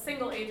use a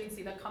single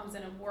agency that comes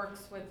in and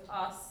works with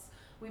us.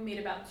 We meet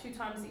about 2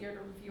 times a year to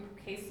review her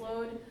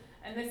caseload,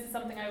 and this is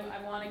something I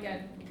want to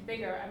get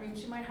bigger. I mean,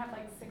 she might have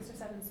like 6 or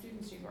 7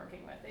 students she's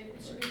working with. It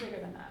should be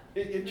bigger than that.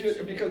 It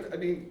should, because,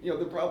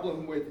 the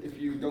problem with, if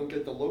you don't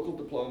get the local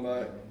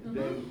diploma, Mhm.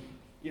 then,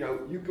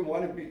 you can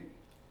want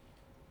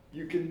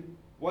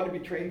to be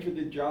trained for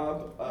the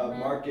job Mhm.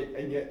 market,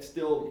 and yet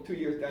still 2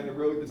 years down the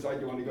road decide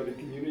you want to go to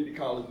community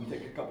college and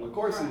take a couple of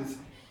courses.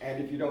 And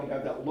if you don't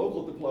have that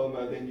local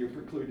diploma, then you're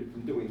precluded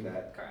from doing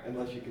that. Correct.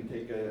 Unless you can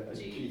take a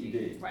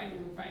GED, Right,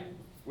 right.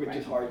 which right.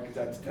 is hard because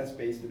that's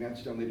test-based and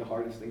that's generally the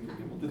hardest thing for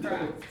people to do.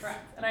 Correct,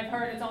 correct. And I've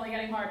heard it's only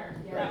getting harder,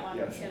 Yeah. that one.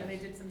 Yes. They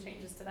did some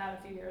changes to that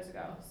a few years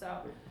ago,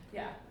 so,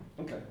 yeah.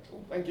 Okay,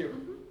 cool. Thank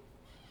you.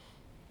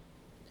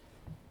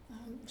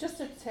 Just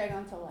to tag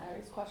on to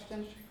Larry's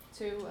question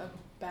too,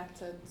 back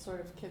to sort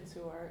of kids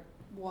who are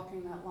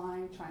walking that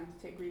line, trying to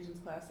take Regents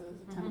classes,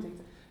 Mm-hmm. attempting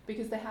to,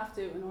 because they have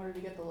to, in order to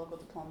get the local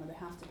diploma, they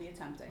have to be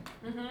attempting,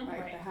 Mm-hmm.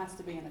 right? There has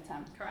to be an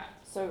attempt.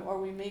 Correct. So are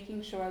we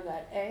making sure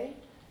that A,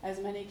 as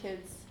many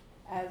kids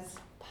as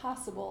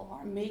possible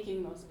are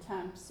making those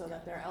attempts so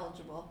that they're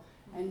eligible?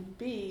 And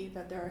B,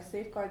 that there are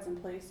safeguards in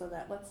place so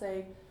that, let's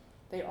say,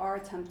 they are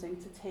attempting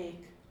to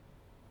take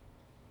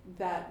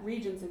that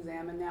Regents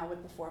exam, and now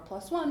with the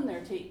 4+1,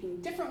 they're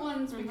taking different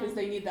ones because Mhm.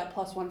 they need that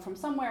 +1 from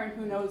somewhere, and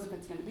who knows if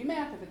it's gonna be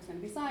math, if it's gonna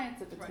be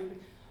science, if it's gonna Right.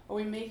 be, are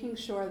we making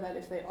sure that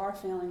if they are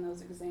failing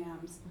those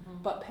exams,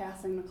 but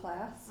passing the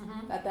class,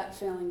 Mhm. that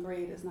failing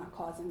grade is not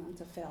causing them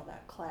to fail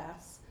that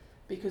class?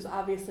 Because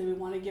obviously we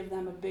wanna give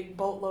them a big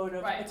boatload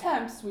of Right.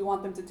 attempts, we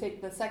want them to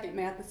take the second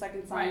math, the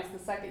second science, Right.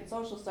 the second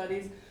social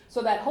studies,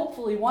 so that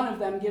hopefully one of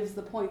them gives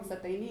the points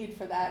that they need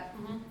for that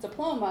Mhm.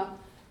 diploma.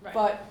 Right.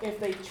 But if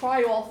they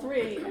try all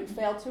three and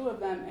fail two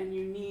of them, and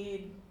you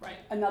need Right.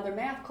 another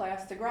math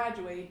class to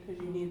graduate, because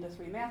you need the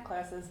 3 math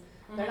classes,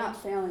 they're Mhm. not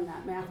failing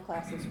that math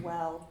class as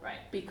well, Right.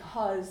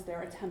 because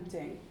they're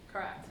attempting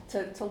Correct.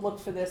 to look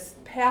for this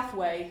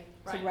pathway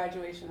to Right.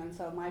 graduation. And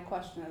so my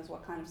question is,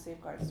 what kind of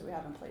safeguards do we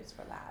have in place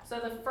for that?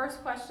 So the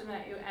first question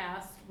that you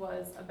asked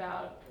was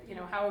about,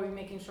 how are we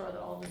making sure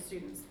that all the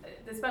students,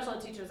 the special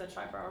ed teachers at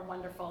Schreiber are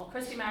wonderful.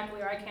 Christy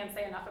McAleer, I can't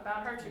say enough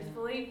about her,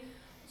 truthfully.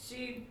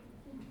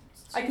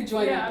 I could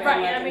join that Yeah, right,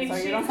 I bandwagon, mean, so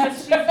you she's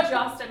don't have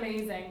just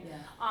amazing.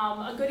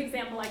 Yeah. A good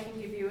example I can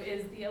give you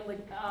is the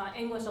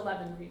English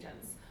 11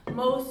 Regents.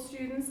 Most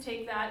students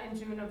take that in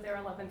June of their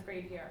 11th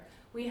grade year.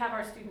 We have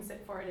our students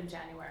sit for it in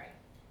January,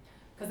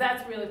 because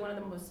that's really one of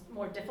the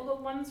more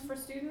difficult ones for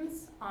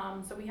students.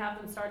 So we have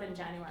them start in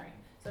January,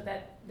 so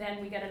that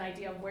then we get an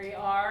idea of where you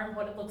are,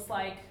 what it looks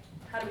like,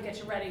 how do we get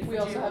you ready for We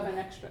also June. have an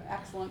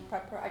excellent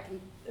prep, I can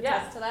Yeah,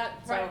 attest to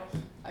that, so,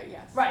 right.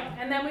 Yes. Right,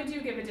 and then we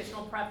do give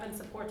additional prep and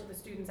support to the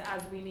students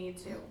as we need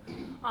to.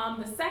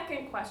 The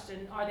second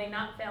question, are they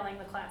not failing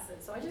the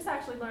classes? So I just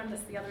actually learned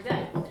this the other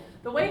day.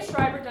 The way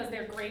Schreiber does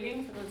their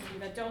grading, for those of you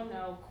that don't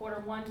know, quarter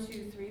 1,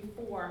 2, 3,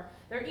 4,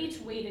 they're each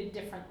weighted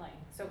differently.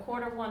 So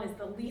quarter 1 is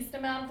the least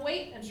amount of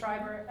weight, and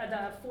Schreiber,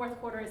 the fourth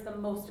quarter is the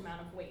most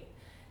amount of weight.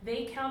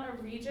 They count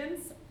a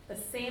Regents the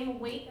same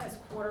weight as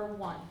quarter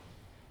 1.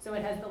 So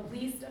it has the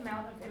least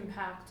amount of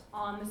impact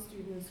on the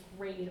student's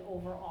grade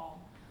overall.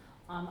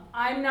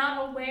 I'm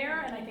not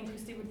aware, and I think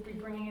Christy would be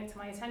bringing it to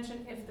my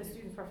attention, if the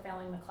students were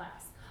failing the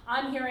class.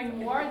 I'm hearing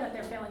more that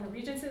they're failing the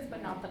Regencies,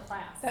 but not the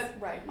class. That's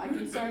right, my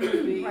concern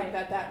would be Right.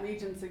 that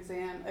Regents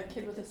exam, a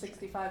kid with a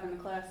 65 in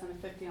the class and a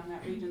 50 on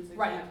that Regents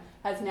Right. exam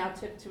has now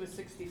tipped to a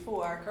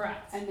 64.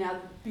 Correct. And now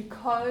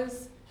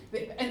because,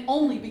 and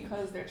only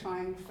because they're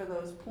trying for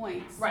those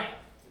points, Right,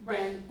 right,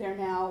 then they're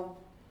now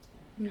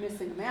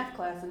missing a math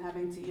class and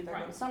having to either go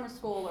to Right. summer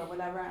school or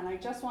whatever. And I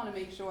just want to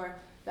make sure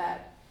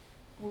that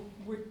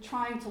we're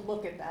trying to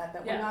look at that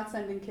Yeah. we're not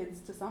sending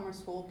kids to summer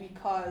school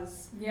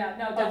because yeah,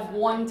 no, of definitely.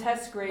 one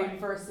test grade Right.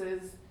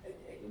 versus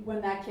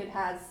when that kid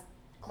has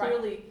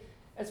clearly,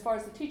 as far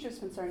as the teacher's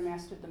concerned,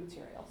 mastered the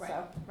material, so.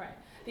 Right, right.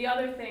 The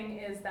other thing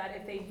is that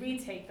if they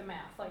retake the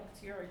math, like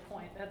to your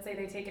point, let's say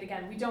they take it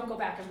again, we don't go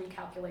back and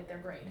recalculate their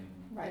grade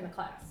in the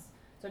class.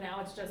 So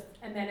now it's just,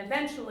 and then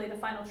eventually the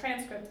final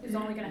transcript is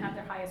only gonna have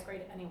their highest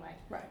grade anyway.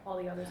 Right. All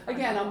the others.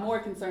 Again, I'm more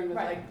concerned with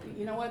Right. like,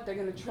 you know what, they're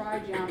gonna try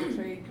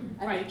geometry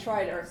and Right. they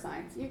tried earth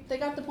science. They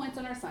got the points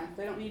on earth science,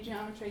 they don't need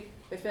geometry,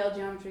 they failed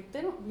geometry,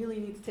 they don't really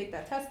need to take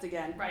that test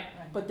again, Right,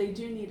 but they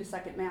do need a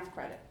second math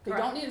credit. They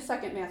Correct. don't need a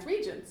second math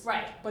Regents,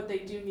 right, but they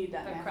do need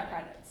that The math credit.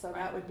 credit. So Right.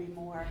 that would be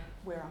more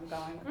where I'm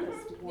going with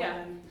this, Mhm. more Yeah.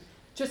 than,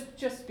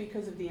 just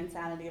because of the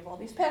insanity of all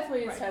these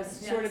pathways Right. has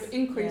sort of Yes.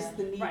 increased Yeah.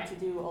 the need Right. to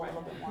do a Right.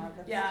 little bit more of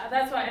this. yeah,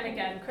 that's why, and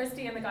again,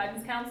 Christy and the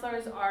guidance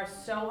counselors are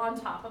so on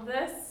top of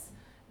this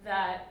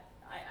that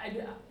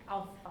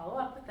I'll follow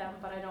up with them,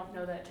 but I don't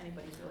know that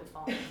anybody's really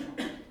following,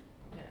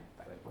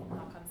 but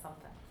knock on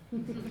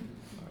something.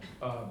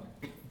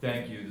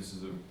 Thank you. This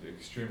is an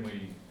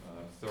extremely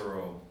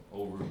thorough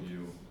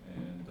overview,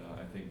 and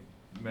I think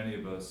many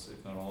of us,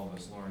 if not all of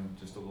us, learned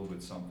just a little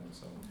bit something,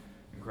 so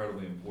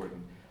incredibly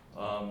important.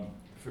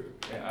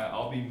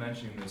 I'll be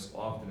mentioning this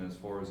often as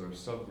far as our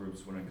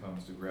subgroups when it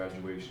comes to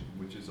graduation,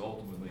 which is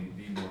ultimately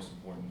the most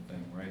important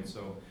thing, right?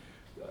 So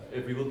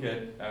if we look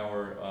at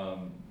our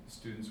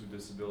students with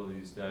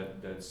disabilities,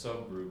 that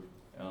subgroup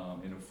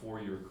in a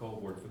 4-year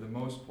cohort, for the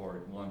most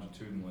part,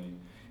 longitudinally,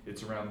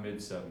 it's around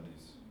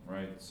mid-70s,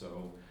 right?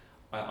 So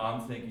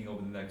I'm thinking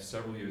over the next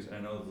several years, and I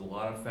know there's a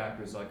lot of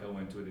factors that go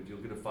into it. If you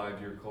look at a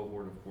 5-year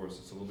cohort, of course,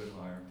 it's a little bit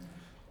higher.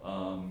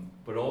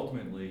 But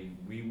ultimately,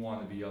 we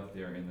want to be up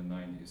there in the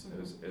 90s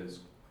as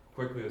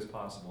quickly as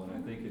possible. And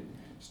I think it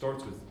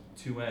starts with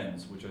 2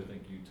 ends, which I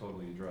think you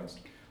totally addressed.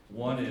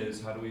 One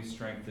is, how do we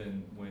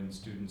strengthen when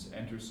students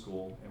enter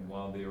school and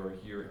while they are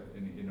here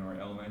in our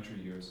elementary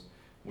years,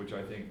 which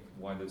I think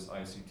why this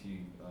ICT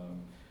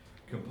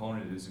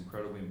component is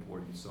incredibly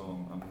important.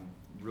 So I'm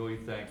really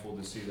thankful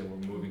to see that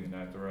we're moving in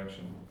that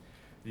direction.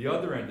 The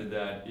other end of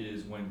that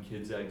is when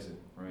kids exit,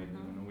 right?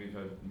 And we've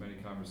had many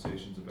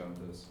conversations about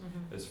this,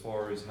 as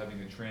far as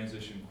having a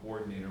transition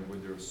coordinator where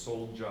their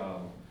sole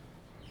job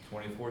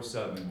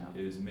 24/7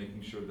 is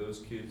making sure those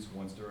kids,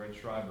 once they're at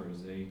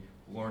Shriver's, they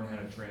learn how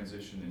to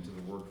transition into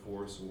the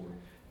workforce or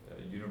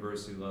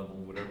university level,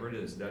 whatever it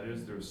is. That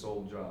is their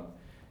sole job.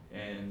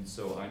 And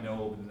so I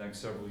know over the next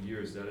several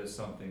years, that is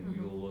something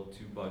we will look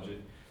to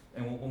budget.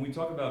 And when we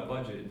talk about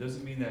budget, it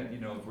doesn't mean that,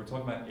 if we're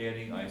talking about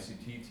adding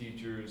ICT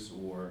teachers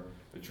or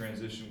a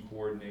transition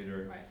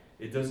coordinator, Right.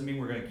 it doesn't mean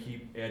we're gonna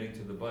keep adding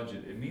to the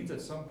budget. It means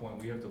at some point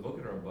we have to look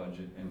at our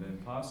budget and then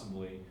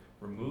possibly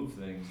remove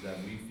things that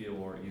we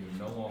feel are either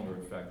no longer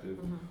effective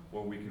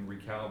or we can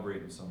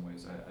recalibrate in some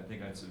ways. I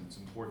think it's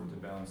important to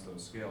balance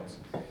those scales.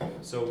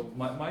 So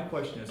my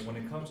question is, when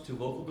it comes to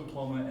local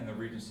diploma and the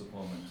Regents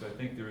diploma, so I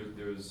think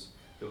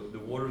the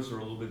waters are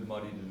a little bit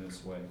muddied in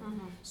this way.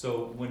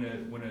 So when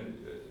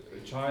a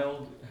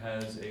child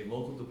has a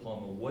local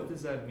diploma, what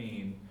does that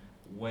mean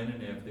when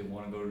and if they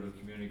want to go to a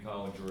community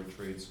college or a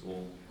trade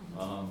school?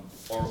 Are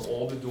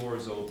all the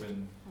doors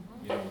open?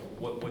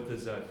 What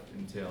does that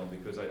entail?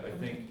 Because I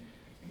think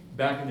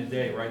back in the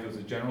day, right, there was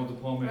a general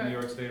diploma in New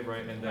York State,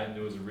 right, and then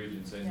there was a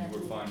Regents, and you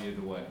were fine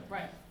either way.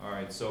 Right. All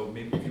right, so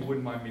maybe if you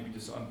wouldn't mind, maybe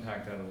just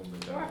unpack that a little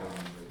bit. Sure. That would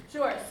be great.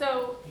 Sure,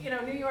 so,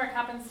 New York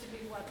happens to be,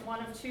 one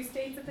of 2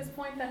 states at this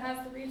point that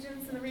has the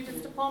Regents and the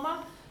Regents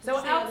diploma. So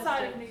What's the other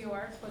outside of state? New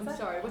York, what's I'm that?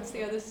 sorry, what's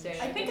the other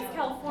state? I think it's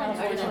California.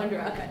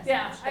 California, okay.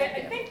 Yeah, I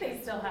Thank you. think they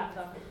still have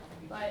them,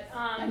 but,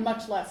 And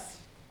much less.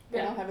 They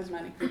yeah. don't have as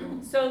many.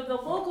 So the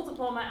local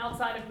diploma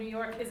outside of New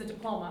York is a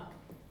diploma.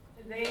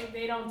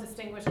 They don't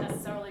distinguish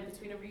necessarily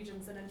between a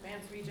Regents and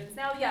advanced Regents.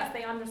 Now, yes,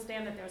 they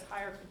understand that there's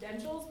higher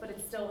credentials, but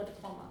it's still a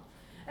diploma.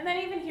 And then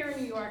even here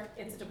in New York,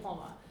 it's a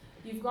diploma.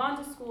 You've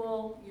gone to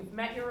school, you've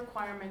met your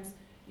requirements,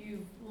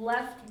 you've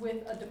left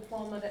with a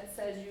diploma that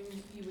says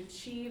you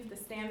achieved the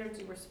standards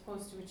you were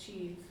supposed to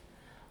achieve.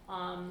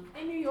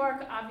 In New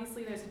York,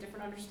 obviously, there's a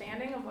different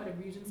understanding of what a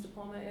Regents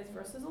diploma is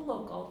versus a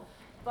local.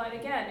 But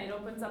again, it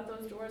opens up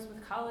those doors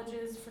with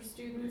colleges for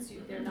students.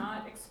 They're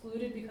not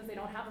excluded because they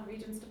don't have a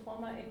Regents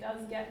diploma. It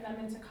does get them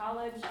into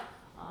college.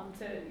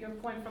 To your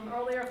point from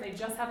earlier, if they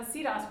just have a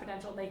CDOS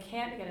credential, they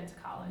can't get into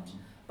college.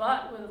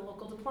 But with a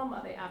local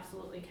diploma, they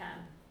absolutely can.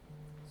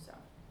 So,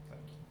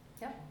 Thank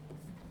you. yeah.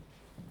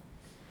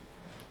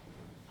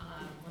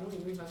 Why don't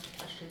we move on to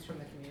questions from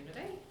the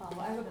community?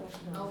 I have a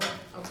question. Oh,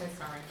 okay,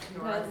 sorry.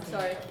 No, Nora.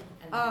 sorry.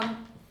 And-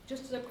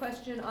 Just a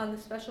question on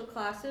the special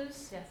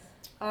classes. Yes.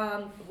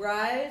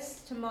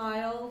 Rise to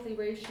mile, the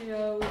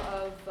ratio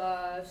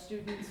of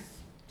students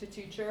to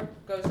teacher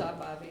goes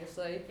up,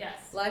 obviously.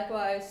 Yes.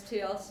 Likewise,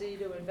 TLC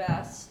to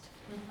invest.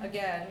 Mhm.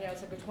 Again,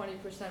 it's like a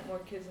 20% more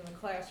kids in the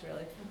class,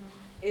 really. Mhm.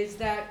 Is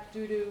that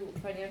due to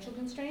financial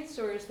constraints,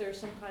 or is there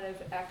some kind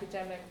of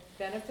academic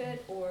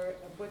benefit, or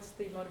what's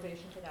the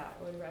motivation for that,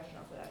 or the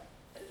rationale for that?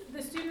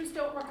 The students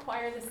don't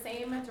require the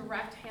same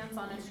direct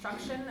hands-on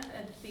instruction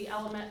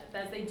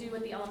as they do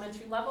at the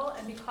elementary level,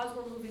 and because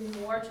we're moving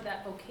more to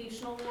that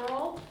vocational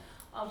world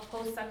of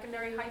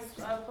post-secondary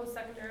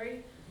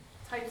post-secondary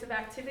types of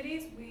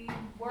activities, we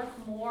work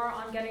more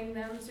on getting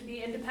them to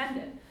be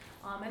independent,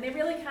 and they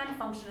really can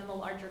function in the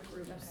larger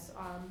groups.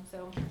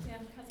 So yeah,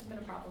 it hasn't been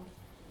a problem.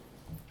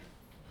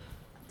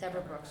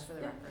 Deborah Brooks, for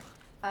the record.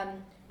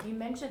 You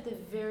mentioned at the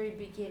very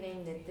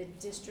beginning that the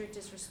district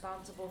is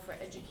responsible for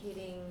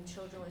educating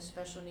children with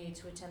special needs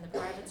who attend the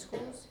private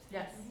schools.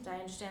 Yes. Did I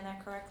understand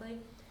that correctly?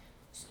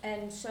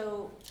 And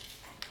so,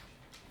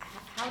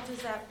 how does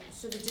that,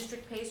 so the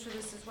district pays for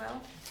this as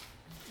well?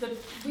 We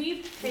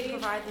We pay.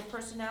 provide the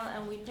personnel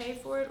and we pay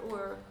for it,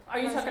 or? Are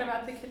you talking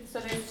about the kids, so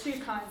there's 2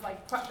 kinds,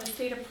 like the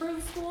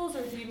state-approved schools,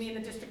 or do you mean the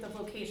district of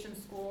vocation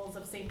schools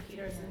of St.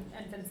 Peter's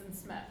and Vincent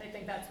Smith? I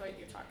think that's what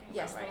you're talking about,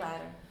 Yes, right? the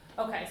latter.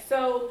 Okay,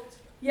 so,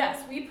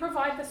 yes, we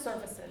provide the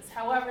services.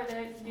 However,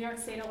 the New York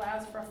State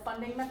allows for a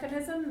funding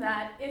mechanism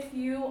that if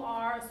you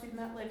are a student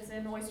that lives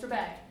in Oyster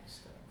Bay,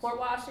 Port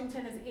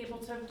Washington is able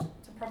to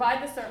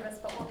provide the service,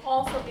 but we're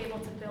also able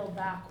to build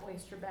back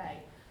Oyster Bay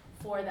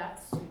for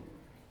that student.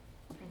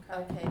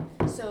 Okay,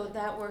 so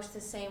that works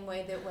the same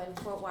way that when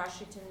Port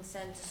Washington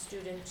sends a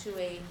student to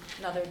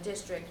another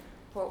district,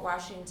 Port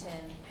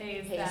Washington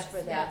Pays pays that, for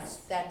yes.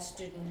 that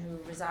student who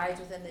resides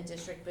within the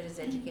district but is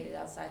educated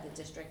outside the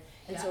district.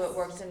 And so Yes. it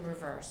works in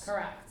reverse.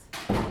 Correct,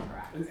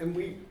 correct. And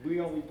we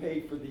only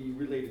pay for the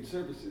related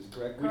services,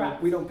 correct? Correct.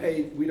 We don't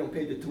pay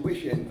the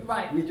tuition.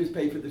 Right. We just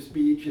pay for the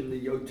speech and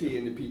the OT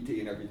and the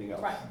PT and everything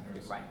else. Right,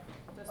 right,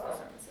 just the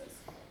services.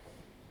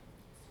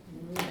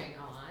 Moving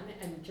on,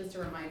 and just a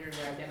reminder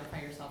to identify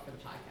yourself for the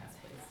podcast,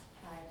 please.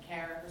 Hi,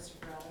 Kara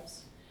Christopher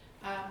Adams.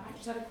 I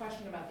just had a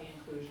question about the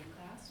inclusion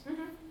class.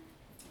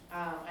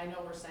 I know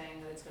we're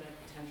saying that it's gonna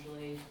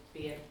potentially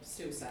be at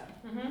Sousa,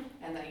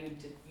 and that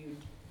you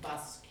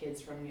bus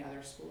kids from the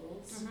other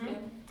schools Mhm.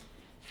 in.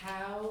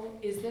 How,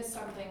 is this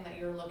something that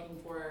you're looking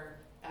for,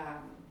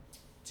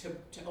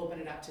 to open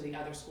it up to the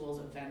other schools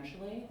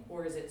eventually?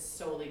 Or is it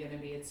solely gonna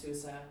be at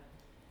Sousa?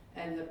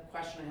 And the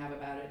question I have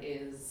about it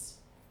is,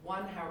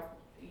 one, how,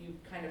 you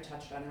kind of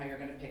touched on how you're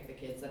gonna pick the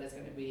kids that is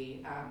gonna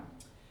be,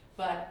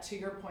 but to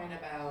your point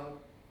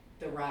about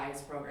the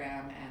RISE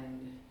program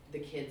and the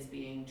kids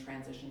being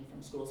transitioned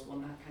from school to school,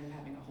 not kind of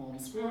having a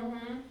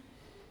homeschool,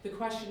 The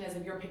question is,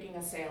 if you're picking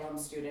a Salem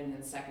student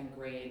in second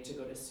grade to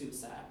go to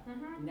Sousa,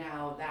 Mhm.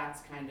 now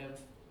that's kind of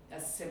a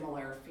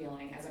similar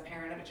feeling. As a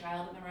parent of a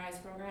child in the RISE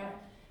program,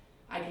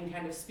 I can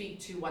kind of speak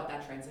to what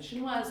that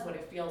transition was, what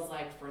it feels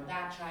like for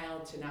that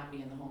child to not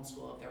be in the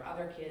homeschool if there are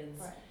other kids.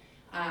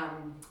 Right.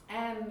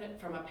 And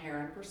from a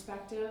parent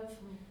perspective,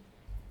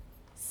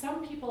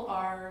 some people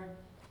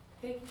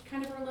they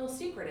kind of are a little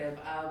secretive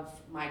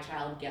of my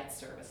child gets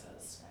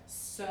services.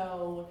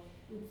 So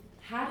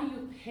how do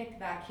you pick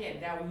that kid?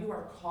 Now you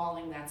are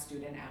calling that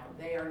student out.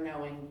 They are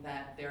knowing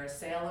that they're a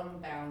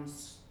Salem-bound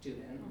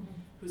student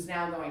who's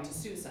now going to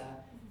Sousa.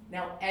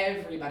 Now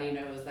everybody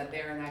knows that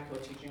they're in that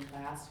co-teaching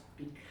class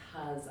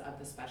because of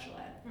the special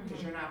ed.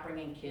 Because you're not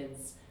bringing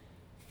kids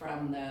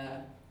from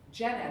the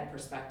gen ed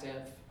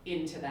perspective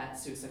into that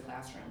Sousa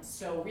classroom.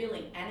 So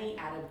really any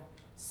out of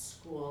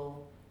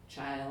school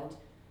child,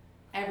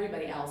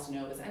 everybody else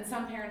knows. And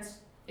some parents,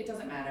 it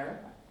doesn't matter,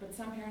 but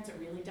some parents it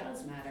really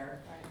does matter.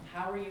 Right.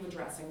 How are you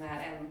addressing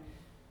that? And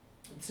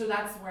so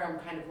that's where I'm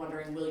kind of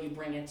wondering, will you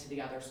bring it to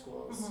the other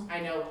schools? Mhm. I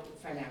know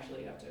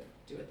financially you have to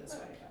do it this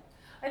way, but.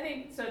 I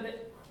think, so the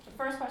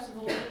first question's a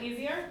little bit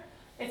easier.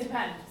 It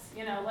depends,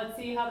 let's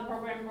see how the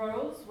program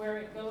grows, where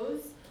it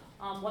goes,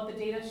 what the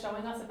data is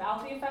showing us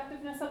about the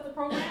effectiveness of the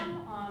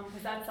program,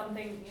 because that's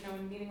something,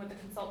 in meeting with the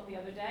consultant the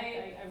other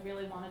day, I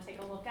really want to take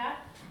a look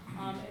at.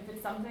 If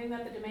it's something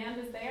that the demand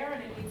is there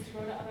and it needs to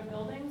go to other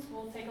buildings,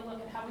 we'll take a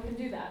look at how we can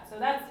do that. So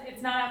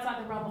it's not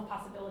outside the realm of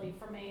possibility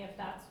for me if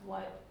that's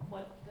what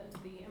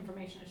the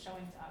information is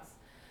showing to us.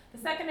 The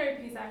secondary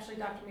piece, actually,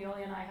 Dr.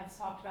 Meoli and I have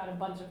talked about a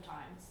bunch of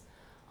times.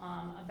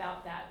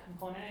 About that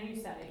component, and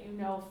you said it,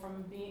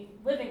 from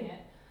living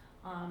it.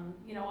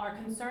 Our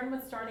concern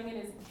with starting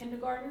it is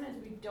kindergarten is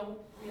we don't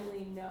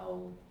really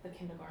know the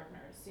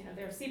kindergartners.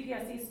 They're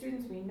CPSE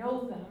students, we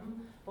know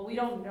them, but we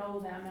don't know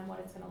them and what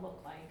it's gonna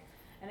look like.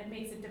 And it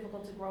makes it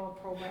difficult to grow a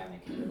program in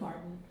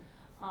kindergarten.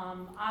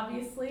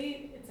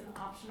 Obviously, it's an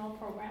optional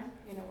program,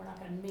 we're not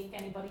gonna make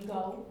anybody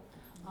go.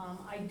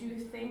 I do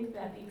think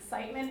that the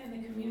excitement in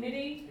the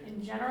community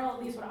in general,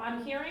 at least what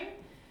I'm hearing,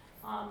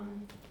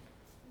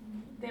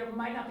 there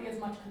might not be as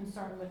much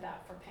concern with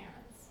that for parents.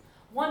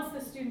 Once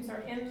the students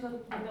are in the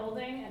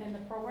building and in the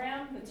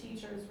program, the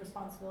teacher's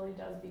responsibility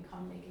does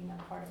become making them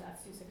part of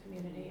that Sousa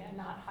community and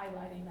not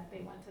highlighting that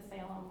they went to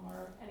Salem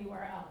or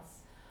anywhere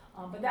else.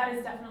 But that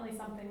is definitely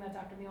something that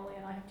Dr. Meoli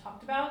and I have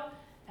talked about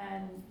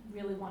and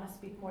really want to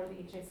speak more to the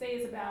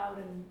HSAs about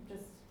and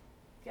just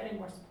getting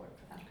more support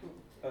for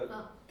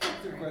them.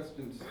 Two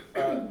questions.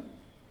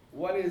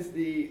 One is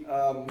the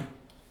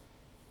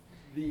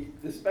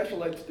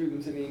special ed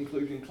students in the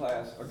inclusion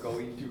class are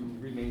going to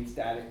remain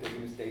static. They're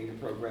going to stay in the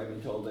program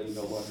until they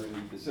no longer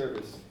need the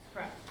service.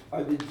 Correct.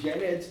 Are the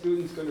gen ed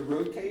students going to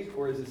rotate,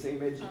 or is the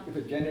same ed, if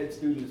a gen ed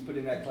student is put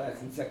in that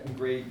class in second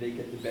grade, they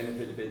get the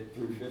benefit of it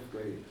through fifth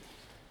grade?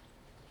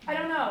 I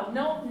don't know.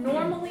 No,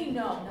 normally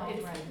no. No,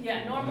 It's, right.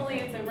 yeah, normally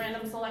it's a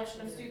random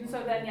selection of students.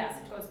 So then yes,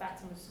 it goes back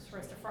to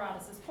Mr.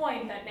 Ferradas'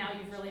 point that now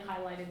you've really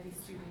highlighted these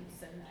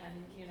students and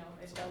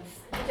it does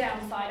the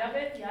downside of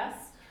it,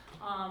 yes.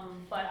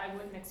 But I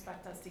wouldn't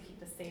expect us to keep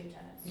the same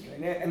tenants.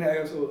 Okay. And I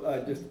also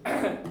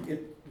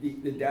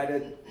the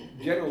data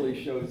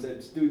generally shows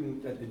that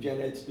the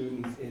gen ed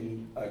students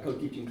in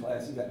co-teaching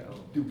classes that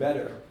do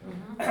better.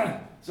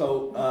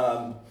 So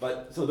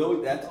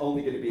that's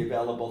only going to be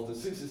available to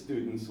Sousa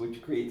students,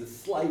 which creates a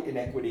slight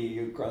inequity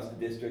across the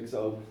district.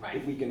 So Right.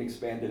 if we can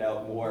expand it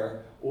out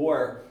more,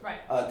 or Right.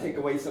 take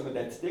away some of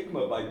that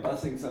stigma by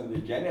busing some of the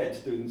gen ed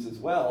students as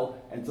well,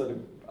 and sort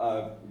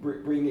of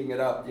bringing it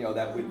up,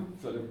 that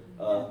would sort of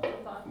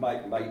Thought.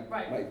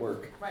 might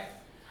work. Right.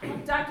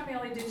 Dr.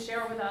 Meoli did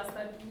share with us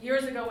that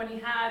years ago when he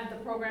had the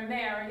program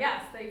there,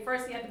 yes,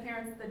 first he had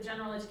the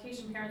general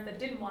education parents that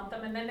didn't want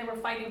them, and then they were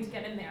fighting to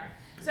get in there.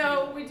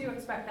 So we do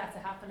expect that to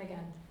happen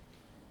again.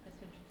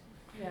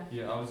 Yeah.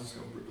 Yeah, I was just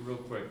going, real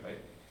quick,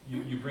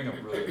 you bring up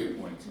really good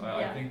points.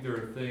 I Yeah. think there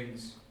are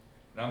things,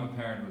 and I'm a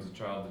parent who has a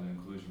child in an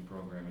inclusion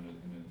program in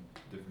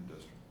a different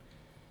district.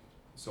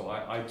 So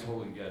I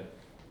totally get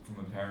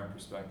from a parent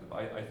perspective.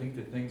 I think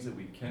the things that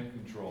we can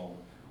control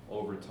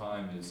over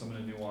time is some of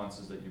the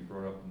nuances that you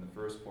brought up in the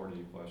first part of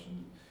your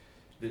question.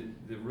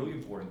 The really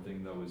important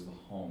thing though is the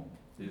home,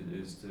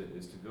 is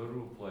to go to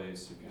a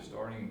place, if you're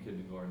starting in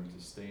kindergarten,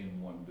 to stay in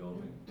one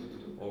building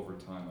over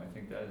time. I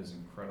think that is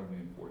incredibly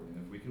important.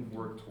 And if we can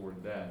work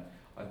toward that,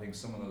 I think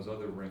some of those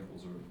other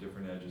wrinkles or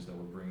different edges that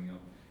we're bringing up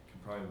can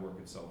probably work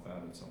itself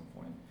out at some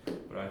point.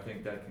 But I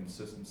think that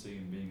consistency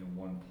and being in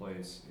one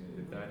place,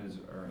 if that is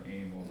our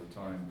aim over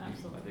time,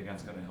 Absolutely. I think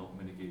that's gonna help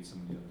mitigate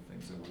some of the other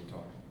things that we're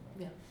talking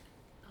about.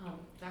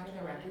 Dr.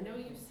 Moran, I know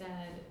you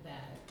said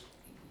that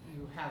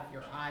you have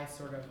your eye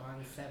sort of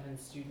on 7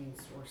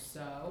 students or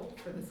so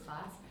for this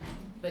class,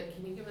 but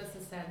can you give us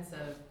a sense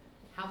of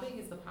how big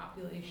is the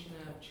population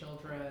of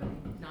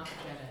children, not the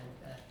gen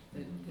ed,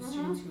 the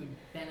students who would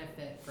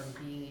benefit from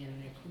being in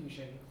an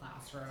inclusion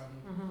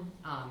classroom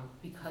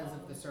because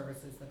of the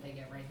services that they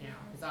get right now?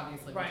 Because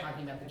obviously we're Right.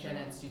 talking about the gen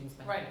ed students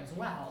benefit Right. as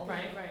well.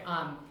 Right.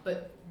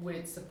 But would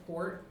it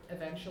support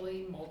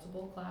eventually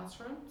multiple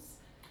classrooms?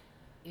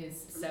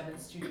 is 7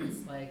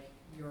 students like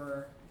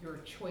your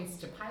choice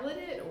to pilot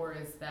it, or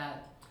is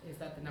that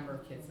the number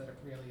of kids that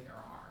really there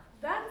are?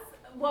 That's,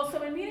 well,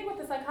 so in meeting with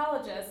the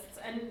psychologists,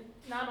 and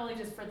not only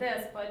just for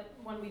this, but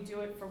when we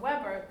do it for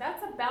Weber,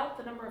 that's about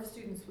the number of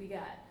students we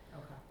get.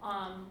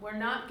 Okay. We're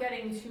not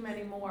getting too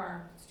many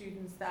more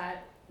students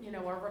that,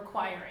 are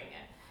requiring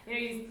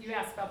it. You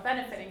asked about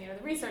benefiting,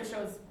 the research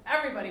shows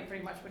everybody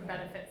pretty much would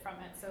benefit from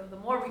it. So the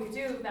more we could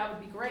do, that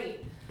would be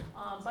great.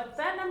 But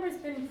that number's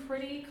been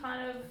pretty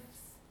kind of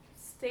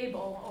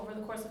stable over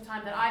the course of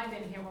time that I've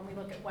been here when we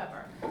look at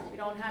Weber. We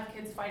don't have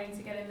kids fighting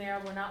to get in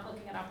there. We're not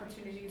looking at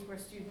opportunities where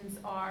students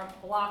are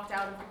blocked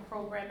out of the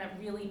program that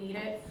really need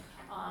it.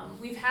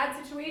 We've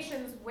had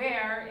situations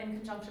where, in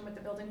conjunction with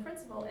the building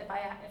principal,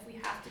 if we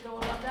have to go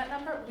above that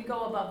number, we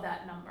go above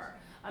that number.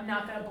 I'm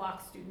not gonna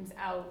block students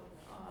out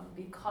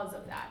because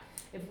of that.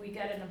 If we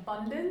get an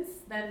abundance,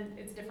 then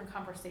it's a different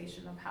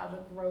conversation of how to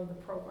grow the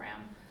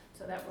program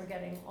so that we're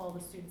getting all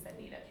the students that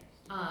need it.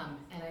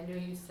 And I know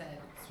you said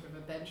sort of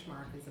a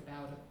benchmark is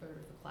about a third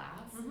of the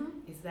class.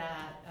 Mm-hmm. Is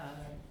that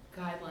a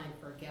guideline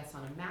for guess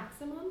on a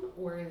maximum,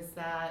 or is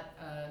that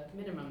a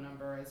minimum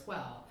number as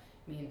well?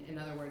 I mean, in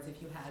other words,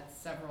 if you had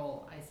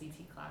several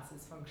ICT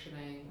classes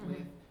functioning Mhm.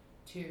 with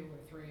 2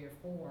 or 3 or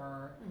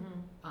 4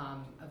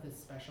 of the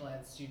special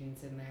ed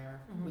students in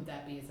there, Mhm. would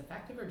that be as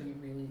effective, or do you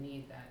really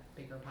need that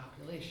bigger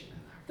population in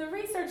there? The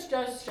research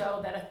does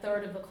show that a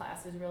third of the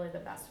class is really the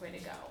best way to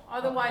go.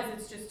 Otherwise,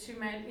 it's just too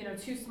many,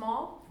 too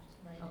small,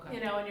 Okay.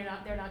 and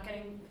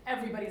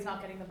everybody's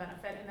not getting the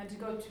benefit. And then to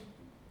go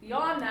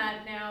beyond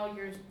that, now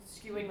you're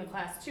skewing the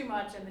class too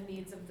much, and the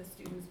needs of the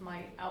students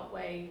might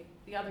outweigh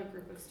the other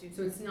group of students.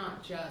 So it's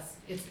not just,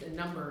 it's the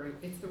number,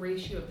 it's the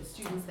ratio of the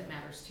students that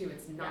matters too.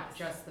 It's not Yes.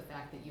 just the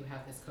fact that you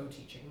have this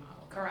co-teaching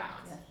model.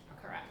 Correct. Yes.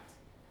 Correct.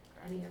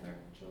 Any other,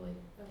 Julie?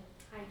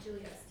 Hi,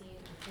 Julie Epstein,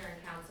 I'm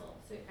parent council.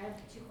 So I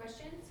have 2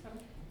 questions.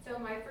 Okay. So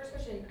my first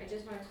question, I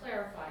just want to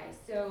clarify.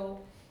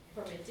 So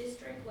from a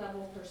district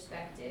level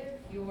perspective,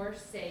 you're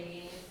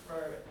saying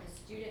for the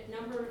student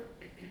number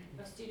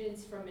of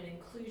students from an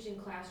inclusion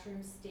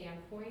classroom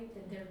standpoint,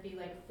 that there'd be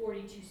like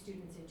 42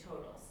 students in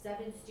total,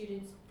 7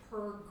 students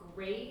per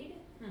grade?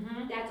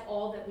 Mm-hmm. That's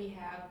all that we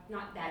have,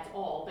 not that's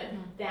all, but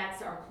Mhm.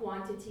 that's our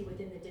quantity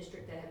within the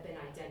district that have been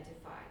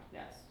identified,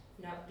 Yes.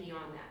 not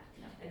beyond that.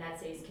 No. And that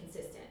stays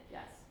consistent.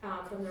 Yes.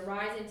 From the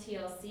Rise in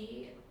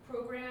TLC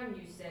program,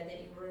 you said that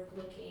you were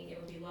looking, it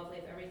would be lovely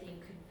if everything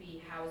could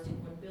be housed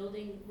in one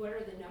building. What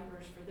are the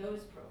numbers for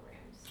those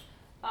programs?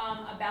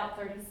 About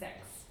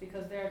 36,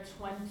 because there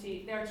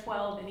are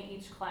 12 in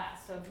each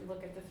class. So if you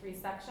look at the 3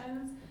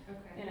 sections,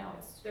 Okay.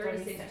 it's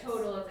 36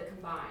 total of the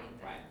combined,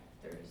 then. Right.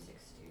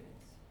 36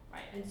 students.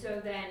 Right. And so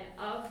then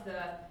of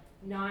the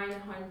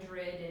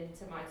 900 and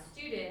some odd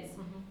students,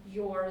 Mhm.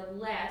 your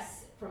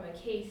less from a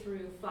K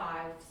through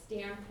 5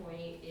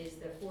 standpoint is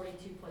the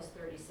 42 plus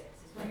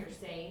 36, is what you're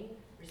saying,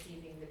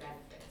 receiving the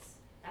benefits.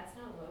 That's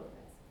not low,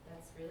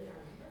 that's really our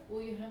number.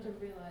 Well, you have to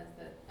realize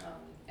that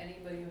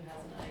anybody who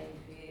has an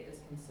IEP is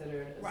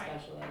considered a Right.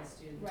 special ed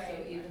student. So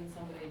Right. even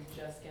somebody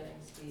just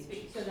getting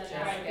speech, So then just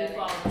that would getting,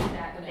 fall into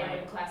that, but they Right.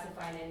 would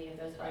classify in any of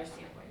those other Right.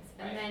 standpoints.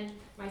 Right. And then,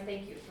 my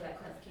thank you for that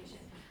clarification.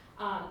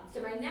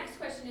 So my next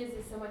question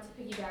is somewhat to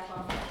piggyback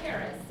off of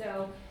Kara's.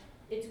 So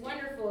it's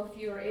wonderful if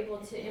you are able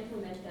to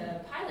implement the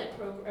pilot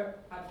program,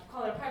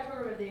 call it a pilot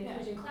program of the Yeah.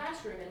 inclusion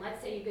classroom, and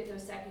let's say you get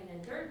those 2nd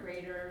and 3rd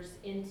graders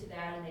into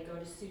that and they go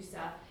to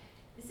SUSA.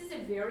 This is a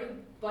very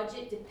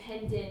budget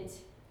dependent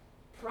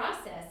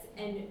process,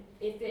 and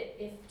if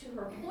to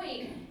her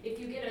point, if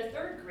you get a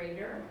 3rd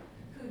grader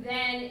who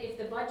then, if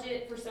the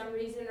budget for some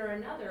reason or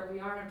another, we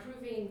aren't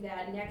approving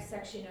that next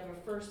section of a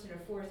 1st and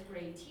a 4th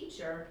grade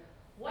teacher,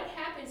 what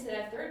happens to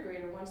that 3rd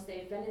grader once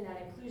they've been in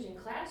that inclusion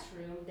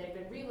classroom, they've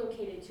been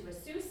relocated to a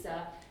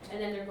SUSA, and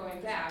then they're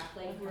going back?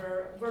 Like,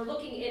 we're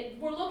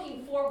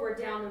looking forward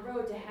down the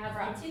road to have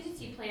Correct.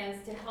 contingency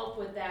plans to help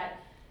with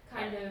that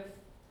kind of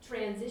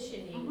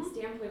transitioning Mhm.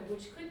 standpoint,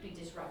 which could be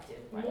disruptive,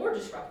 Right. more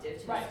disruptive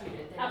to the Right.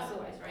 student than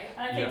Absolutely. otherwise, right?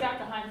 And I think Yeah.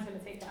 Dr. Hines is going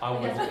to take that. I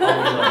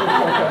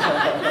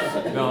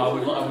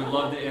would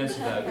love to answer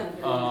that.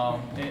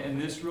 And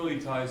this really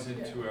ties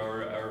into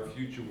our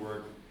future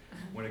work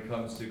when it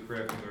comes to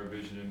crafting our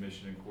vision and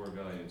mission and core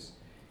values.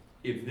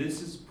 If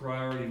this is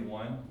priority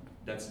 1,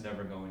 that's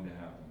never going to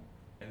happen.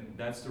 And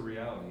that's the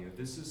reality. If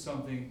this is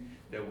something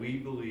that we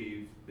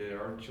believe that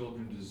our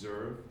children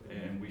deserve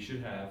and we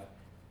should have,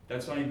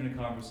 that's not even a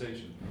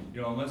conversation.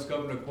 Unless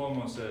Governor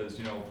Cuomo says,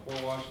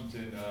 Port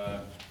Washington,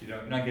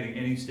 not getting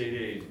any state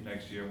aid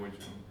next year, which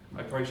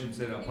I probably shouldn't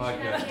say that on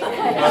podcast.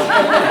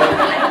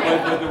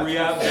 But the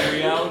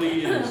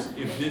reality is,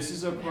 if this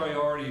is a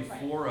priority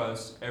for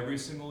us every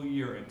single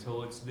year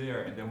until it's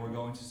there, and then we're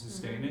going to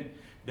sustain it,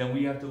 then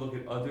we have to look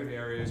at other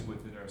areas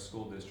within our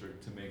school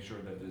district to make sure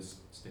that this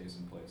stays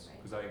in place,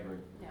 because I agree.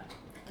 Yeah.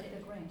 Like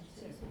the grant,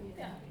 too.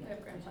 Yeah, we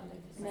have grant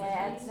funding. May I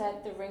add to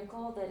that the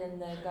wrinkle that in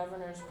the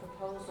governor's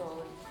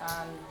proposal,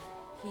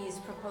 he's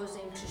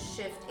proposing to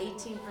shift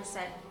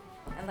 18%,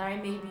 and Larry,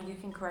 maybe you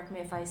can correct me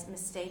if I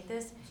misstate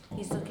this,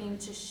 he's looking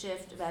to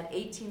shift about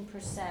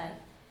 18%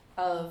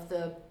 of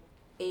the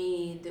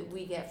aid that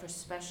we get for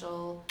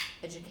special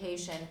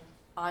education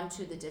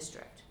onto the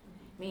district?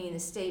 Meaning the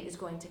state is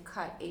going to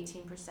cut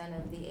 18%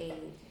 of the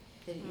aid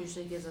that it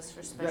usually gives us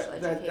for special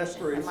education. That's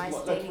for Am I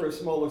that's stating- for a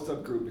smaller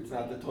subgroup, it's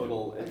not the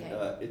total, Okay.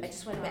 I it's,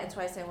 just want to, that's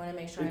why I say I want to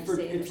make sure I'm it's for,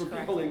 stating it's this for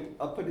correctly.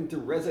 people put into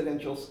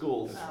residential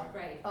schools.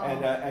 Right.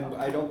 And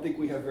I don't think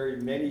we have very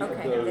many of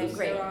Okay, those. then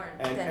great. There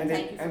aren't. And- Then and it-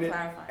 thank you for and it-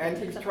 clarifying.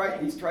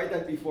 And he's tried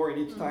that before,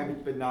 and each time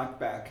it's been knocked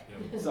back.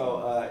 Yeah. So,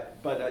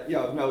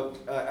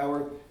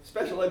 our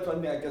special ed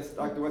funding, I guess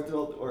Dr.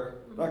 Westfield or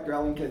Dr.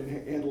 Allen can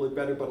handle it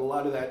better, but a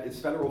lot of that is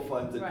federal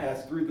funds that Right.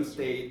 pass through the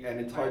state,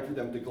 and it's hard for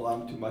them to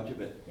glom too much of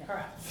it.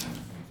 Correct.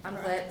 I'm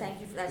glad,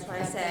 thank you, that's why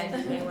I said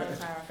you may want to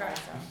clarify,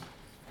 so.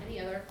 Any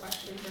other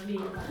questions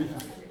or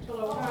comments?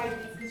 Hello, hi,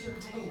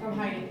 I'm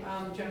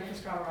Heidi, Jennifer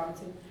Scott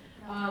Robinson.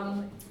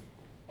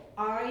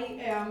 I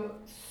am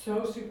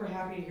so super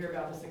happy to hear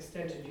about this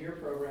extended year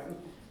program.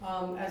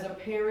 As a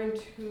parent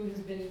who has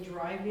been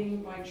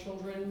driving my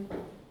children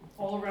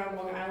all around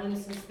Long Island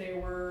since they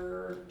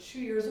were 2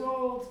 years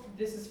old,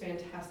 this is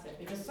fantastic,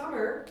 because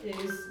summer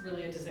is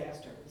really a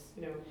disaster.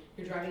 You know,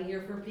 you're driving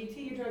here for PT,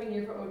 you're driving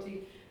here for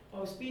OT,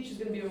 speech is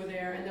gonna be over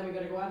there, and then we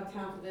gotta go out of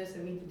town for this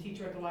and meet the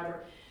teacher at the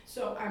library.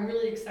 So I'm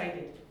really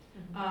excited.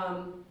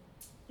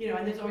 You know,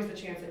 and there's always the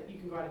chance that you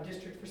can go out of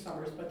district for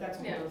summers, but that's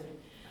one other thing.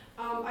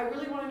 I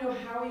really wanna know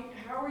how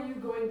are you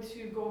going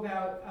to go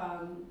about,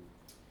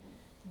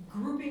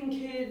 grouping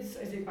kids?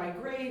 Is it by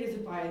grade? Is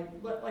it by,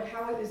 like,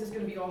 how is this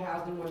gonna be all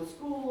housed in one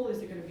school?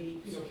 Is it gonna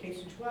be, you know, K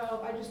through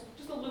 12? I just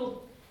a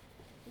little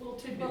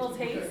tidbit. Little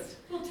taste?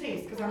 Little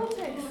taste, because I'm a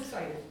little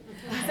excited.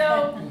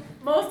 So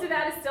most of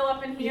that is still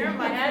up in here.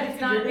 My head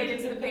has not made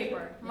it to the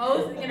paper.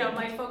 Most, you know,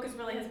 my focus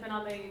really has been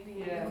on the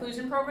Yeah.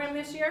 inclusion program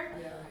this year.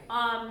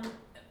 Yeah.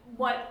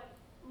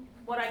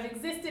 What I've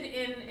existed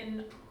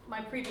in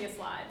my previous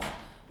lives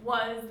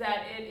was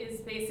that it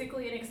is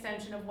basically an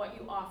extension of what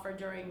you offer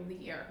during the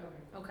year.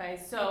 Okay,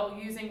 so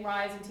using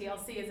RISE and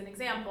TLC as an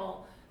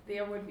example,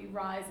 there would be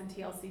RISE and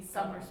TLC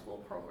summer school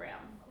program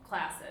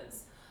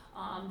classes.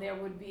 There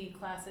would be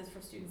classes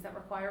for students that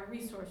require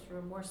resource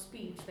room or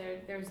speech.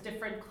 There's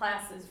different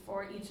classes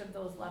for each of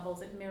those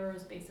levels. It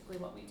mirrors basically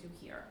what we do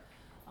here.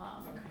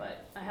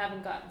 But I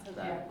haven't gotten to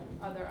the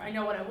other, I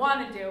know what I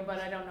want to do, but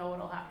I don't know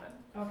what'll happen.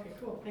 Okay,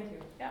 cool, thank you.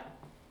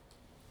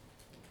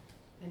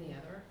 Any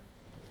other?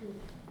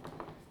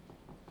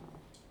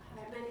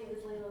 Hi, my name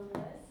is Layla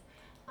Lewis.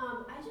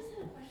 I just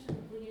had a question.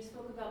 When you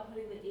spoke about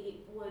putting the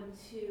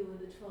 8-1-2 and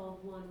the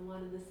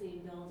 12-1-1 in the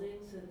same building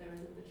so that there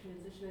isn't the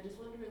transition, I just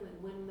wondering like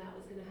when that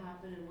was going to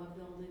happen and what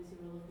buildings you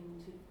were looking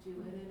to do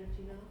it in, if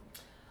you know?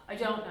 I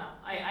don't know.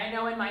 I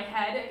know in my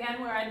head, again,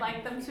 where I'd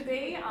like them to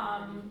be.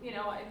 You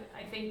know,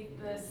 I think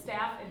the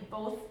staff at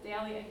both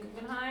Daly and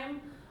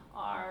Guggenheim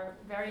are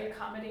very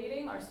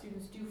accommodating. Our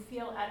students do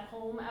feel at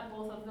home at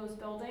both of those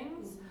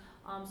buildings.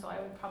 So I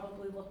would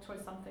probably look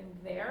towards something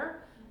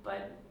there.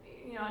 But,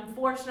 you know,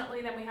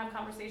 unfortunately, then we have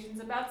conversations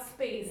about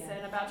space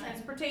and about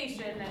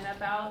transportation and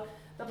about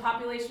the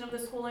population of the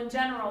school in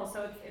general.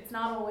 So it's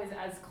not always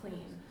as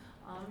clean.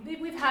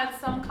 We've had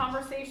some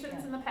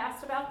conversations in the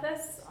past about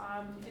this.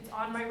 It's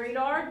on my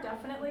radar,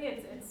 definitely.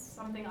 It's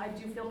something I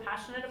do feel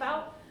passionate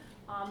about.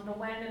 The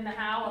when and the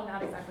how, I'm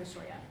not exactly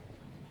sure yet.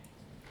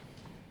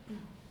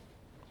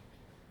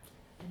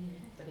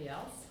 Anybody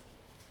else?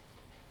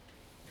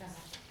 Go ahead.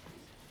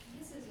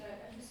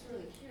 I'm just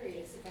really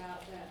curious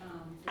about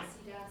the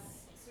CDAS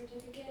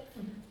certificate.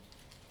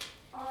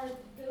 Are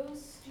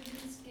those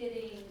students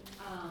getting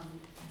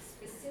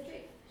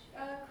specific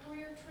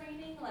career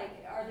training?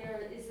 Like,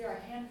 is there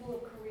a handful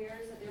of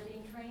careers that they're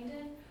being trained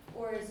in,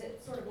 or is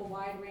it sort of a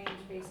wide range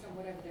based on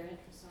whatever their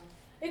interests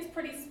are? It's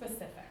pretty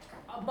specific,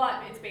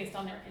 but it's based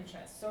on their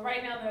interests. So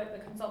right now, the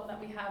consultant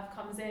that we have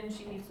comes in,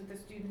 she meets with the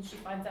students, she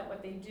finds out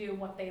what they do,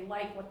 what they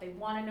like, what they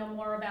want to know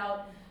more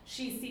about.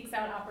 She seeks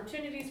out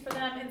opportunities for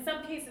them. In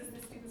some cases,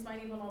 the students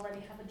might even already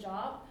have a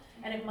job,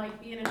 and it might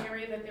be in an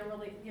area that they're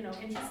really, you know,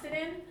 interested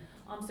in.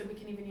 So we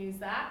can even use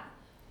that.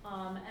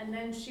 And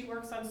then she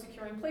works on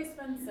securing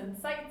placements and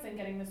sites and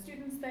getting the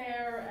students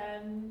there,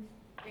 and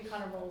it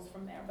kind of rolls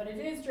from there. But it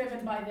is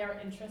driven by their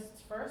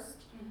interests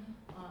first.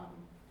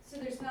 So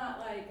there's not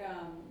like,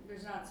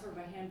 there's not sort of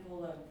a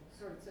handful of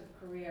sorts of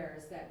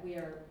careers that we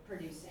are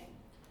producing?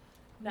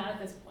 Not at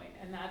this point,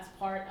 and that's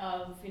part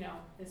of, you know,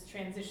 this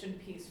transition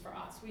piece for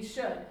us. We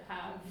should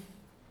have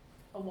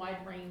a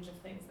wide range of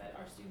things that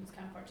our students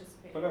can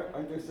participate in. But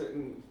aren't there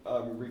certain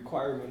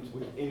requirements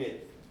within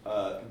it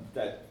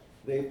that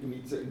they have to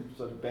meet certain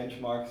sort of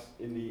benchmarks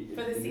in the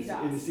For the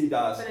CDAS. in the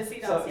CDAS? For the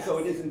CDAS, So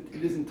yes.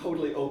 it isn't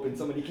totally open.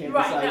 Somebody can't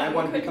Right, decide no, I you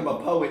want to couldn't.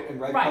 become a poet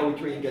and write Right.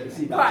 poetry and get a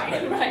CDAS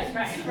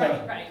Right,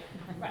 credit.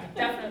 right,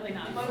 definitely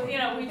not. But, you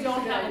know, we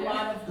don't have a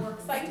lot of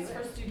work sites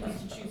for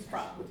students to choose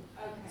from.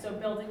 Okay. So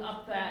building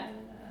up that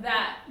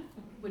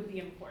would be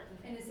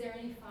important. And is there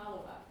any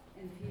follow-up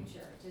in the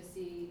future to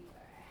see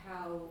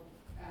how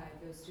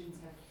those students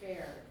have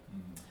fared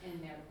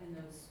in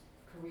those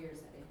careers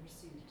that they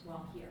pursued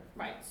while here.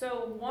 Right,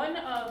 so one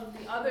of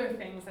the other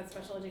things that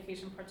special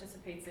education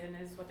participates in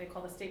is what they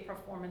call the state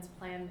performance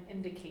plan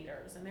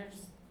indicators, and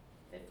there's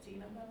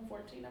 15 of them,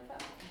 14 of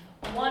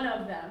them. One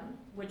of them,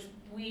 which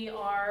we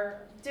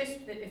are,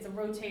 it's a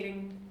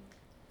rotating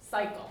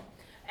cycle.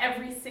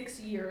 Every 6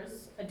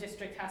 years, a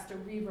district has to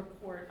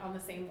re-report on the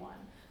same one.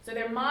 So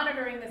they're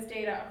monitoring this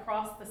data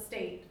across the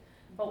state,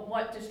 but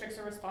what districts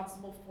are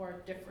responsible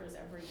for differs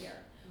every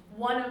year.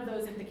 One of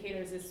those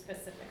indicators is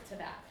specific to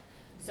that.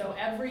 So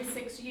every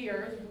 6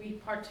 years, we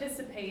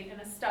participate in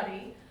a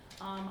study.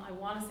 I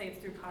want to say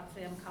it's through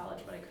Potsdam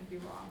College, but I could be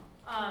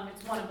wrong.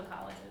 It's one of the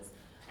colleges.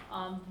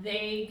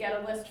 They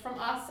get a list from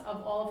us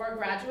of all of our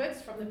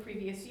graduates from the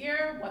previous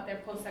year, what their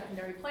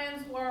post-secondary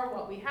plans were,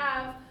 what we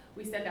have.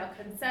 We send out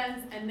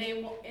consents, and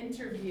they will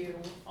interview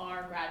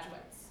our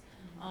graduates.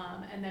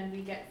 And then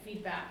we get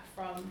feedback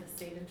from the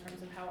state in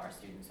terms of how our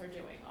students are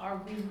doing.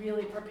 Are we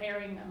really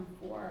preparing them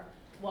for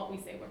what we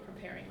say we're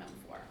preparing them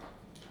for?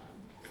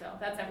 So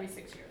that's every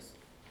 6 years.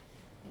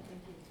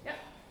 Thank you. Yep.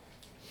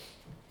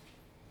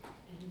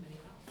 Anybody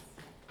else?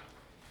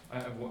 I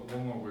have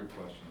one more weird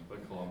question,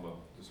 like Columbo,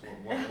 just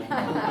one more.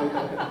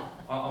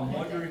 I'm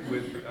wondering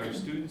with our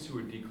students who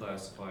are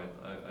declassified,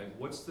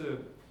 what's the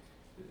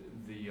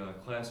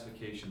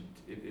classification,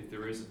 if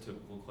there is a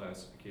typical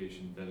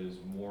classification that is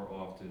more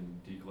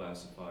often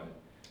declassified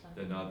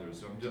than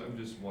others? So I'm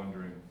just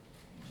wondering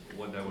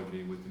what that would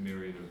be with the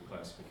myriad of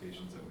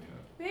classifications that we have.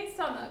 Based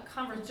on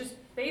the just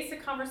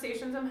basic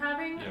conversations I'm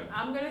having, Yeah.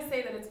 I'm gonna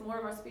say that it's more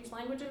of our speech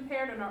language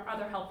impaired and our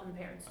other health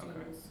impaired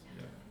students.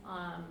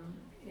 Yeah,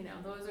 You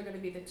know, those are gonna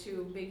be the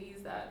two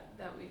biggies that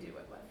we do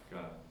it with.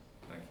 got it,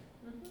 thank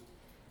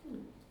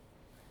you.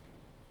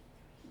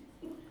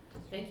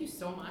 Thank you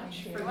so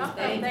much. You're welcome.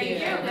 Thank Thank you.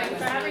 That Thanks was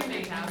for having really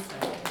me.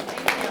 fantastic.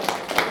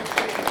 Thank you.